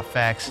hip hop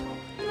facts.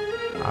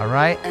 All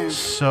right,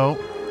 so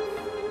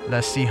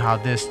let's see how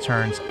this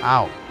turns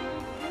out.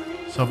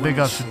 So big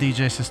ups to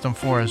DJ System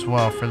 4 as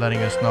well for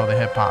letting us know the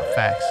hip hop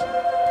facts.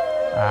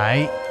 All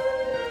right,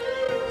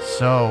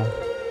 so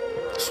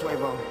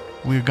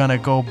we're gonna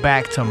go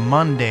back to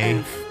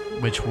Monday,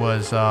 which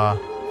was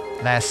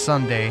last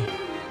Sunday.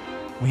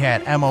 We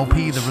had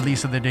MOP, the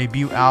release of their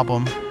debut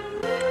album,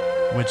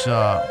 which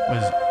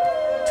was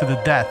To the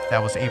Death.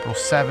 That was April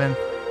 7th.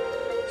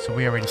 So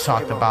we already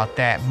talked about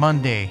that.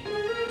 Monday,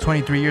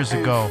 23 years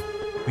ago,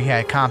 we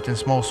had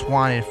Compton's Most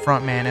Wanted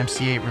frontman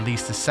MC8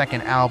 released his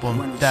second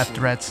album, Death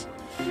Threats,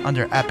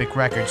 under Epic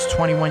Records.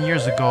 21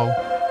 years ago,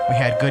 we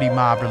had Goody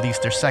Mob release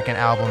their second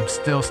album,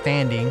 Still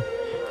Standing.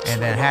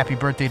 And then happy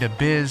birthday to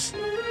Biz.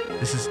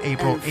 This is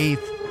April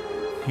 8th.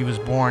 He was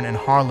born in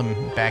Harlem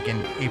back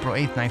in April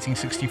 8th,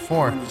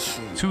 1964.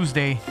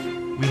 Tuesday,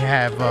 we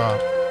have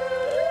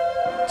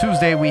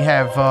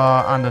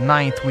on the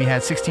 9th, we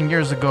had 16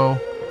 years ago,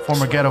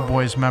 former Ghetto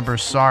Boys member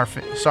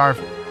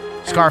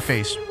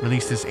Scarface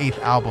released his 8th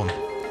album,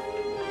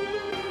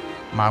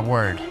 My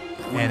Word.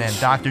 And then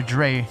Dr.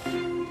 Dre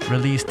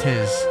released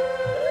his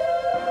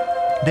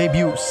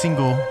debut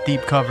single,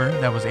 Deep Cover.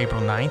 That was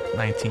April 9th,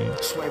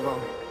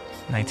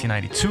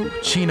 1992.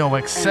 Chino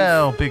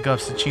XL, big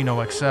ups to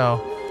Chino XL,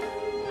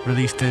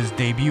 released his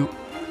debut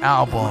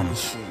album,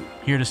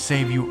 Here to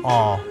Save You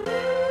All.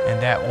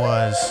 And that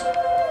was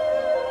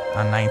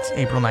on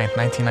April 9th,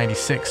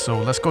 1996. So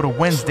let's go to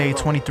Wednesday,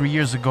 23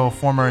 years ago.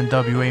 Former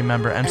NWA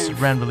member MC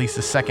Ren released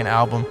his second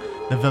album,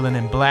 The Villain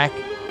in Black.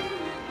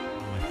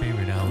 My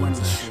favorite albums,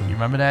 actually. You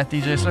remember that,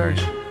 DJ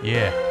Surge?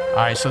 Yeah.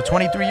 Alright, so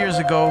 23 years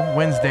ago,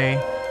 Wednesday,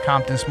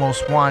 Compton's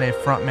Most Wanted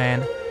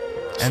frontman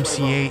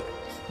MC8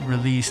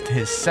 released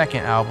his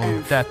second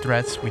album, Death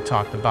Threats. We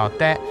talked about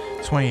that.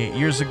 28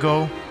 years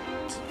ago,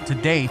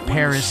 today,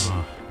 Paris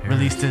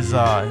released his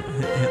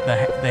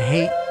the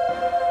Hate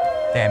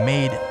That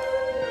Made,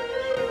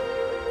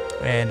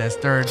 and that's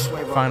third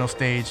final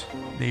stage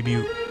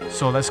debut.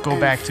 So let's go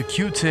back to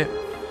Q-Tip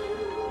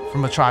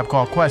from A Tribe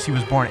Called Quest. He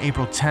was born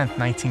April 10th,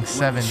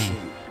 1970.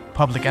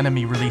 Public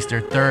Enemy released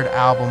their third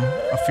album,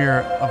 A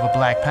Fear of a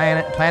Black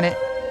Planet,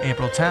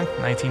 April 10th,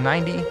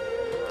 1990.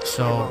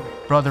 So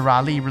Brother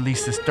Ali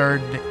released his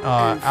third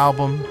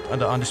album,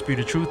 The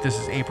Undisputed Truth. This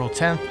is April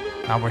 10th.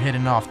 Now we're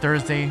hitting off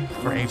Thursday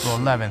for April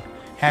 11th.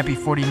 Happy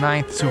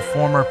 49th to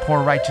former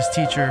Poor Righteous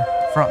teacher,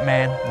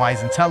 frontman,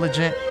 Wise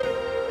Intelligent.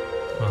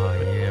 Oh,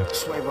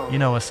 yeah. You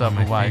know what's up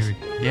with Wise.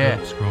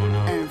 Yeah. Growing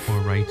up, Poor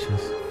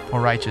Righteous.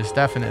 Poor Righteous,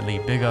 definitely.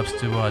 Big ups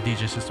to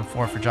DJ System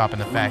 4 for dropping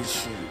the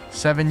facts.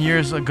 7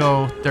 years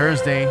ago,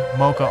 Thursday,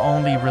 Mocha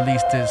Only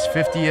released his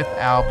 50th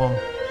album.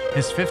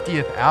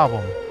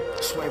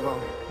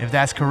 If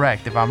that's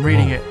correct, if I'm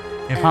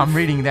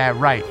reading that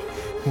right,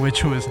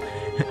 which was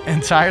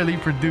entirely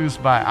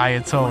produced by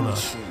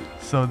Ayatollah.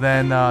 So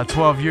then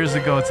 12 years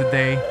ago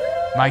today,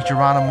 Mike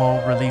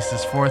Geronimo released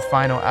his fourth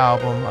final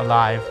album,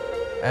 Alive.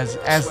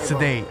 As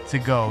today to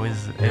go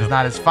is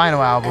not his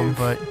final album,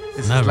 but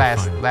it's his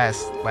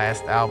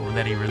last album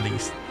that he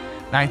released.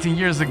 19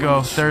 years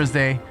ago,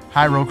 Thursday,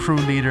 Hyro crew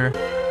leader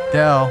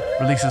Dell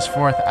released his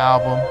fourth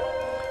album,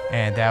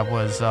 and that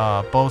was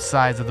Both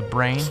Sides of the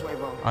Brain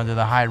under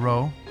the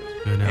Hyro.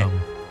 Good album.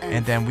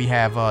 And then we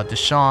have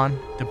Deshaun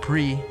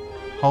Dupree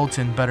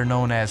Holton, better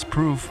known as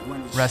Proof.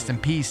 Rest in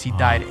peace. He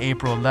died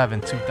April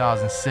 11,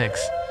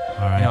 2006.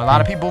 Right, a lot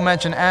of people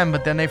mention M,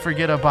 but then they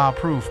forget about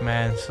Proof,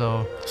 man.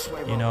 So,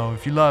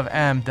 if you love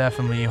M,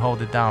 definitely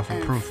hold it down for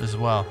Proof as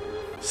well.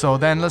 So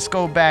then let's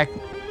go back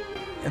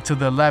to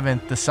the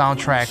 11th, the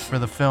soundtrack for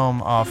the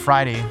film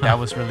Friday that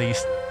was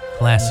released.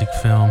 Classic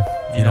film.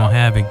 If you don't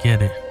have it,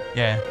 get it.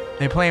 Yeah,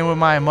 they playing with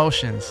my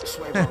emotions.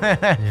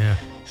 Yeah.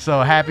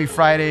 So happy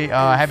Friday,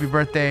 happy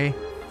birthday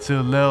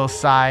to Lil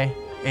Cy,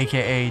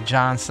 aka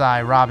John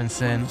Cy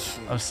Robinson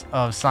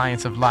of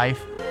Science of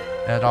Life.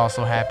 That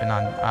also happened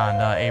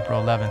on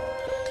April 11th.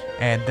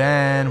 And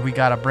then we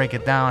gotta break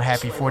it down.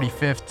 Happy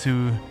 45th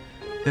to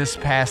this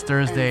past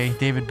Thursday,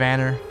 David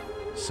Banner.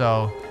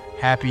 So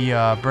happy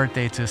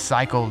birthday to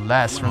Psycho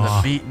Les from the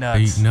Beat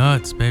Nuts. Beat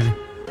Nuts, baby.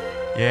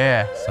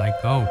 Yeah.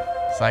 Psycho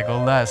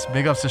Les.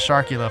 Big ups to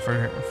Sharkula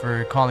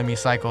for calling me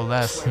Psycho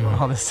Les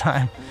all this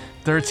time.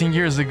 13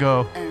 years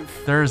ago,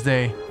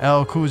 Thursday,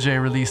 LL Cool J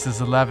released his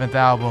 11th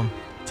album,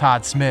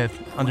 Todd Smith,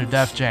 under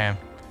Def Jam.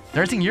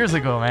 13 years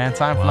ago, man.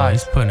 Time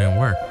flies. He's putting in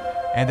work.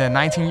 And then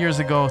 19 years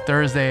ago,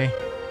 Thursday,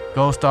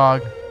 Ghost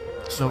Dog,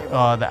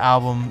 the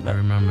album,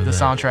 the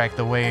soundtrack,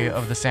 The Way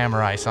of the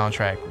Samurai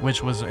soundtrack,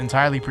 which was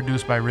entirely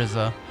produced by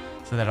RZA.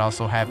 So that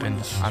also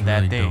happened on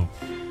that day.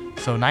 Dope.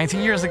 So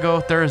 19 years ago,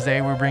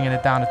 Thursday, we're bringing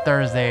it down to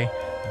Thursday,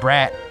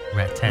 Brat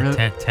released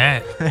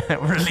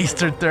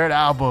her third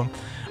album,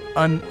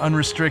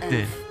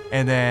 Unrestricted.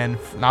 And then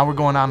now we're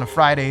going on to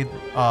Friday,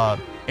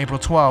 April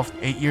 12th,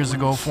 8 years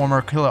ago,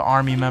 former Killer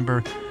Army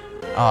member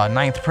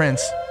Ninth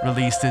Prince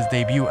released his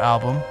debut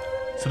album,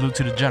 Salute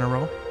to the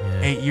General.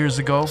 Yeah. 8 years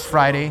ago,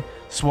 Friday,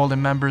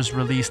 Swollen members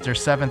released their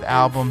 7th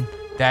album,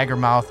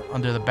 Daggermouth,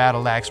 under the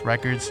Battle Axe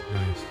Records.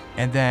 Nice.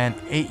 And then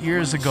 8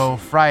 years ago,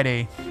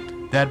 Friday,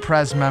 Dead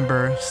Prez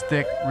member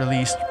Stick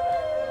released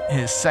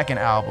his 2nd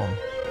album,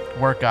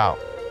 Workout.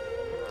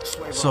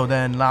 So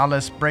then now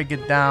let's break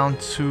it down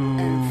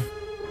to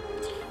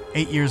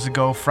 8 years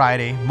ago,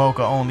 Friday,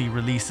 Mocha Only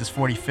released his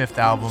 45th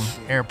album,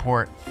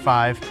 Airport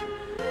 5.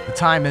 The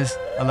time is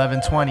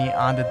 11:20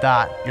 on the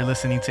dot. You're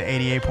listening to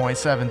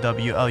 88.7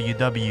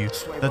 WLUW,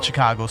 the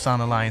Chicago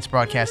Sound Alliance,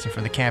 broadcasting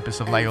from the campus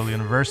of Loyola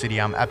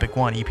University. I'm Epic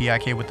One,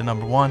 EPIK with the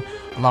number 1,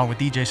 along with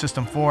DJ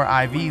System 4,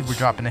 IV. We're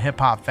dropping the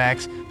hip-hop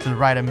facts. To the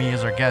right of me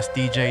is our guest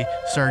DJ,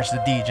 Surge the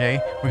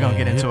DJ. We're going to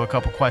get into a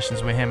couple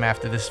questions with him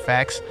after this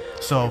facts.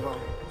 So,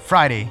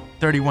 Friday,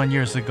 31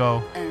 years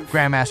ago,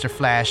 Grandmaster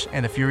Flash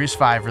and the Furious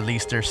 5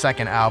 released their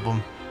 2nd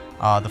album,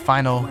 the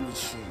final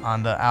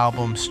on the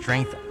album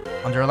Strength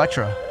under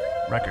Elektra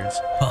Records.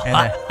 And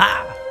then,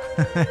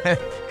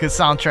 good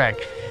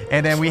soundtrack.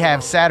 And then we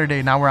have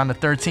Saturday, now we're on the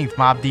 13th,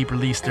 Mobb Deep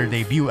released their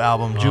debut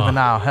album,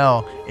 Juvenile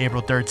Hell,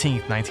 April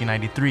 13th,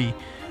 1993.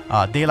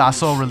 De La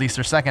Soul released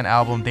their 2nd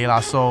album, De La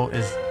Soul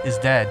is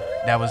Dead.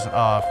 That was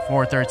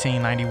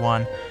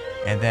 4/13/91.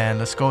 And then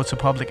let's go to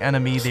Public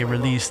Enemy. They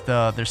released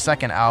their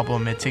 2nd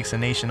album, It Takes a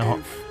Nation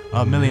of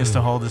Millions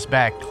to Hold Us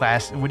Back.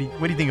 What do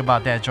you think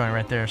about that joint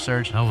right there,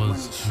 Serge?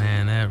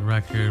 That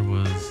record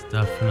was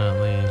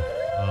definitely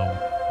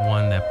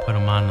one that put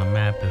them on the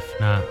map. If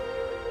not,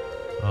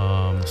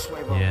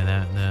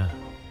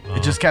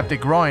 it just kept it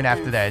growing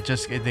after that.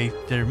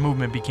 Their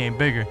movement became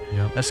bigger.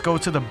 Yep. Let's go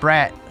to the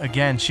Brat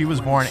again. She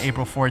was born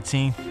April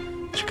 14th,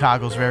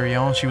 Chicago's very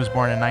own. She was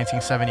born in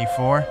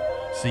 1974.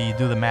 So you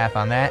do the math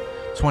on that.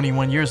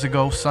 21 years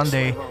ago,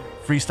 Sunday,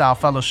 Freestyle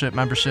Fellowship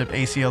membership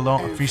AC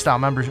Alone, Freestyle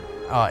member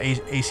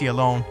AC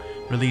Alone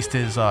released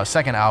his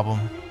 2nd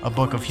album, A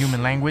Book of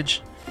Human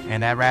Language,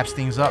 and that wraps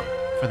things up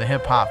for the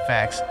hip hop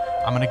facts.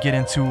 I'm gonna get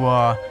into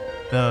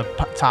the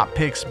top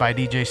picks by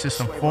DJ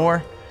System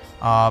 4,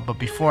 but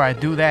before I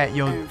do that,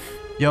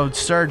 yo,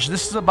 Serge,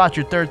 this is about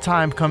your 3rd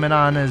time coming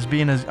on as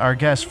being our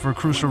guest for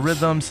Crucial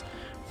Rhythms.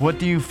 What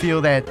do you feel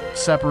that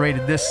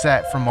separated this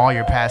set from all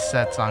your past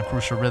sets on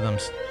Crucial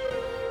Rhythms?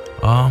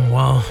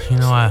 Well, you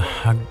know,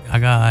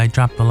 I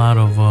dropped a lot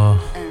of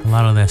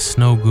that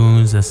Snow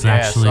Goons. That's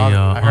actually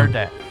I heard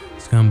that.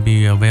 It's gonna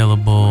be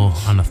available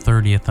on the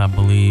 30th, I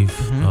believe.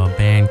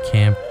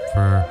 Bandcamp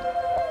for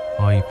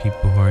all you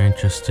people who are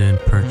interested in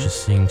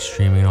purchasing,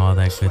 streaming, all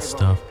that good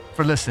stuff.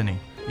 For listening,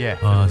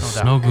 yeah.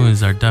 Snow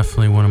Goons are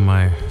definitely one of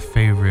my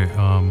favorite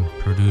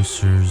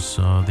producers.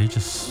 They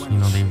just, you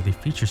know, they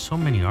feature so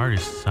many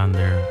artists on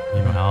their,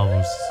 you know,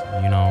 albums.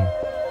 You know,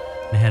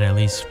 they had at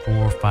least 4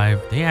 or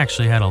 5. They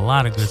actually had a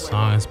lot of good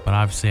songs, but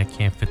obviously I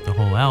can't fit the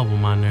whole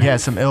album on there. Yeah,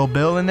 some Ill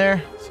Bill in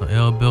there. So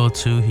Ill Bill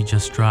too. He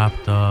just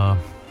dropped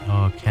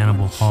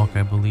Cannibal Hulk,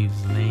 I believe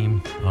is the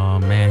name.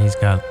 Man, he's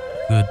got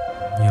good,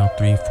 you know,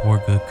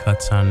 3-4 good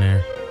cuts on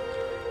there.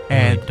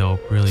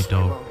 Really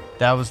dope.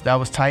 That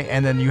was tight.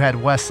 And then you had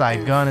West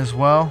Side Gun as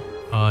well.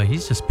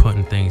 He's just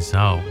putting things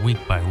out week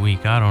by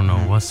week. I don't know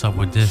what's up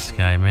with this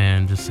guy,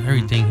 man. Just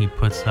everything he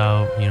puts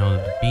out, you know,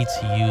 the beats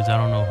he used. I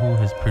don't know who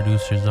his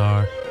producers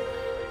are,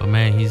 but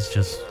man, he's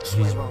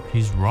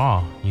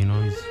raw. You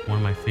know, he's one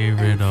of my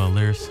favorite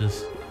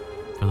lyricists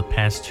for the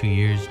past 2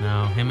 years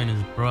now. Him and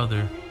his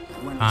brother,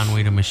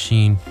 Conway the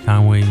Machine.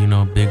 Conway, you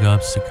know, big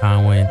ups to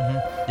Conway.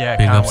 Yeah,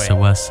 big Conway. ups to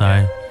West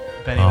Side.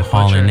 Benny the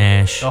Hall Butcher. and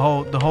Nash. The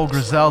whole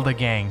Griselda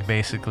gang,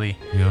 basically.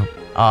 Yep.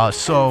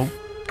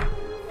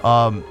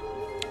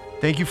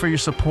 Thank you for your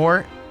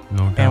support.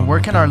 No doubt. And where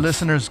no can doubt. our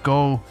listeners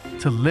go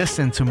to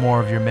listen to more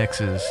of your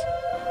mixes?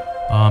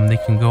 They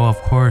can go, of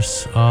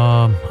course,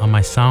 on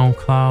my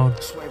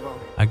SoundCloud.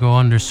 I go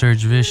under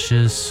Serge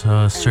Vicious,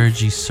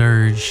 Sergi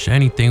Serge,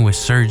 anything with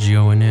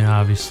Sergio in it,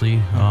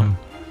 obviously.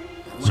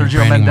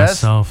 Sergio rebranding Mendes?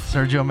 myself.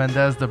 Sergio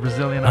Mendes, the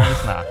Brazilian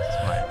artist? Nah, it's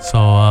fine. So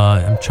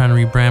I'm trying to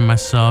rebrand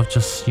myself.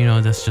 Just, you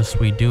know, that's just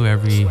what we do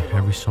every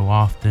so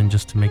often,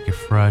 just to make it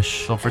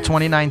fresh. So for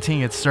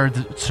 2019, it's Serge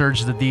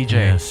the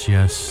DJ.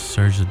 Yes,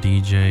 Serge the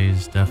DJ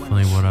is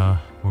definitely what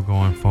we're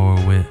going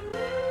forward with.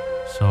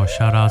 So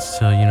shout outs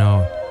to, you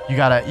know. You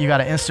got an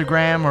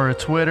Instagram or a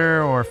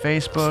Twitter or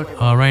Facebook?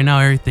 Right now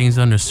everything's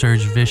under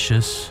Serge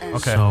Vicious.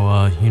 Okay.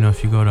 So you know,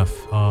 if you go to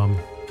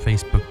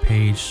Facebook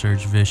page,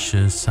 Serge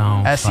Vicious,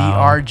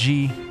 SoundCloud.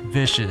 SERG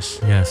Vicious.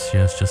 Yes,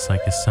 just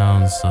like it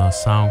sounds.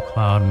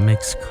 SoundCloud,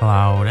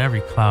 Mixcloud,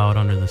 every cloud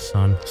under the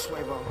sun.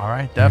 All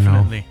right,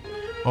 definitely.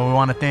 Well, we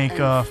want to thank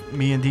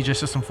me and DJ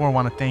System 4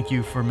 want to thank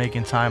you for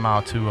making time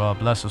out to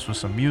bless us with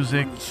some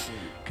music.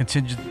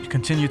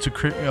 Continue to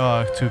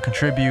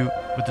contribute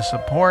with the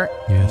support.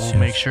 Yes, we'll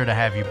make sure to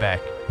have you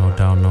back. No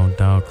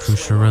doubt.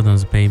 Crucial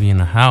Rhythms, baby, in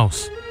the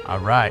house. All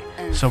right.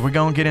 So we're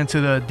going to get into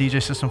the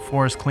DJ System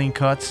 4's clean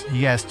cuts.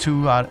 He has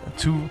two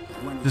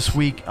this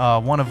week.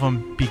 One of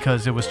them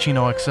because it was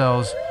Chino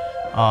XL's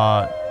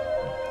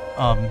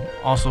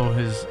also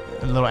his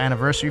little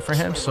anniversary for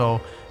him. So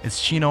it's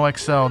Chino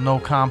XL, No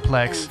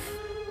Complex,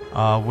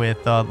 with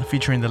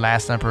featuring The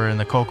Last Emperor and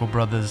the Coco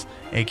Brothers,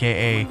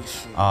 aka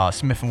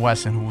Smith &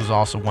 Wesson, who was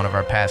also one of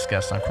our past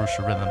guests on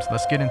Crucial Rhythms.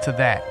 Let's get into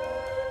that.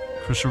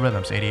 Crucial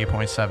Rhythms,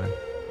 88.7.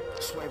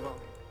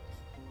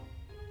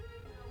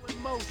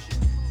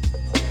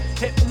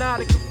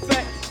 Hypnotic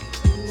effect.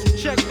 So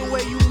check the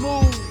way you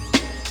move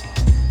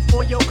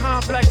on your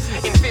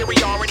complexes.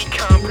 Inferiority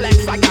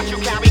complex. I got you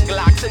carrying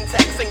Glocks and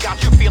texts and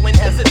got you feeling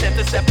hesitant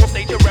to step on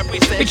stage and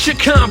represent. It's your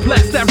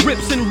complex that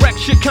rips and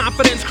wrecks your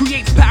confidence,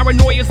 creates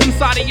paranoias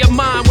inside of your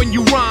mind when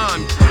you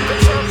rhyme.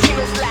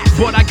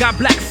 But I got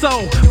black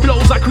soul,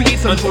 flows I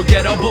create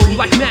unforgettable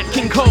like Nat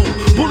King Cole.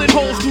 Bullet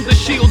holes through the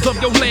shields of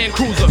your Land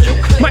Cruiser.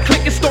 My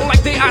click is stone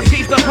like they eyes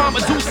gaze the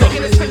Medusa.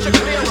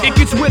 It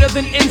gets weirder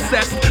than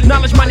incest.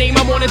 Knowledge my name,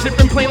 I'm on a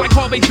different plane like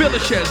Harvey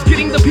Villachez.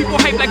 Getting the people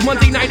hyped like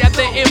Monday night at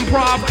the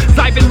Improv.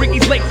 Zive and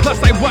Ricky's late,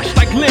 plus I rush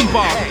like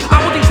Limbaugh.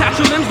 I will detach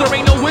your limbs, there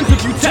ain't no wins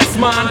if you test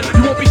mine.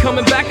 You won't be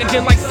coming back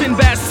again like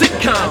Sinbad's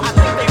sitcom.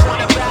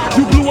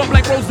 You blew up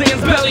like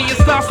Roseanne's belly. It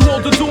starts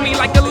to do me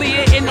like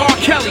Aaliyah and R.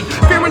 Kelly.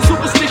 Fear and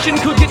superstition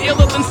could get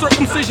iller than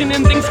circumcision,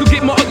 and things could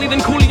get more ugly than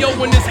Coolio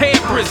in his hair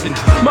prison.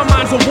 My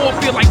mind's a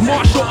warfare like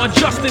Marshall or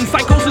Justin.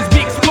 Psychosis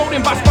be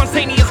exploding by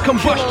spontaneous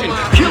combustion.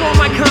 Kill all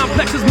my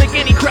complexes, make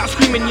any crowd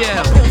scream and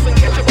yell.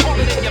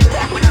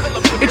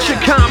 It's your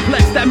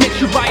complex that makes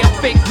you buy a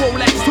fake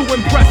Rolex to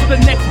impress the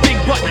next big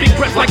butt, big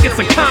breath like it's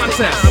a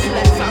contest.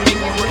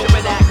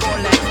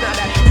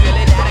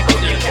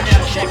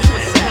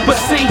 But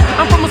see,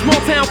 I'm from a small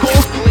town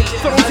called,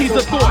 so don't tease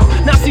the thought.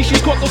 Now see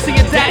she's caught, go see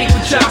your daddy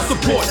for child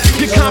support.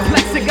 Your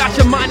complex, it got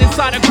your mind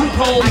inside a group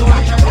home.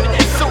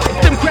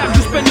 Them crabs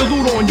you spend the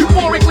loot on.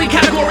 Euphorically,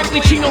 categorically,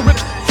 Chino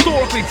rips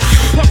historically.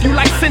 Puff you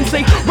like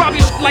Sensei, rob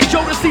you like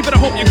Jodeci. But I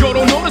hope your girl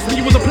don't notice me.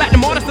 You was a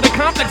platinum artist that the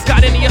complex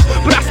got into ya.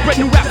 But I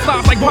spread new rap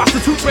styles like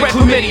prostitutes spread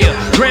chlamydia.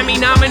 Grammy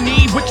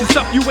nominee, with your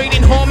stuff you ain't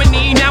in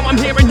harmony. Now I'm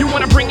here and you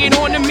wanna bring it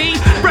on to me.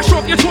 Fresh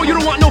off your tour, you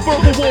don't want no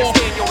verbal war.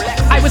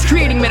 I was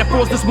creating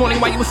metaphors this morning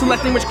while you were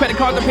selecting which credit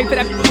card to pay for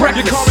that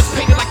breakfast. Your car is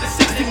painted like the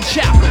 16th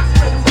chapter.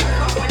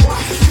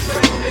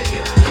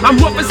 I'm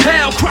rough as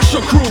hell, crush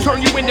your crew,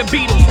 turn you into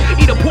Beatles.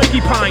 Eat a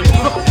porcupine,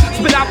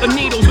 spit out the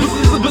needles.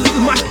 This is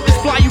my shit, this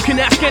fly, you can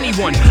ask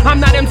anyone. I'm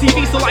not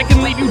MTV, so I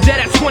can leave you dead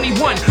at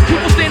 21.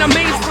 People stand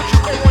amazed.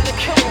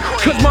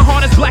 Cause my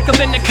heart is blacker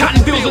than the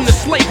cotton fields in the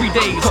slavery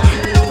days.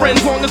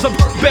 Friends long as a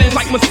bends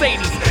like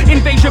Mercedes.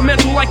 Invade your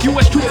mental like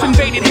US troops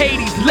invaded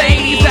Hades.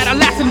 Ladies that are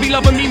lasting be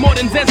loving me more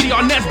than Zezzy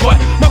or Nes, but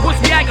my voice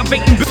be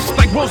aggravating bitches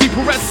like Rosie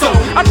Perez. So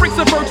I break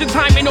the virgin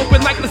time and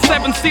open like the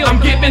seventh seal.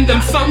 I'm giving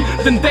them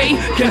something they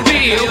can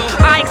feel.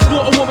 I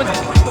explore a woman's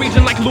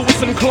region like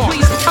Lewis and Clark.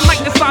 I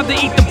might decide to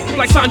eat the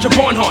like Sandra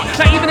Barnhart.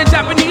 Now even the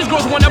Japanese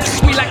girls wanna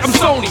me like I'm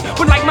Sony,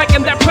 but like Mike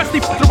and that Presley,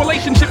 the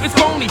relationship is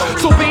phony.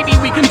 So baby,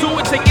 we can do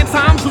it. Take your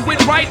time to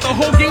it right. The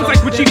whole game's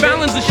like Richie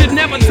Valens. It should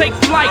never take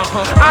flight.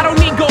 I don't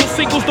need gold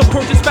singles to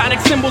purchase phatic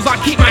symbols. I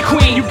keep my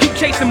queen. You keep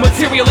chasing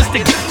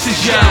materialistic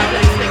bitches, yeah.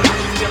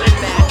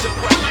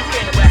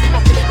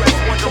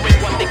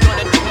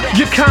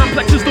 Your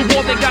complex is the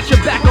wall they got your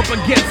back up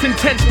against.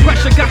 Intense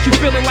pressure got you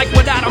feeling like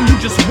without them you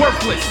just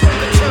worthless.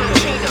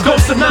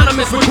 Ghost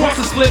synonymous with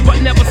crosses split,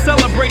 but never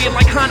celebrated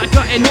like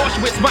Hanukkah and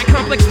Auschwitz. My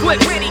complex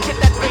flips.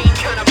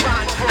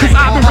 Cause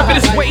I've been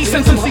ripping this way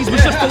since MCs was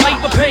just a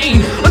labor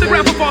pain.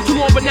 Underground for far too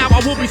long, but now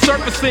I will be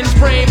surfacing.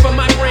 Spraying for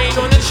my brain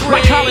on the train.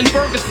 Like Colin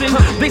Ferguson.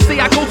 They say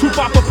I go too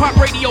far for pop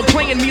radio,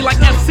 playing me like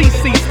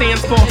FCC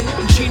stands for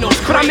Chino's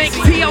crazy. But I make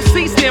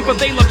TLC stand for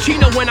they love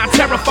Chino when I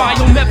terrify.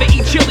 You'll never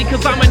eat chili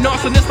cause I'm a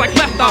narcissist like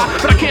Left Eye.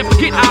 But I can't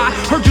forget I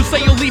heard you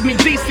say you'll leave me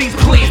DC's,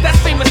 please. That's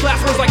famous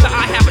last words like the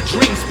I have a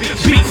dream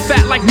speech. Beats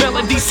fat like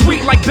melody,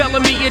 sweet like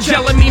Bellamy. You're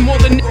gelling me more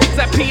than niggas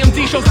at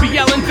PMD shows be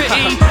yelling for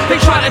E. They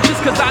try to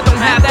just cause I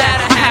don't have that,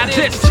 I have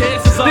this.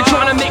 They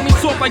tryna make me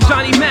talk like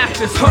Johnny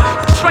Mathis,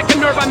 Strike a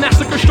nerve, I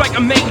massacre, strike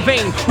a main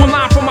vein. One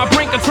line from my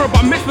brain can turn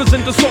my mitzvahs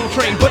into Soul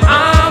Train. But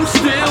I'm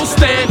still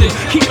standing,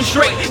 keep it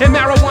straight. And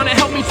marijuana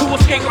helped me to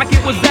escape like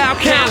it was Val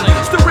Callen.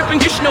 Still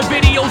ripping no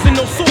videos and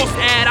no source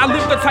ad. I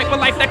live the type of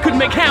life that could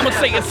make Hammer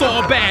say it's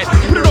all bad.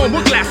 Put it on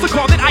with glass, a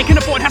car that I can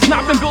afford has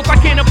not been built. I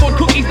can't afford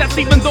cookies, that's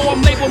even though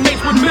I'm labeled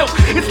mates with milk.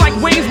 It's like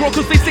Wayne's World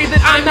cause they say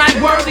that I'm not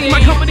worthy.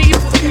 My company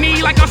is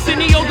me like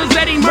Arsenio does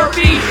Eddie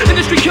Murphy.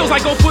 Industry kills, I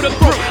go for the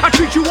throat. I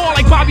treat you all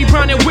like Bobby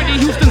Brown and Whitney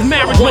Houston's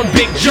marriage, one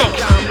big joke.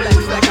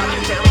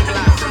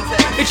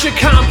 It's your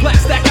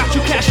complex that got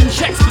you cashing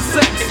checks for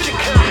sex.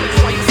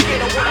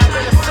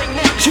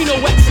 Chino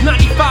X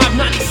 95,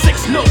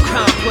 96, no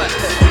complex.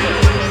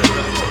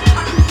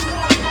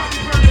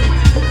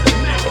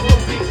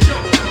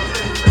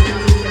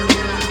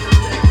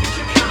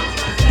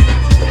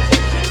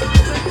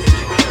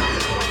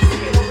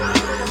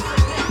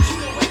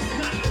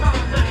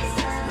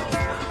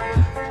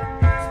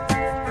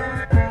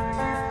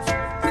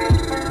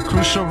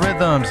 Crucial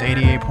Rhythms,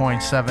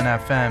 88.7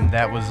 FM.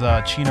 That was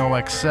Chino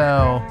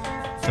XL,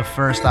 the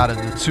first out of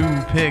the two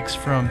picks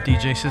from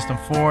DJ System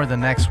 4. The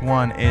next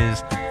one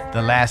is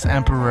The Last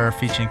Emperor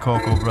featuring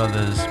Coco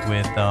Brothers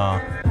with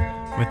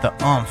the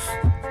umph.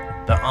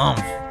 The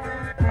umph.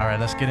 Alright,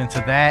 let's get into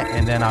that,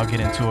 and then I'll get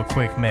into a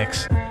quick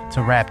mix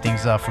to wrap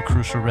things up for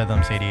Crucial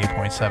Rhythms,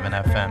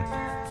 88.7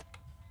 FM.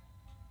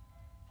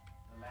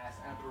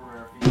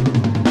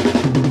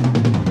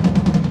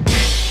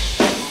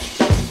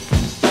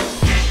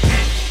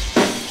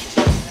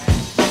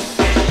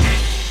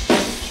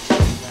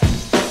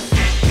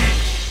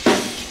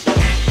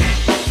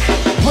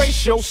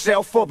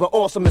 Yourself for the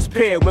awesomest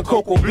pair. When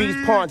Coco B's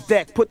pawn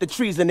deck put the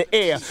trees in the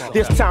air.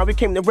 This time we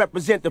came to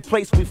represent the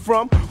place we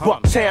from.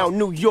 Uptown,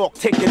 New York,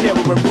 take the narrow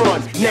and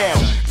run. Now,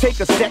 take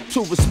a step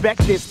to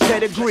respect this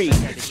pedigree.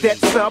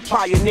 Stetson,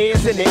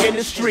 pioneers in the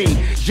industry.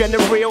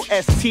 General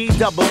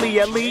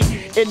S-T-E-E-L-E.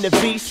 In the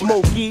V,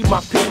 Smokey, my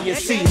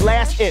P&C.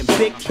 Last M,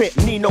 Big Pimp,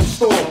 Nino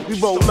Storm. We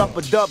roll up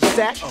a dub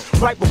sack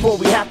right before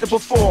we have to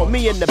perform.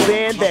 Me and the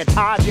band that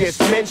I just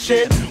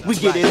mentioned. We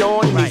get it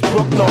on in these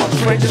Brooklyn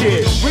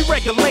trenches. We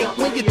regulate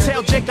when you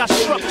tell Jake I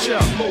structure.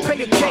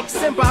 Bake a cake,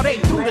 send about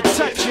 8 through the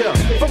toucher.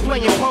 From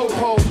playing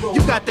po-po,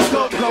 you got the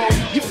go-go.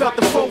 You felt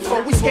the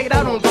fofo, we skate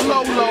out on the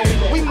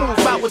low-low. We move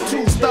out with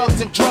 2 thugs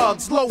and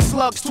drugs. Low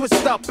slugs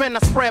twist up and I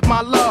spread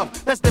my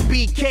love. That's the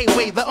BK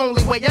way, the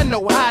only way I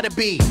know how to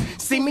be.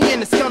 See me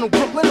in the Scuttle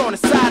Brooklyn on the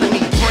side of me,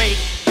 break.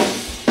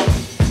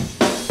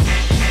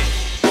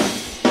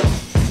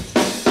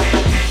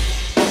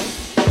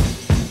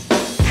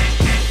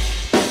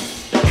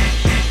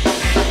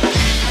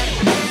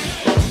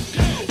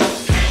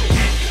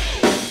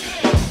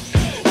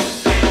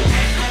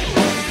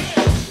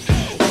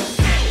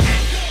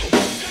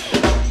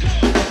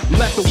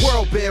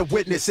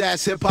 Witness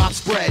as hip-hop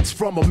spreads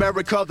from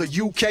America, the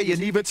UK,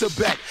 and even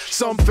Tibet.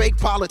 Some fake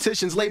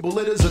politicians label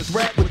it as a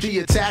threat with the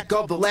attack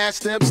of the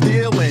last M,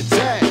 Steel and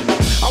Ted.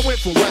 I went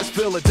from West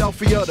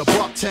Philadelphia to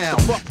Bucktown.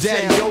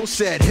 Daddy O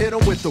said, hit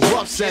him with the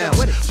rough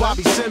sounds.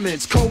 Bobby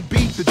Simmons,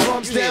 co-beat the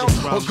drums down,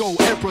 or go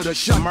Emperor to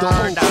shut the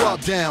whole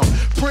club down.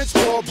 Prince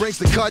Paul brings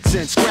the cuts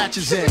in,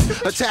 scratches in,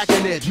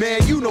 attacking it.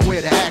 Man, you know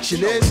where the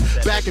action is.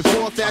 Back and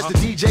forth as the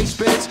DJ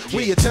spins,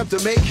 we attempt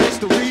to make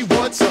history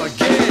once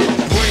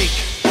again. Break.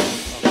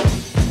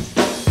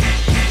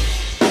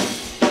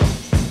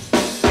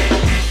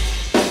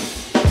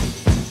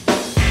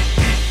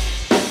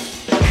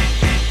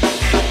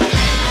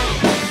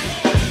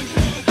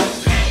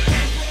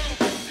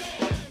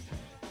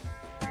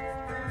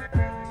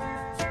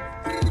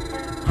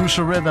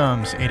 Crucial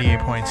Rhythms,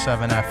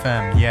 88.7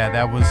 FM. Yeah,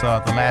 that was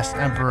The Last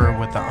Emperor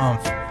with the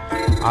umph.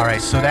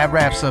 Alright, so that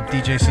wraps up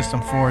DJ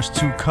System 4's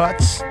 2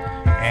 cuts.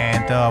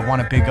 And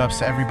want to big ups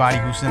to everybody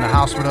who's in the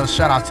house with us.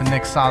 Shout out to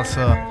Nick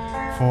Salsa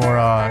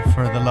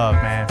for the love,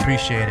 man.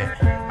 Appreciate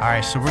it.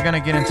 Alright, so we're going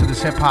to get into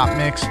this hip-hop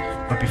mix.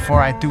 But before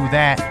I do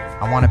that,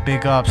 I want to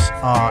big ups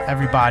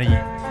everybody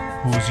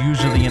who's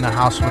usually in the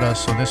house with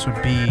us. So this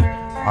would be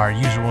our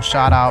usual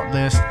shout-out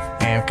list.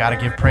 And got to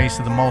give praise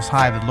to the Most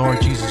High, the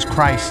Lord Jesus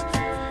Christ.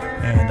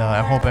 And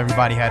I hope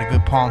everybody had a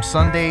good Palm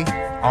Sunday.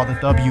 All the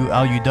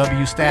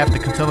WLUW staff, the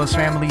Cantillas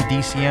family,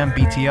 DCM,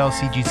 BTL,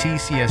 CGT,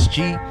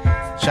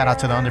 CSG. Shout out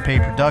to the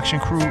Underpaid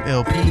Production crew,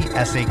 LP,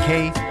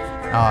 SAK.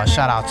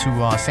 Shout out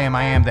to Sam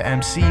I Am, the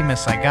MC,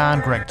 Miss Saigon,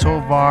 Greg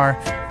Tovar.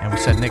 And we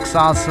said Nick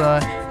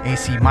Salsa,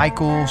 AC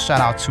Michael. Shout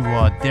out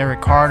to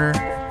Derek Carter,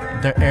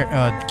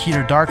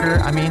 Keeter Darker,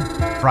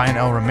 Brian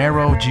L.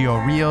 Romero,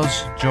 Gio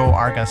Rios, Joe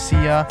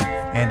Argacia.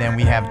 And then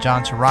we have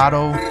John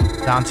Torado,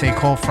 Dante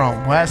Cole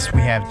Front West.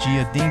 We have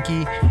Gia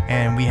Dinky,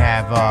 and we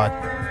have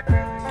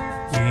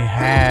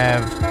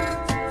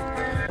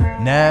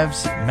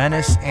Nevs,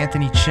 Menace,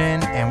 Anthony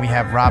Chin, and we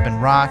have Robin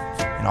Rock,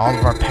 and all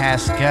of our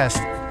past guests,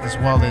 as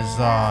well as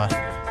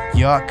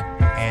Yuck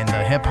and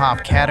the Hip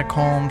Hop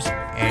Catacombs,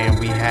 and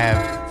we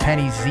have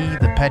Penny Z,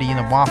 the Petty and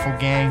the Waffle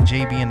Gang,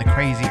 JB and the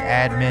Crazy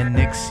Admin,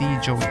 Nick C,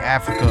 Joey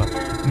Africa,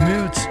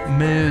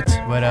 Moots,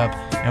 what up?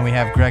 And we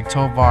have Greg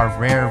Tovar,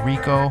 Rare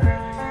Rico,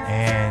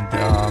 and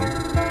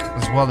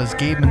as well as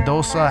Gabe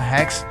Mendoza,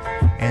 Hex,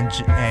 and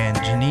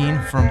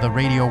Janine from the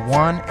Radio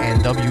 1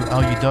 and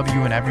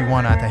WLUW, and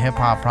everyone at the Hip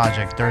Hop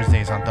Project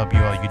Thursdays on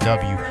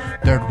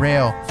WLUW. Third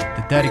Rail,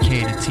 the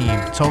Dedicated Team,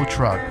 Tow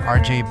Truck,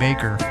 RJ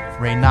Baker,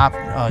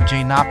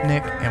 Jay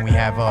Nopnik, and we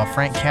have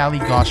Frank Cali,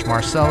 Gosh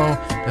Marcello,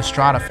 the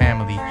Strata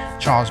family,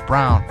 Charles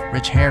Brown,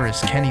 Rich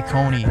Harris, Kenny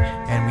Coney,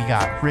 and we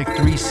got Rick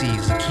 3C,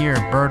 Zakir,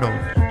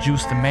 Berto,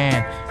 Juice the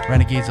Man,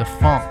 Renegades of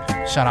Funk.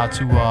 Shout out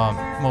to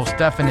Most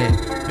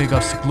Definite, big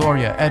ups to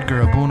Gloria,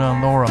 Edgar, Abuna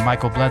and Laura,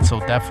 Michael Bledsoe,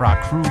 Def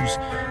Rock Cruz,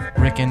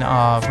 Rick and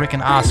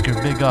Oscar,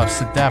 big ups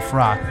to Def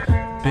Rock.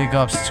 Big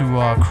ups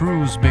to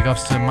Cruz, big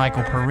ups to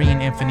Michael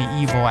Perrine, Infinite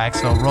Evil,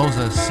 Axel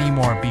Rosa,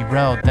 Seymour,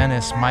 B-Rel,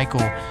 Dennis,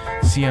 Michael,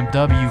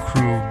 CMW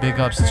crew, big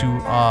ups to,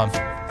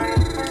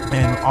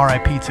 and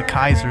RIP to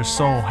Kaiser,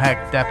 Soul,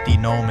 Heck, Deputy,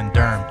 Gnome, and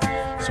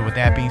Derm. So with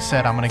that being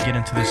said, I'm going to get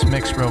into this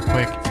mix real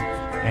quick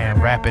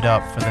and wrap it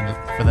up for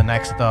the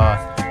next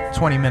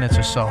 20 minutes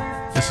or so.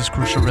 This is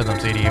Crucial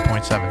Rhythms,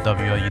 88.7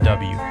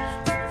 WLUW.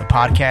 The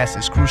podcast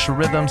is Crucial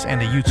Rhythms, and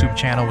the YouTube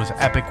channel is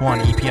Epic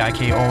One,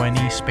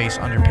 EPIKONE, space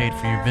underpaid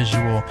for your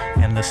visual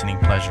and listening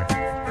pleasure.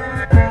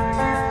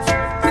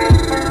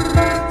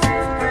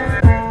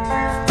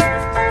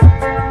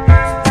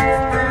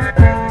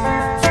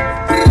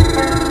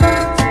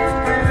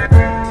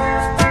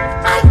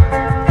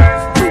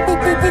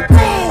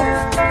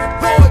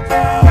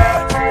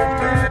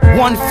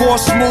 One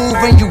force move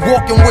and you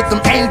walking with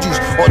them angels,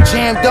 or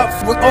jammed up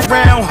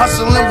around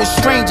hustling with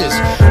strangers.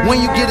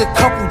 When you get a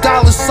couple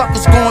dollars,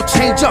 suckers gon'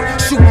 change up.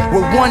 Shoot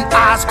with one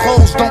eye's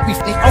closed, don't be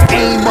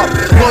aim up.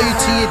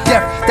 Loyalty or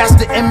death, that's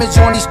the image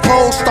on these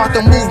poles. Start the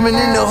movement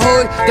in the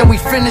hood, then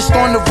we finished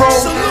on the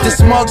road.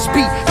 This mug's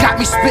beat got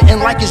me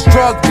spitting like it's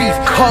drug beef.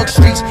 Hug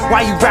streets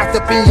while you wrapped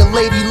up in your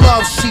lady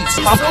love sheets.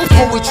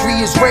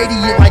 Poetry is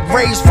radiant like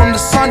rays from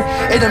the sun.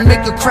 It'll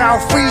make a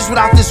crowd freeze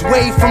without this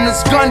wave from this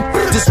gun.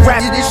 This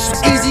rap is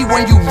easy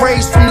when you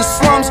raised from the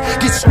slums.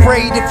 Get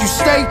sprayed if you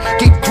stay,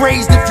 get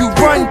grazed if you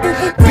run.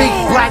 Big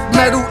black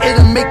metal,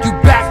 it'll make you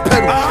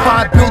backpedal.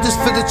 Find builders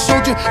for the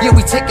children, yeah,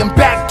 we taking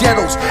back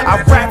ghettos.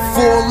 I rap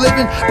for a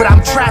living, but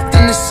I'm trapped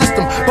in the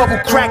system. Bubble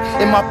crack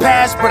in my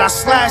past, but I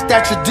slashed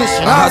that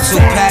tradition. I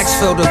hustle packs,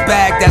 fill the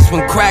bag, that's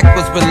when crack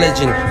was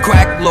religion.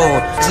 Crack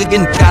lord,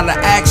 ziggin' gotta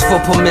ask for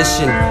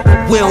permission.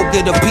 We don't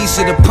get a piece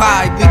of the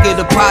pie, we get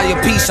a pie a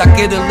piece. I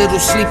get a little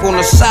sleep on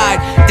the side,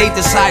 they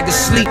decide to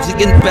sleep.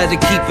 Ziggin' better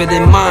keep it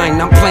in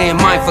mind, I'm playing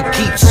mine for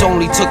keeps.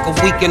 Only took a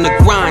week in the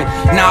grind,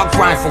 now I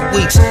grind for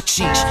weeks.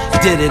 Sheesh,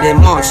 did it in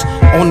months.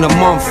 On the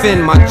month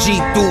in, my G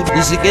dude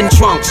is in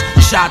trunks.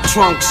 Shot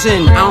trunks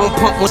in, I don't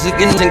pump music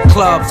in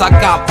clubs. I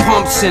got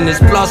pumps in, his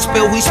blood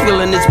spill, we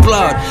spilling his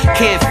blood.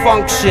 Can't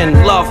function,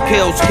 love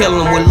kills, kill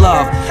him with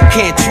love.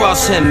 Can't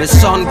trust him, his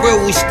son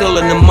real, we still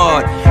in the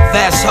mud.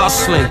 Fast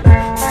hustling,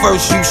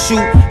 first you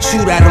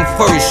shoot at him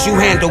first. You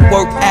handle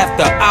work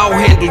after, I'll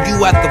handle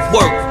you after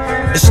work.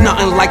 It's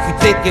nothing like you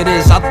think it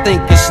is, I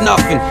think it's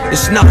nothing.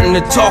 It's nothing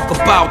to talk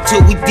about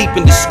till we deep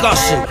in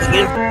discussion.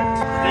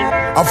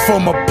 I'm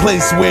from a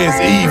place where it's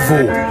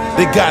evil.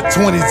 They got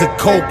 20s of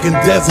coke and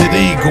Desert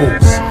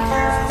Eagles.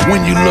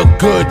 When you look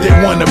good, they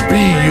wanna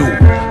be you.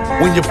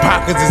 When your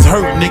pockets is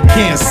hurting, they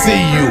can't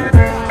see you.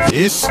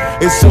 It's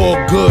all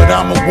good,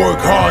 I'ma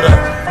work harder.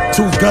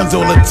 2 guns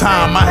all the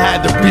time, I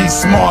had to be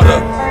smarter.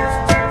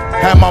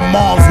 Had my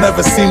moms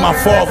never seen my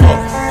father.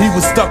 He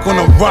was stuck on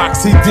the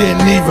rocks, he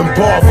didn't even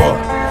bother.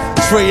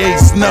 Trey A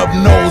snub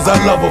nose, I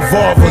love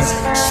revolvers.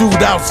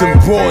 Shootouts in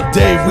broad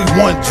day, we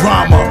want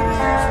drama.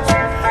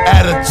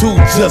 Attitude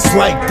just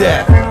like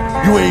that.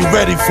 You ain't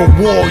ready for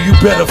war, you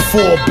better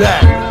fall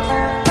back.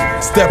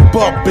 Step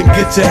up and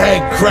get your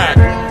head cracked.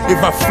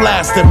 If I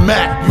flash the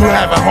Mac, you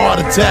have a heart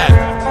attack.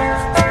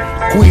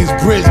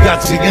 Queensbridge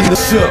got you in the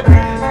shook.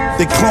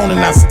 They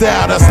cloning our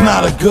style, that's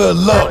not a good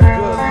look.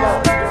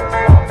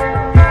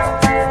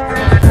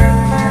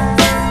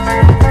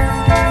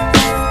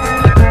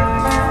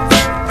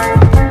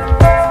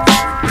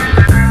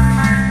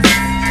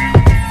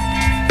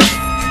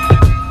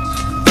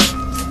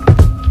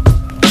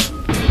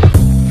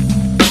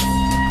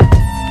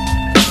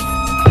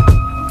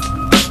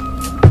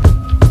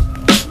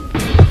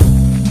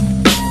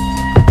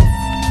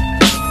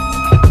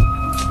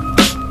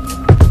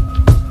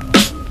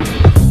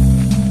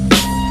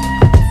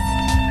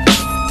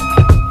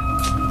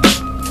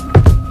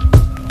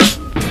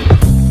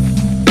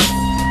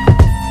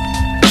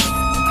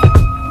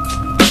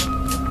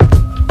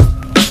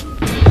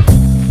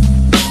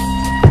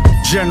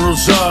 General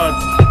Zod,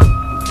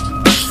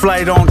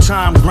 flight on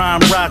time,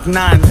 grind rock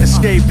 9,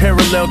 escape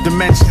parallel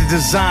dimension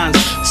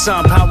designs.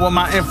 Sun power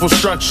my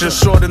infrastructure,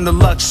 sword in the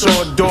Luxor,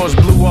 doors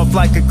blew off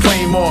like a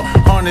claymore.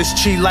 Harness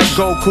chi like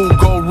Goku,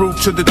 go root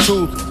to the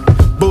tooth.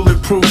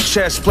 Bulletproof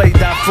chest plate,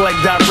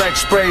 deflect direct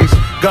sprays.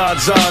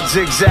 God's odd,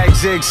 zigzag,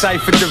 zig,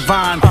 cipher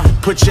divine.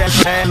 Put your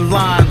hand in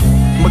line.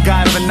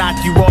 MacGyver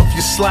knock you off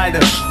your slider.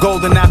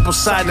 Golden apple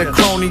cider,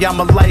 crony, I'm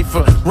a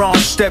lifer. Wrong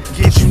step,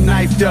 get you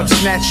knifed up.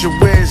 Snatch your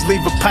whiz,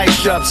 leave it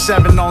piped up.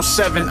 7 on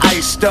 7,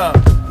 iced up.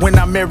 When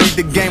I married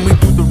the game, we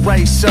threw the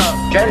race up.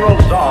 General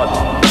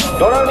Zod,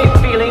 your only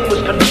feeling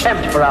was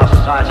contempt for our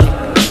society.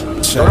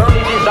 Your only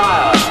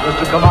desire was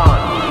to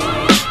command.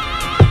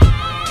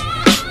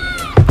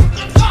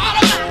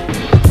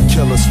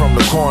 Killers from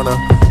the corner,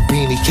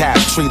 beanie cap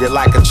treated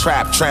like a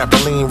trap.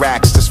 Trampoline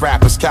racks, this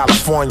rapper's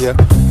California.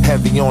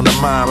 Heavy on the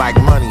mind like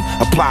money.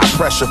 Apply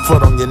pressure,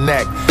 foot on your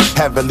neck.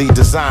 Heavily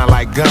designed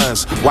like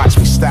guns. Watch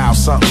me style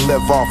something,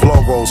 live off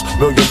logos. $1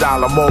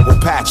 million mogul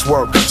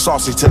patchwork.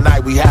 Saucy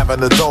tonight, we having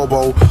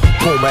adobo.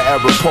 Puma era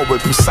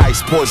poet,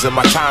 precise poison.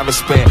 My time is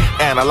spent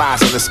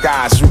analyzing the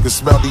skies. You can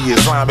smell the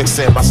Islamic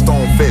scent. My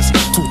stone fist,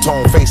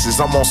 two-tone faces.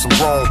 I'm on some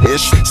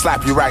grown-ish.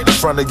 Slap you right in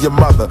front of your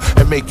mother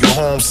and make you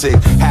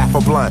homesick. Half a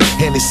blunt,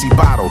 Hennessy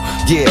bottle.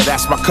 Yeah,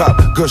 that's my cup.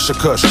 Gush a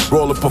kush,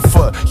 roll up a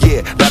foot.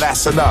 Yeah, now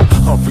that's enough.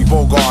 Humphrey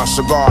Bogart,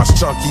 cigars,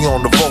 chunky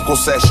on the vocal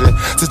session.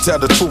 To tell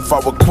the truth, I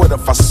would quit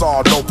if I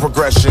saw no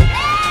progression.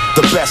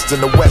 The best in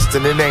the West,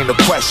 and it ain't a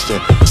question.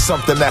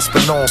 Something that's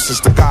been known since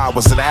the guy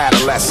was an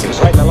adolescent. He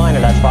was right in the line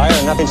of that fire,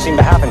 and nothing seemed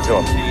to happen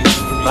to him.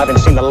 I haven't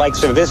seen the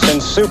likes of this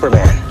since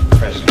Superman.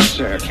 President,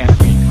 sir, can't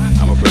we?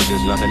 I'm afraid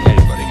there's nothing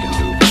anybody can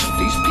do.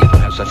 These people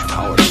have such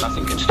power,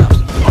 nothing can stop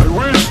them. I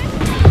win!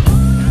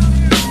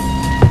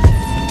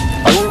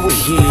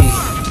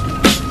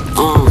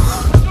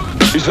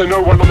 Is there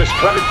no one on this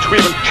planet to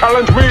even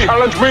challenge me?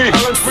 Challenge me!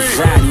 Challenge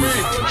me!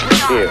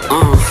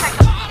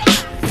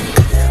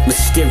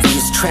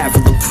 Mysterious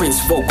traveler, Prince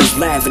vocals,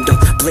 lavender,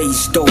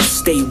 blaze dope,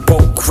 stay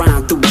woke,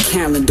 grind through the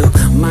calendar,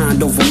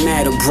 mind over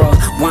matter, bruh.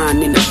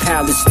 Wine in the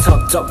palace,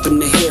 tucked up in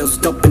the hills,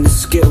 dumping the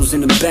skills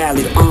in the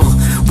ballad.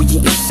 We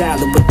eating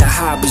salad with the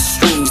hybrid,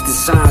 strange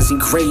designs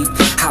engraved,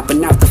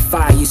 hopping out the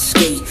fire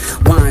escape,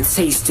 wine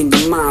tasting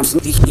your mom's,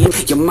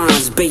 your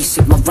mind's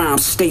basic, my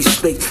rhymes stay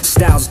slick,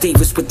 Styles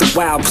Davis with the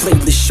wild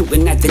playlist,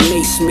 shooting at the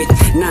Naismith,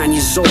 9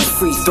 years old,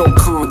 free throw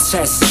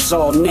contest, it's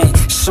all net,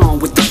 Sean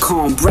with the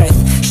calm breath,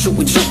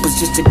 shooting jumpers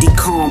just to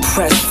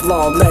decompress,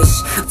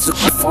 flawless, so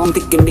I'm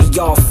thinking that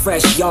y'all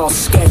fresh, y'all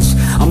sketch,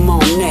 I'm on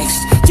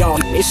next, y'all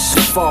it's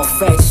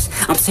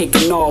far-fetched, I'm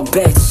taking all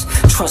bets,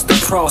 trust the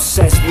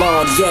process,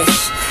 Lord,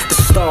 yes, the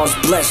stars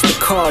bless the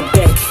card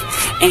deck,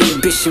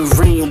 ambition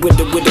reign with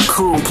a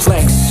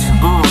complex,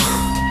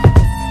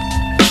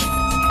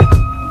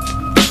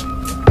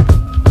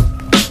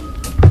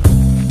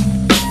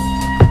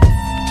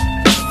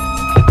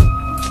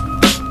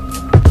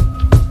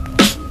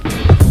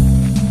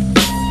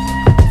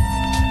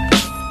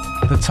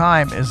 The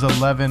time is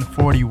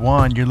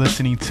 11:41. You're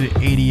listening to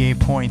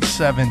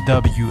 88.7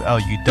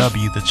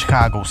 WLUW, the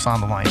Chicago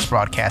Sound Alliance,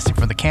 broadcasting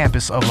from the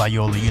campus of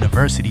Loyola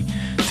University.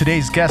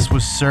 Today's guest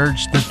was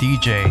Serge the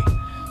DJ.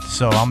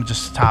 So I'm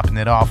just topping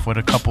it off with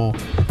a couple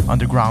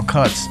underground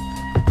cuts.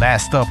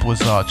 Last up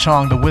was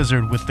Chong the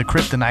Wizard with the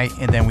Kryptonite,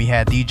 and then we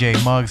had DJ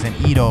Muggs and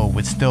Ito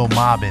with Still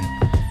Mobbin'.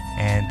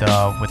 And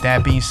with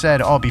that being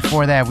said,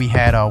 before that we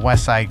had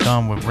Westside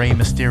Gun with Rey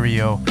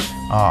Mysterio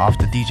off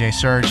the DJ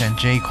Serge, and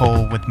J.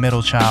 Cole with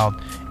Middle Child,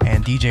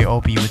 and DJ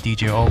Opie with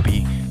DJ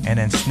Opie, and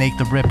then Snake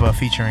the Ripper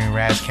featuring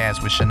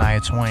Razkaz with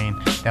Shania Twain.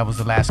 That was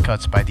the last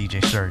cuts by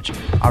DJ Serge.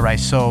 Alright,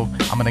 so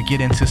I'm gonna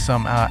get into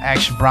some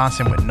Action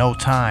Bronson with No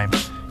Time,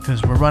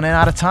 because we're running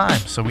out of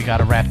time, so we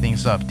gotta wrap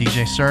things up.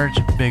 DJ Serge,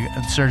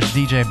 Serge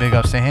DJ, big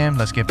ups to him.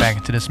 Let's get back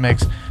into this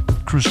mix.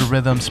 Crucial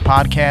Rhythms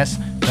Podcast,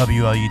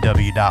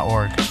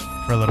 WLUW.org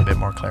for a little bit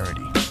more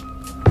clarity.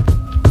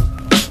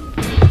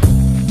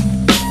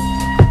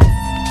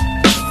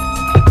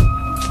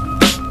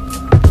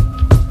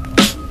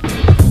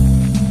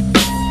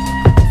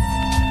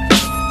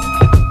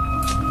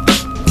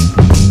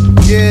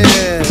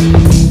 Yeah,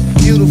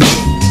 beautiful.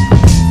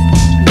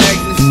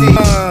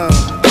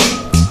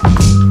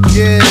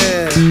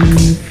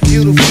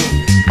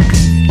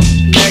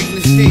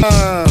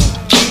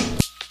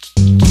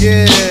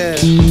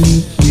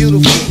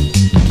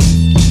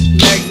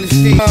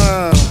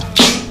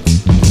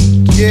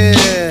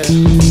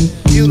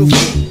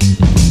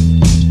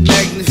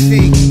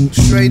 feet,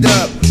 straight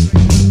up.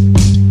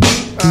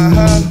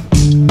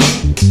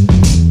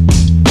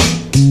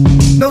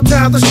 No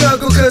time for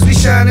struggle, cause we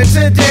shining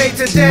today,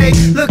 today.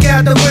 Look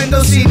out the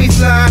window, see me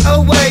flying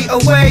away,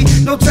 away.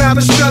 No time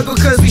for struggle,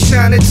 cause we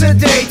shining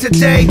today,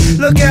 today.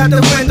 Look out the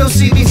window,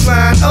 see me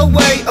flying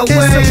away, away.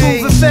 It's a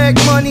proven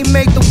fact, money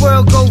make the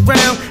world go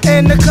round.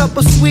 And a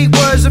couple sweet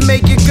words will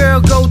make your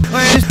girl go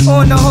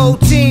on the whole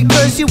team,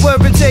 cause you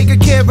weren't taking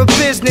care of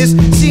business.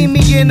 See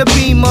me in a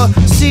Beamer,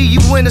 see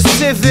you in a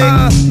Civic.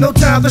 No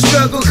time for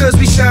struggle, cause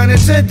we shining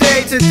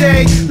today,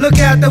 today. Look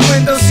out the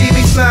window, see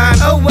me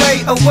flying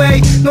away,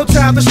 away. No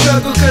time for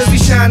struggle, cause we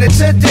shining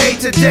today,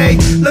 today.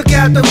 Look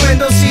out the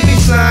window, see me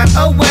flying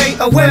away,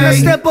 away. When I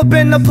step up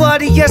in the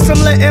party, yes, I'm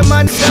letting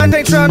my son.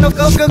 Ain't tryna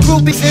fuck a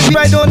groupie, sit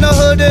right on the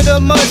hood of the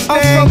Mustang.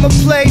 I'm from a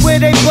place where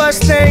they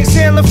bust things,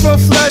 hailing from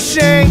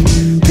Flushing.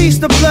 Peace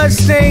the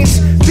bloodstains,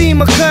 be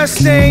my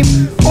cuss name.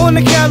 On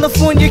the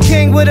California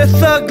king with a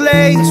thug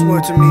leg. It's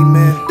word to me,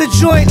 man. The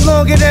joint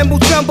longer than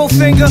Mutombo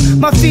finger,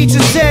 my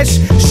features etched.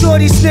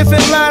 Shorty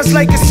sniffing lines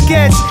like a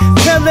sketch.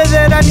 Tell her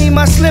that I need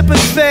my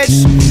slippers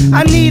fetched.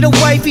 I need a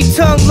wifey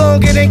tongue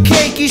longer than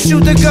cakey.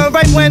 Shoot the gun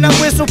right when I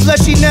whistle,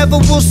 plus she never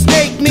will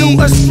snake me.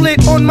 Do a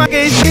split on my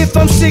ish. If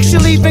I'm sick,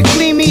 she'll even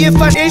clean me. If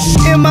I ish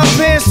in my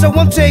pants, so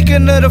I'm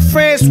taking her to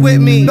France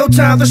with me. No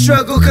time for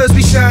struggle, cause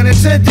we shining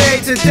today,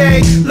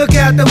 today. Look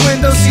out the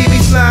window, see me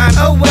flying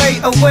away,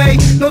 away.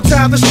 No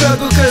time for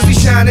struggle, cause we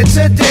shining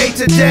today,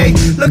 today.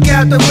 Look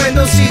out the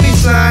window, see me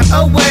flying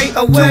away,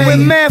 away.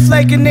 Doing math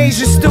like an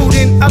Asian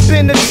student, I've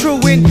been a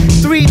truant.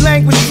 3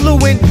 language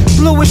fluent,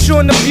 bluish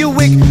on the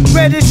Buick,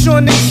 reddish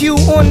on the hue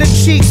on the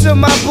cheeks of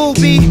my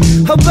boobie.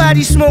 Her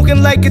body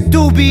smoking like a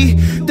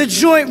doobie. The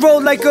joint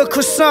roll like a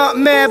croissant,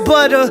 mad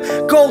butter,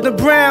 golden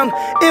brown.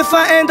 If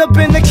I end up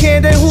in the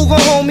can, then who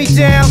gon' hold me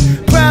down?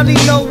 Probably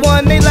no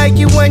one. They like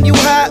you when you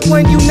hot,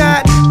 when you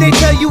not. They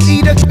tell you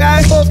eat a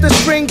guy off the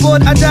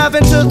springboard. I dive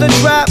into the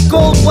drop,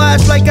 gold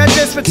watch like I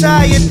just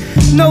retired.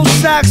 No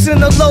socks in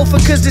the loafer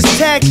cause it's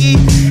tacky.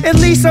 At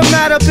least I'm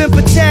not up in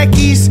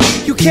Pataki's.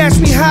 You catch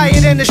me higher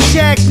than the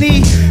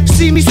Shackney.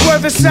 See me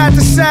swerving side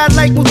to side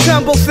like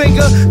Mutombo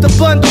finger. The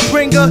bundle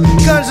bringer,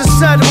 guns are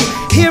subtle.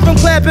 Hear them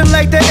clapping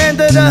like the end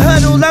of the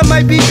huddle. I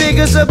might be big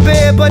as a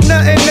bear, but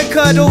nothing to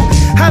cuddle.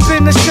 Hop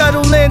in the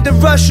shuttle, land in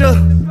Russia.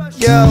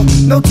 Yo,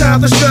 no time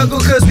for struggle,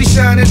 cause we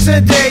shining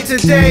today,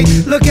 today.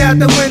 Look out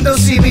the window,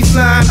 see me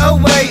flying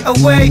away,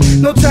 away.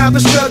 No time for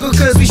struggle,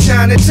 cause we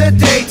shining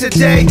today,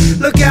 today.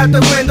 Look out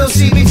the window,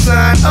 see me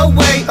flying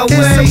away,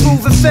 away. It's a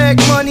proven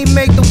fact, money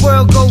make the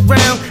world go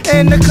round.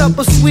 And a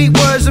couple sweet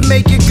words will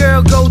make your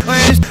girl go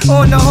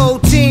on the whole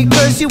team,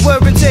 cause you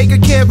weren't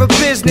taking care of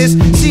business.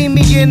 See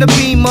me in a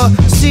Beamer,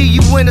 see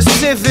you in a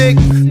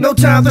Civic. No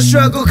time for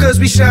struggle, cause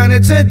we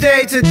shining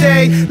today,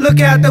 today.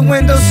 Look out the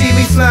window, see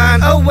me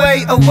flying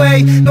away, away.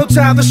 No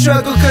time for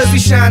struggle, cause we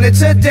shining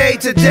today,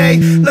 today.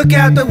 Look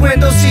out the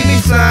window, see me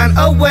flying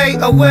away,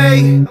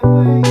 away.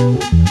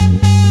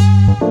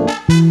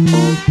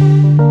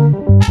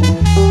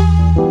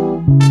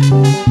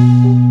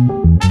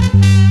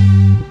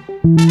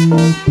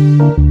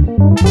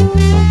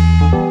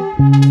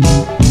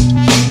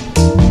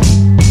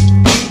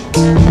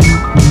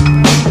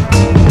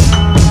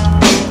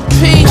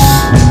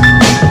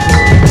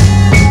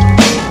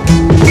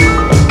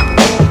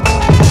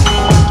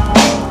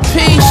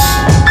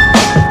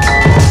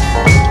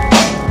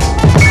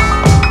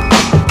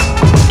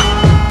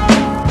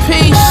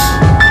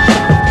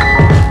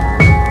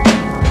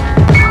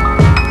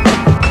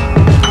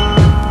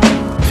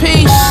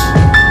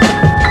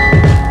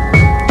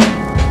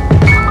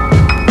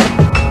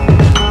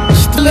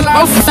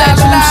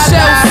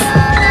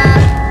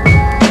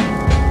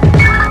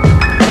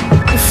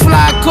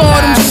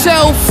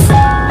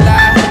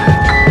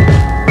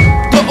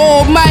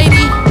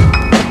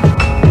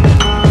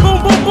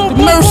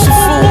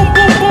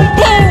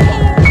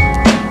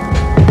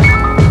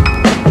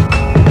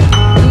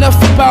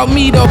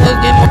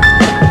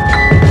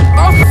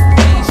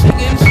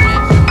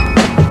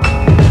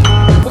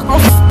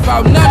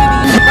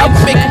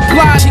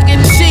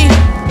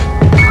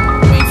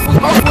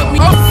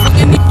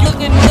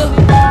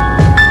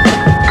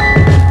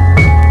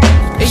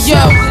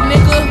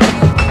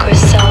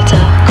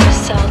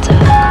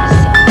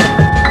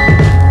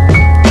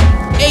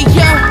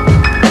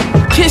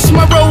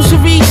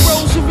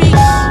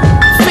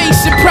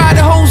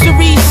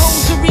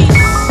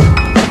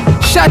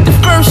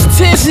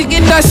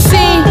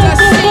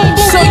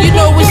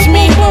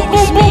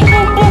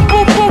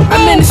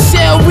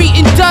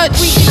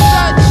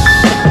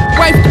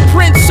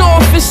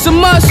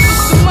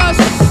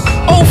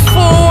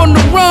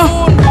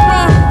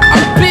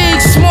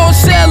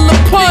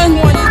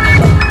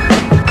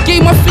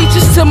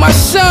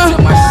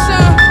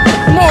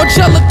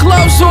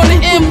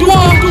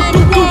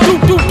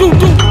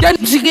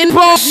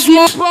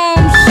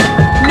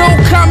 No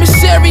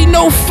commissary,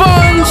 no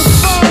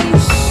funds.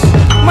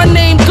 My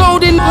name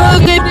Golden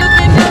Huggin.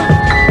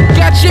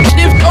 Got your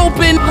shift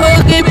open,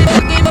 Huggin.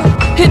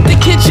 Hit the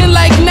kitchen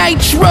like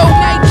Nitro.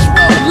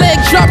 Leg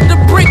drop the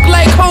brick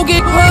like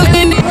Hogan,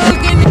 Huggin.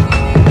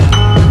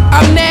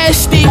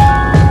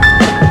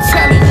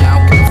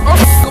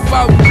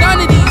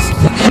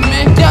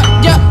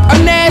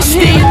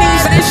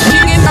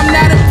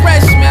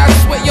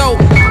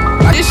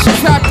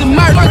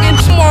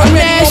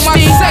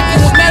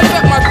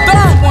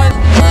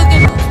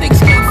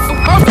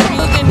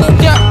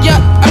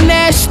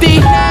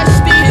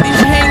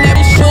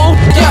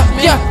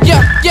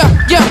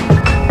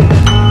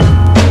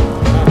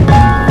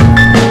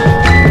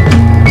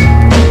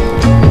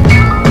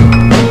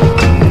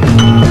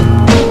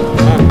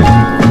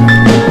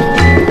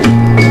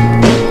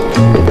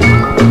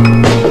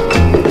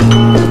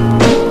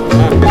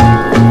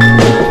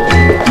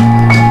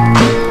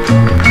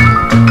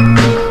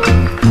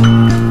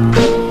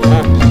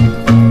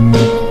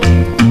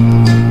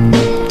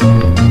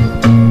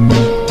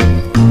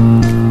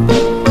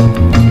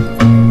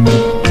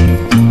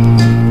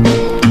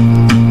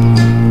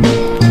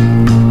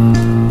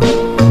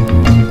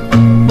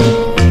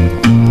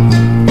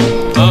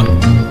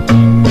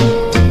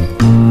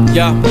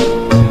 Yeah.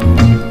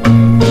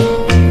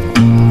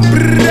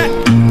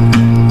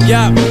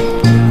 Yeah.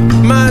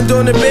 Mind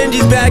on the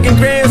Benjis, bagging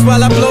grams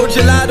while I blow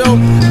gelato.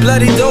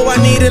 Bloody dough, I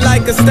need it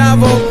like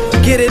Gustavo.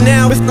 Get it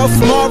now, it's no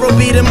tomorrow.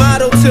 Be the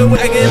motto till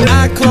again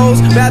I close.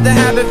 Rather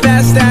have it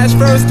fast stash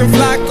first than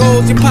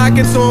Flacco's. Your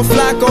pockets on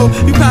Flacco.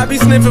 You probably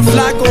sniffing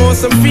Flacco on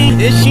some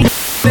fiend. Is she?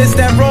 It's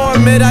that raw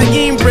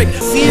Medellin brick.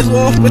 Seas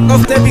off with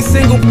off every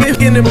single bitch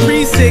in the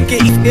precinct.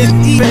 It's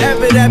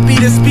forever that be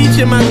the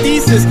speech in my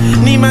thesis.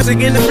 Need my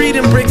again the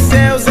freedom brick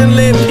sales and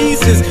lit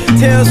pieces.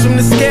 Tails from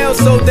the scale,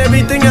 sold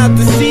everything out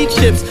the sea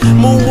chips.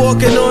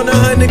 Moonwalking on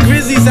 100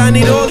 grizzlies. I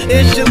need all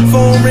this shit.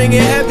 Phone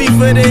ringing heavy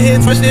for the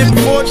hits. My shit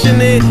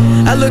fortunate.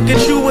 I look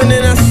at you and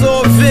then I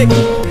saw Vic.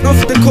 Off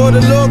the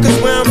quarter law, cause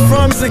where I'm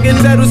from, again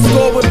that'll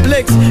score with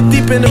blicks.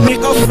 Deep in the me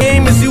off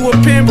game, is you a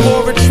pimp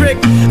or a trick?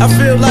 I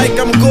feel like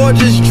I'm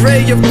gorgeous,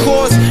 Dre, of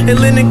course. And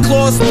linen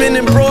cloth,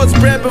 spinning broads,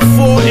 bread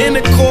before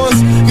intercourse.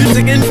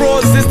 Using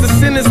frauds, this the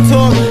sinners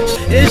talk.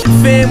 Ish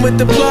fan with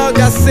the plug,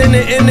 I send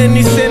it in and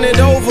he send it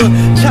over.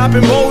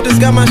 Chopping boulders,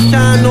 got my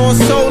shine on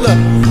solar.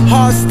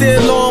 Heart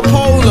still on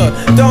polar.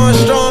 Dawn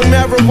strong,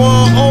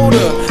 marijuana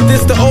odor.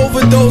 This the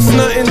overdose,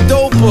 nothing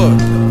doper.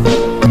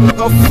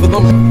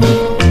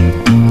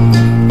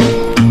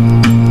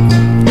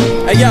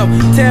 Hey yo,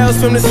 tails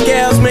from the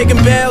scales,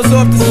 making bells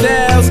off the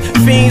sails.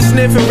 Fiends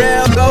sniffing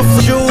rails, off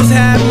shoes,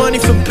 have money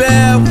for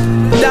bail.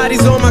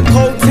 Dotties on my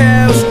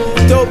coattails.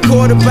 Dope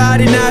quarter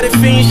body, now the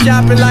fiend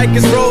shopping like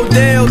it's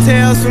Rodale.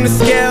 Tails from the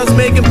scales,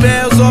 making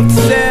bells off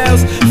the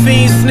sails.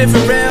 Fiends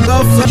sniffing rails,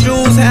 off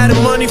shoes, had the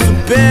money for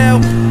bail.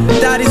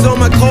 Dotties on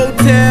my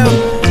coattail.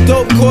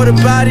 Dope quarter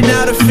body,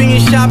 now the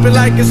fiend shopping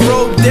like it's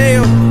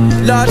Rodale.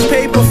 Large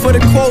paper for the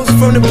quotes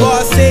from the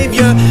bar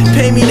savior.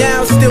 Pay me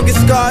now, still get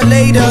scarred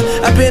later.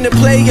 I've been a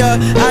player,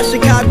 I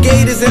should cop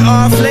gators and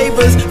all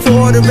flavors. For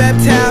all the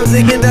reptiles,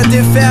 again I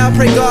did foul,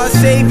 pray God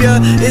savior.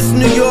 It's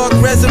New York,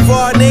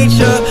 reservoir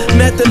nature.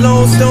 Met the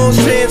Lone Stones,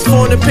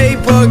 transform the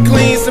paper.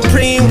 Clean,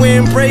 supreme,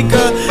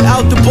 windbreaker.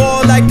 Out the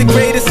ball like the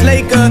greatest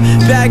Laker.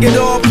 Bag it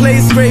all,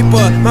 play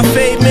scraper, my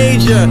fate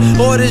major.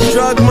 All this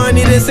drug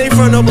money, this ain't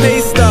from no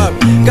pay stub.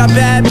 Got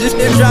bad just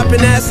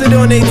dropping acid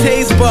on they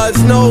taste buds,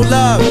 no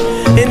love.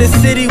 In the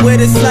city where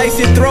they slice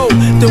your throat.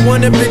 The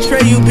one that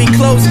betray you be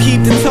close,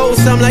 keep the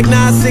toast. I'm like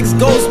 9-6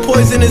 ghost,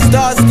 poisonous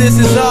darts, this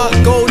is art.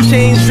 Gold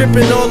chains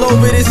dripping all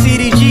over the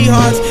CDG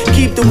hearts.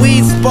 Keep the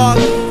weed spark,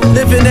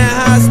 living at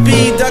high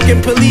speed,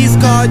 ducking police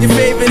cars. Your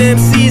favorite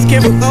MCs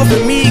can't look over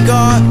me,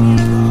 God.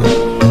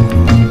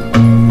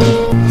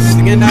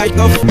 Singing out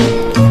your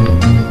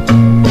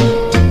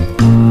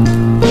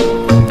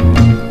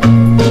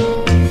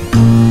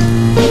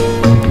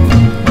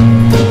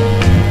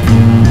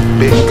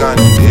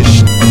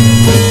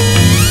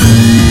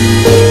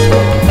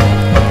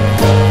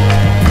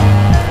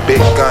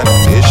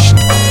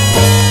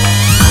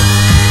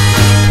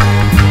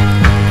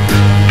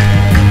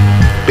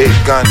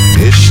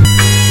gun-ish.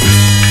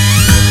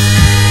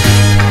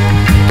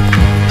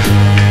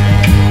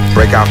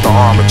 Break out the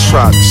armored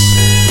trucks.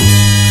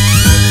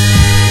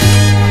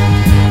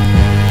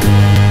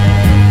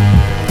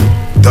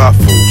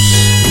 Duffels.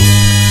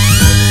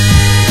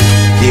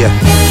 Yeah.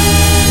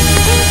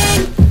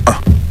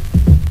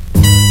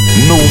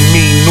 New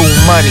me, new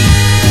money.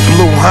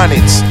 Blue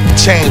hundreds,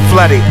 chain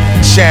flooded.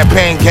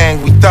 Champagne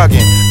gang, we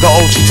thuggin'. The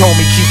OG told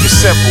me keep it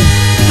simple.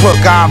 Put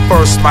God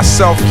first,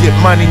 myself, get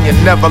money and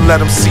never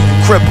let them see you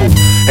cripple.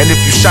 And if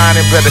you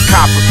shining, better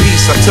cop a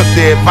piece. I took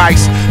their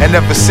advice and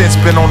ever since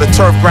been on the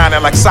turf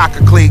grinding like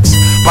soccer cleats.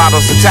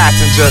 Bottles of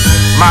Tattinger,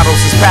 models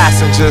as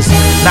passengers.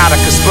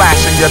 Nautica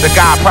splashing, you're the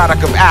God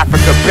product of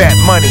Africa, bet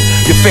money.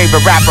 Your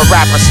favorite rapper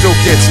still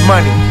gets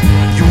money.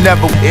 You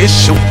never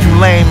issue, you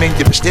lame and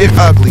your shit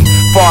ugly.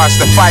 Far as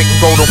the fight and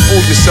go, don't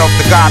fool yourself.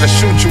 The God will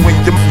shoot you in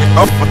the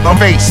up with the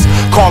face.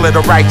 Call it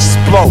a righteous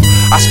blow.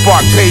 I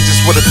spark pages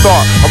with a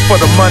thought. I'm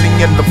for the money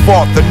in the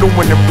vault, the new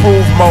and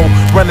improved mode.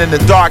 Running the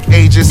dark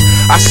ages.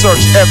 I search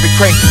every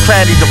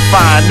cranny to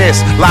find this.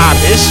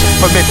 Live-ish,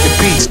 fermented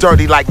beats,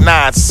 dirty like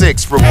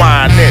 9-6.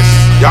 Rewind this.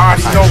 Y'all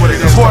already know what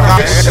it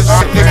is.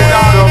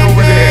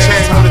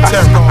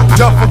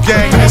 Duffel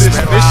gang, this shit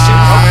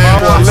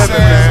for a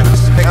living, man.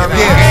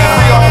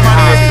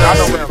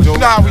 You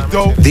know how we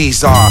do.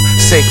 These are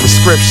sacred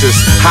scriptures,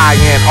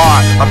 high-end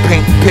art. I'm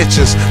painting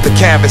pictures. The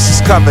canvas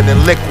is covered in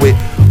liquid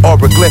or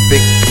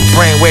hieroglyphic.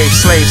 Brainwave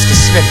slaves can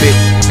sniff it.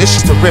 This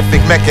is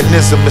terrific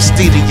mechanism,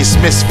 mysterious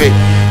misfit.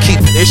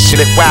 Keep this shit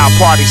at wild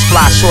parties,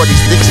 fly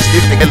shorties, bitches,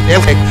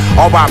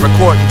 all while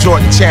recording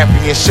Jordan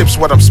championships.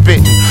 What I'm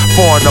spitting.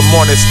 4 in the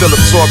morning, still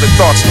absorbing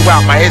thoughts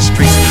throughout my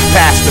histories,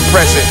 past and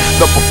present.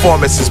 The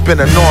performance has been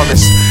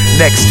enormous.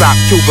 Next stop,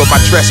 Cuba. My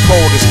dress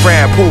code is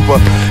Grand Puba.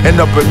 In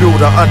the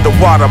Bermuda,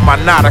 underwater, my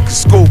Nautica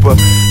scuba.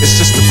 It's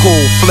just a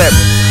cool flip.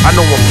 I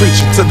know I'm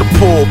preaching to the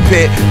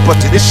pulpit, but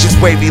this shit's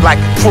wavy like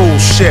a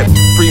cruise ship.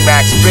 Free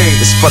Max B.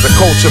 It's for the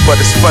culture, but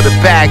it's for the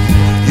baggy.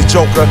 You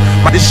joker,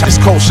 my this is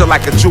kosher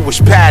like a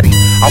Jewish patty.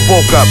 I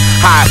woke up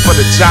high for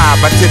the job,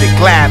 I did it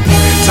gladly.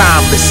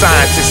 Timeless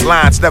scientist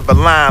lines, never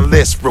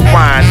lineless.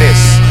 Rewind this.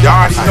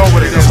 Y'all already know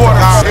what it is.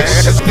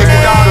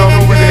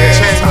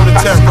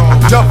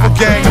 Duffel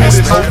gang, this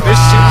shit.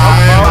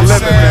 I'm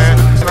living, man.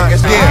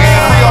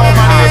 Yeah, all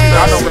my niggas.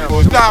 I know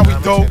what it is. Nah, we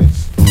dope.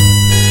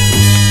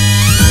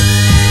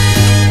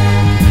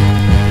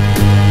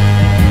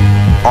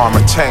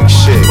 Armor tank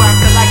shit.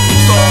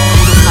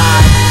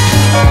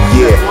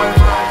 Yeah.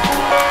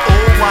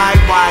 Oh, why?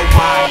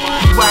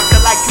 You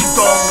acting like you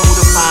don't know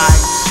the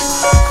vibes.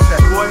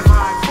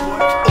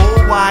 Oh,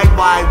 why?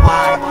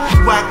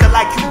 You acting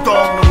like you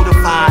don't know the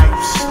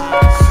vibes.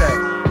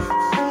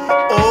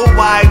 Oh,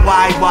 why?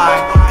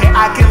 They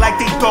acting like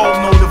they don't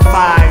know the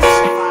vibes.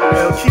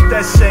 Well, keep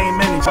that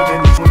same energy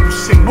when you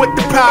sing. What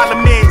the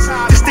problem is,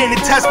 to stand the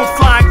test with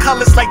flying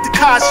colors like the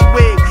Kashi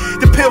wig.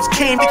 The pills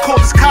came, they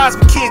called us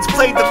Cosby kids,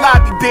 played the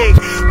lobby big.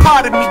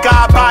 Part of me,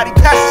 God body,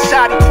 pass the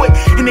shotty quick.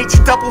 And they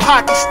double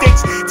hockey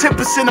sticks, 10%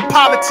 of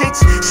politics.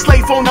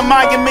 Slave on the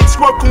monuments,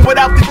 working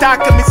without the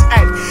documents.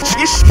 Ay,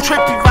 this shit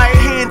trippy, right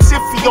hands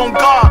iffy on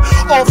guard.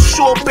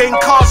 Offshore bank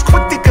cars,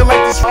 quit thinking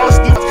like this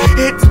first news.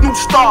 It hit the new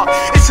star,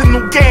 it's a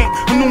new game,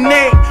 a new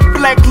name.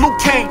 Black Luke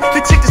Kane,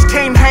 the chickens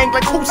came hang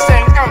like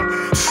Hussein. Ay,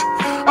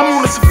 I'm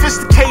on a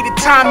sophisticated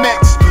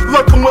Timex,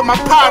 lurking with my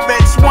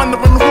pirates,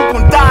 wondering who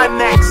gon' die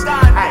next.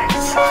 Ay,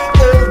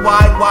 oh,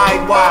 why?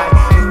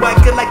 You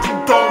acting like you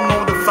don't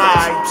know the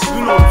vibes.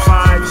 You know the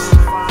vibes.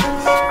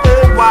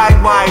 Oh, why?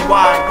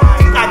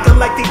 They acting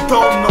like they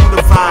don't know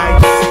the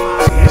vibes.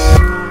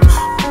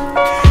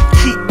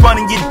 Keep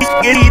running your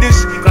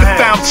eaters. You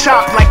found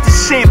chopped like the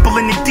sample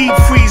in the deep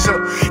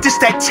freezer. Just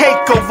that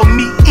takeover,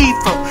 me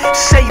either.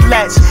 Say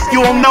less,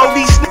 you don't know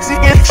these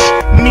niggas.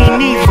 Me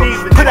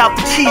neither. Put out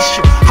the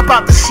Keisha,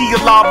 about to see a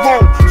lot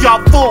roll.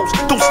 Y'all fools,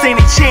 don't stand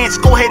a chance.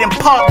 Go ahead and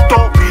pop,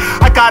 dog.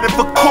 I got it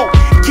for coke.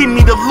 Give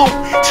me the loot,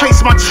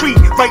 trace my tree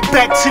right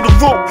back to the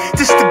root.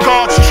 This the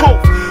God's truth.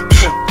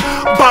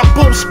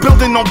 Bamboos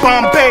building on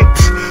Bombays.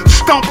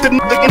 Stumped the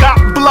nigga, got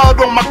blood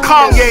on my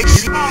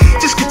Kanye's.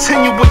 Just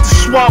continue with the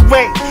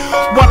soiree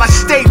while I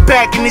stay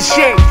back in the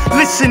shade,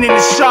 listening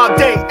to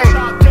Sade.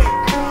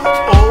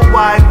 Oh,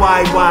 why?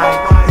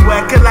 You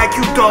acting like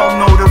you don't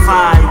know the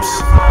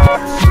vibes.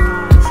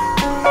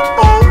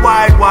 Oh,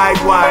 why?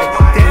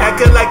 They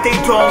acting like they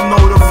don't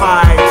know the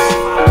vibes.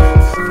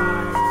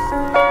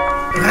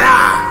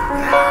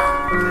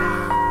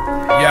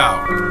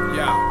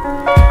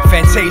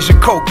 Fantasia,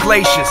 Coke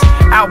Glaciers,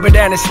 Albert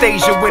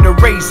Anastasia with a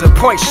razor,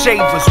 point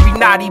shavers, we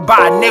naughty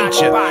by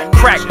nature.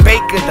 Crack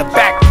Baker, the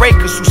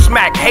backbreakers who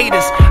smack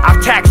haters.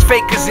 I've taxed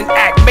fakers and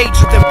act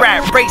major than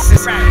rap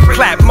races.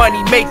 Clap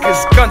money makers,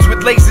 guns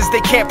with lasers, they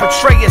can't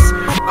portray us.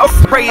 Of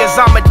prayers,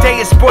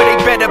 Amadeus, boy, they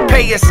better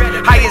pay us.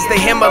 High as the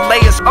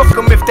Himalayas, off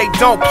them if they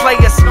don't play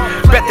us.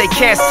 Bet they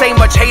can't say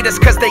much haters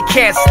cause they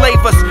can't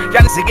slave us.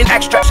 Y'all niggas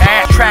extra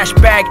ass, trash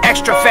bag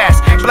extra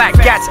fast. Black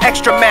gats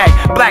extra mag,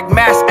 black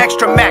mask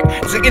extra mac.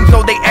 Ziggin'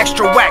 though they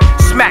extra whack.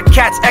 Smack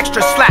cats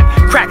extra slap,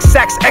 crack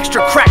sacks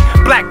extra crack,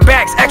 black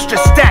bags extra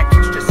stack.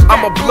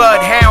 I'm a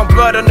bloodhound,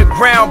 blood on the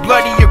ground,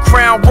 bloody your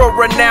crown, world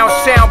renowned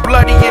sound,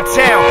 bloody your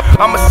town.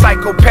 I'm a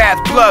psychopath,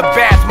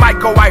 bloodbath,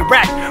 Michael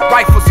Iraq,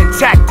 rifles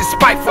intact,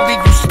 despitefully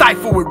you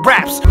stifle with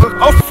raps.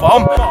 Oh,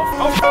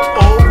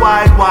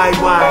 why?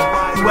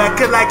 You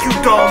acting like you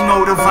don't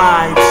know the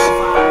vibes.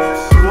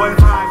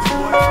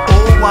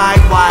 Oh, why?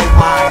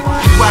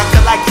 You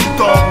acting like you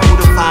don't know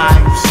the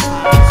vibes.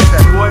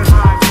 Oh,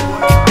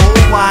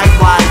 why?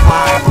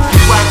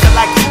 You acting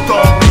like you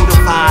don't know the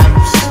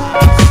vibes.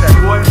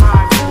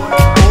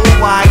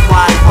 Oh,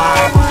 why?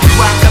 You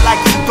acting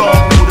like you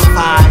don't know the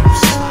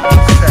vibes.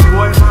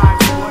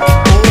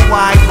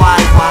 Oh,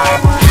 why?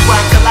 You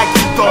acting like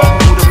you don't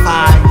know the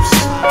vibes.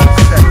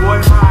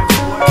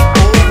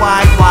 Oh,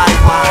 why?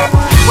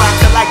 You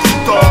acting like you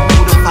don't know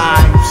the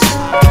vibes.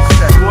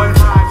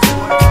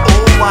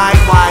 Oh,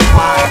 why?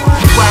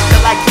 You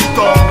acting like you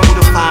don't know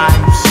the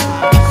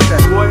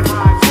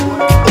vibes.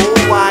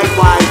 Oh,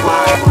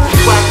 why?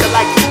 You acting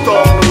like you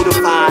don't know the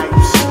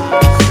vibes.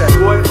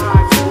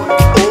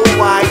 Oh,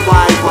 why?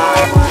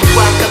 You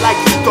acting like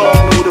you don't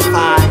know the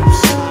vibes.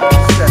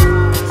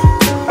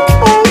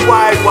 Oh,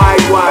 why?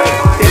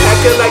 They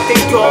acting like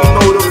they don't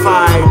know the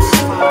vibes.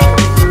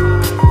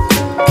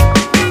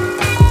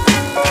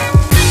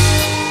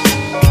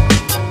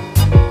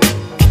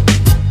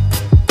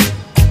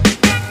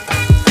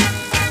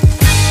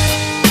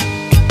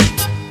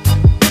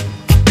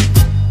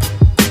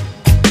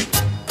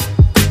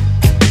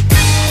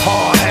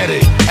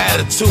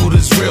 Attitude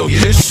is real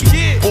issue.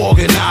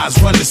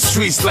 Organized, run the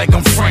streets like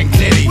I'm Frank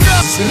Nitty.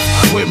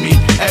 With me,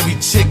 every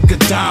chick a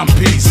dime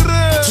piece.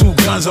 2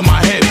 guns on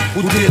my head,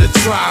 who dare to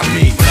try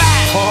me?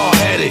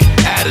 Hard-headed,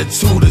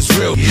 attitude is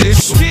real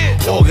issue.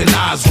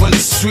 Organized, run the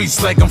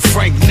streets like I'm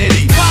Frank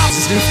Nitty.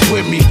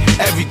 With me,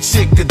 every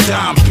chick a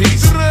dime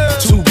piece.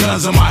 2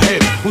 guns on my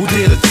head, who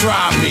dare to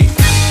try me?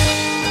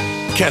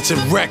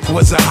 Catching wreck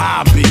was a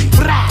hobby,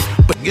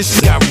 but this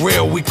shit got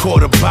real, we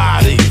caught a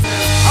body.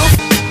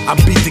 I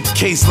beat the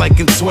case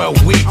like in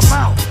 12 weeks.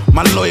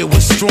 My lawyer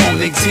was strong,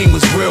 their team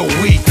was real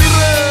weak.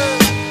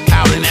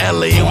 Out in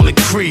LA on the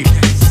creep.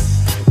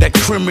 That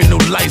criminal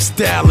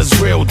lifestyle is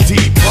real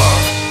deep.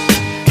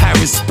 Have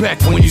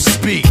respect when you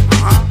speak.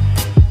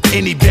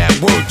 Any bad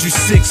word, you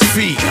 6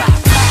 feet.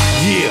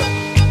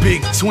 Yeah,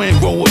 big twin,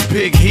 roll with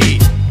big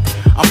heat.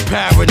 I'm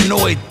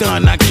paranoid,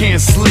 done, I can't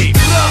sleep.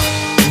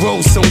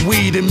 Roll some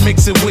weed and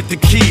mix it with the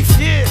keef.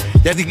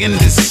 At the end of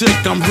this shit,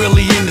 I'm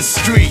really in the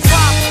street.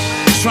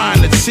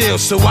 Trying to chill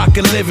so I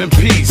can live in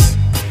peace.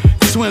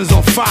 Twins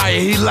on fire,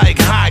 he like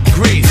hot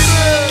grease.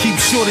 Keep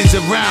shorties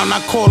around,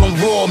 I call them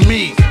raw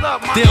meat.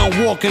 They don't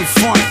walk in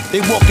front, they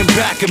walking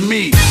back at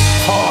me.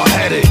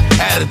 Hard-headed,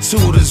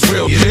 attitude is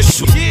real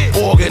issue.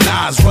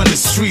 Organized, run the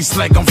streets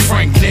like I'm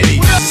Frank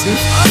Nitty.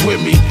 With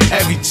me,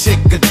 every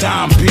chick a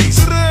dime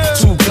piece.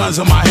 2 guns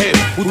on my hip,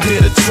 who dare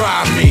to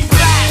try me?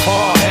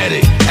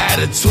 Hard-headed,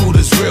 attitude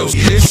is real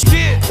issue.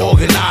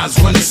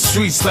 Organized, run the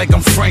streets like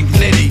I'm Frank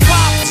Nitty.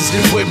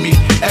 With me,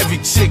 every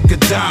chick a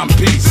dime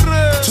piece.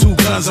 2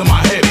 guns on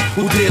my hip,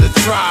 who dare to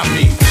try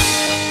me?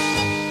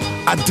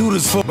 I do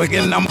this for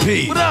again, I'm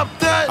P.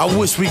 I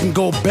wish we can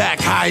go back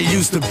how it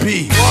used to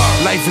be.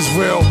 Life is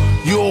real,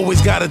 you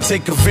always gotta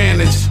take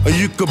advantage, or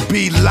you could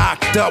be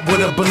locked up with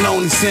a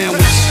bologna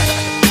sandwich.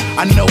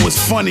 I know it's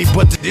funny,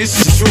 but this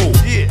is true.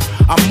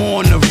 I'm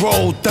on the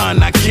road,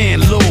 done, I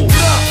can't lose.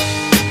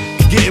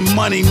 Getting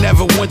money,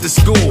 never went to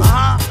school.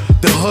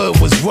 The hood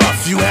was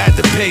rough, you had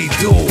to pay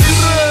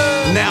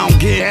dues. Now I'm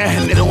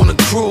getting it on the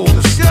cruise.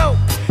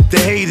 The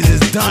haters is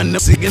done,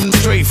 they're getting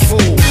straight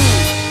fool.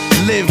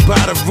 Live by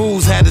the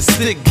rules, had to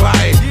stick by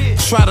it.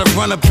 Try to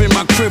run up in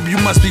my crib, you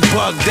must be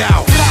bugged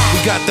out.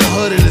 We got the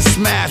hood in the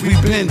smash, we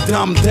been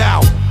dumbed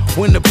out.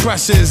 When the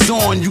pressure is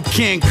on, you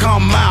can't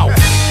come out.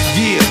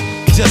 Yeah,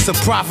 just a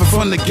prophet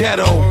from the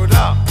ghetto.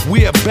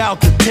 We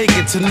about to take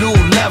it to new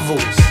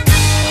levels.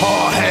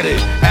 Hard-headed,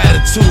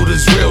 attitude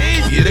is real.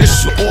 Yeah,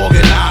 this shit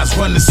organized,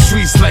 run the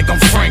streets like I'm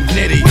Frank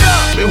Nitty.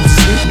 It was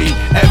with me,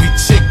 every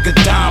chick a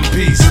dime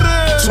piece.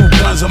 2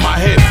 guns on my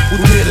hip, who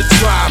dare to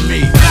try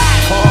me?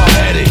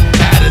 Hard-headed,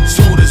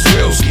 attitude is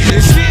real. Yeah,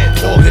 this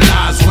shit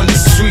organized, run the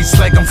streets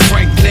like I'm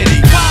Frank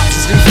Nitty.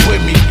 Just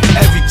with me,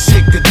 every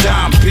chick a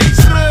dime piece.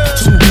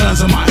 2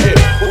 guns on my hip,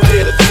 who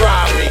dare to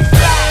try me?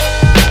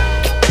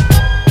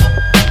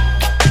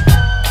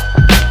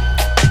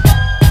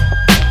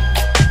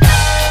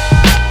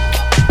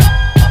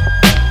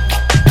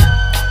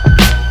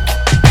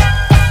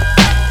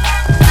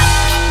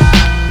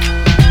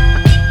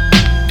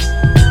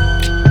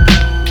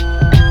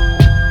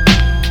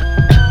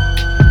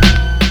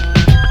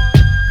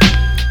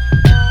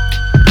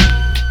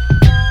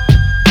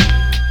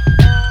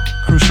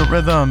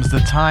 Rhythms, the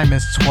time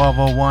is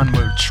 12:01,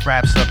 which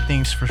wraps up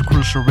things for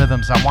Crucial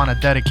Rhythms. I want to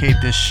dedicate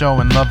this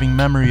show in loving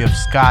memory of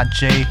Scott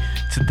J.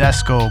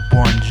 Tedesco,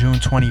 born June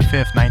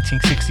 25th,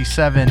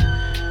 1967,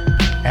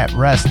 at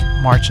rest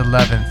March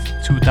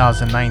 11th,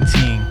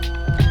 2019.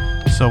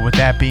 So with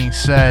that being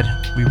said,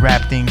 we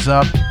wrap things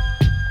up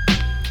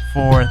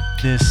for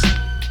this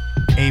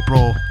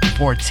April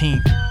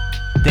 14th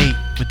date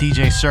with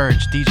DJ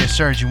Surge. DJ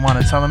Surge, you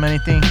want to tell them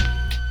anything?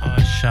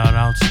 Shout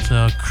outs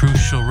to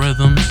Crucial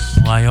Rhythms,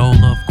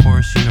 Loyola, of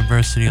course,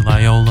 University of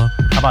Loyola.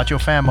 How about your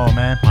famo,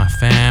 man? My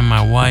fam,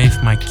 my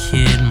wife, my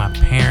kid, my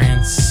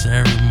parents,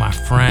 my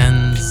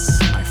friends,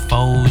 my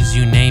foes,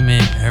 you name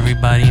it,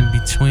 everybody in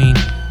between.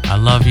 I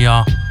love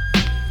y'all.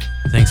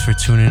 Thanks for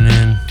tuning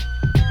in.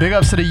 Big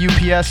ups to the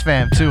UPS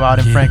fam, too, out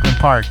in Franklin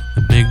Park.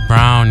 The Big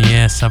Brown,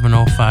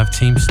 705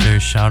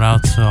 Teamsters. Shout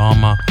out to all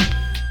my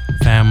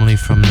family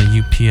from the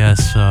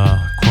UPS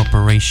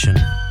Corporation.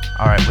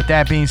 All right, with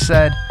that being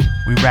said,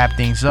 we wrap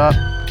things up.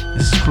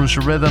 This is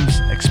Crucial Rhythms.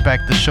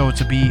 Expect the show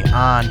to be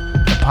on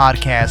the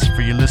podcast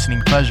for your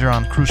listening pleasure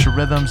on Crucial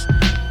Rhythms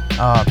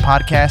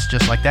podcast,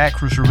 just like that,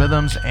 Crucial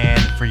Rhythms.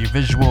 And for your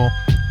visual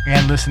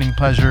and listening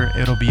pleasure,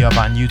 it'll be up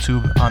on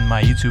YouTube, on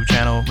my YouTube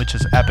channel, which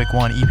is Epic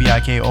One,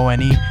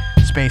 EPIKONE,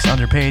 space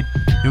underpaid.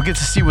 You'll get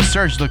to see what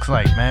Surge looks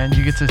like, man.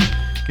 You get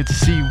to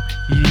see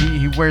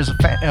he wears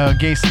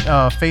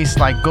a face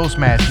like Ghost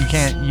Mask. You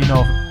can't,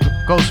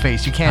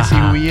 Ghostface. You can't see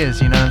who he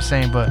is, you know what I'm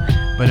saying? But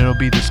it'll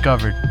be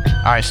discovered.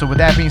 All right, so with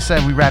that being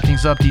said, we wrap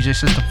things up. DJ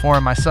System 4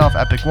 and myself,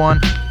 Epic One.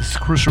 This is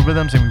Crucial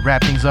Rhythms, and we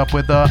wrap things up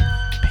with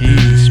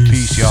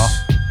peace, y'all.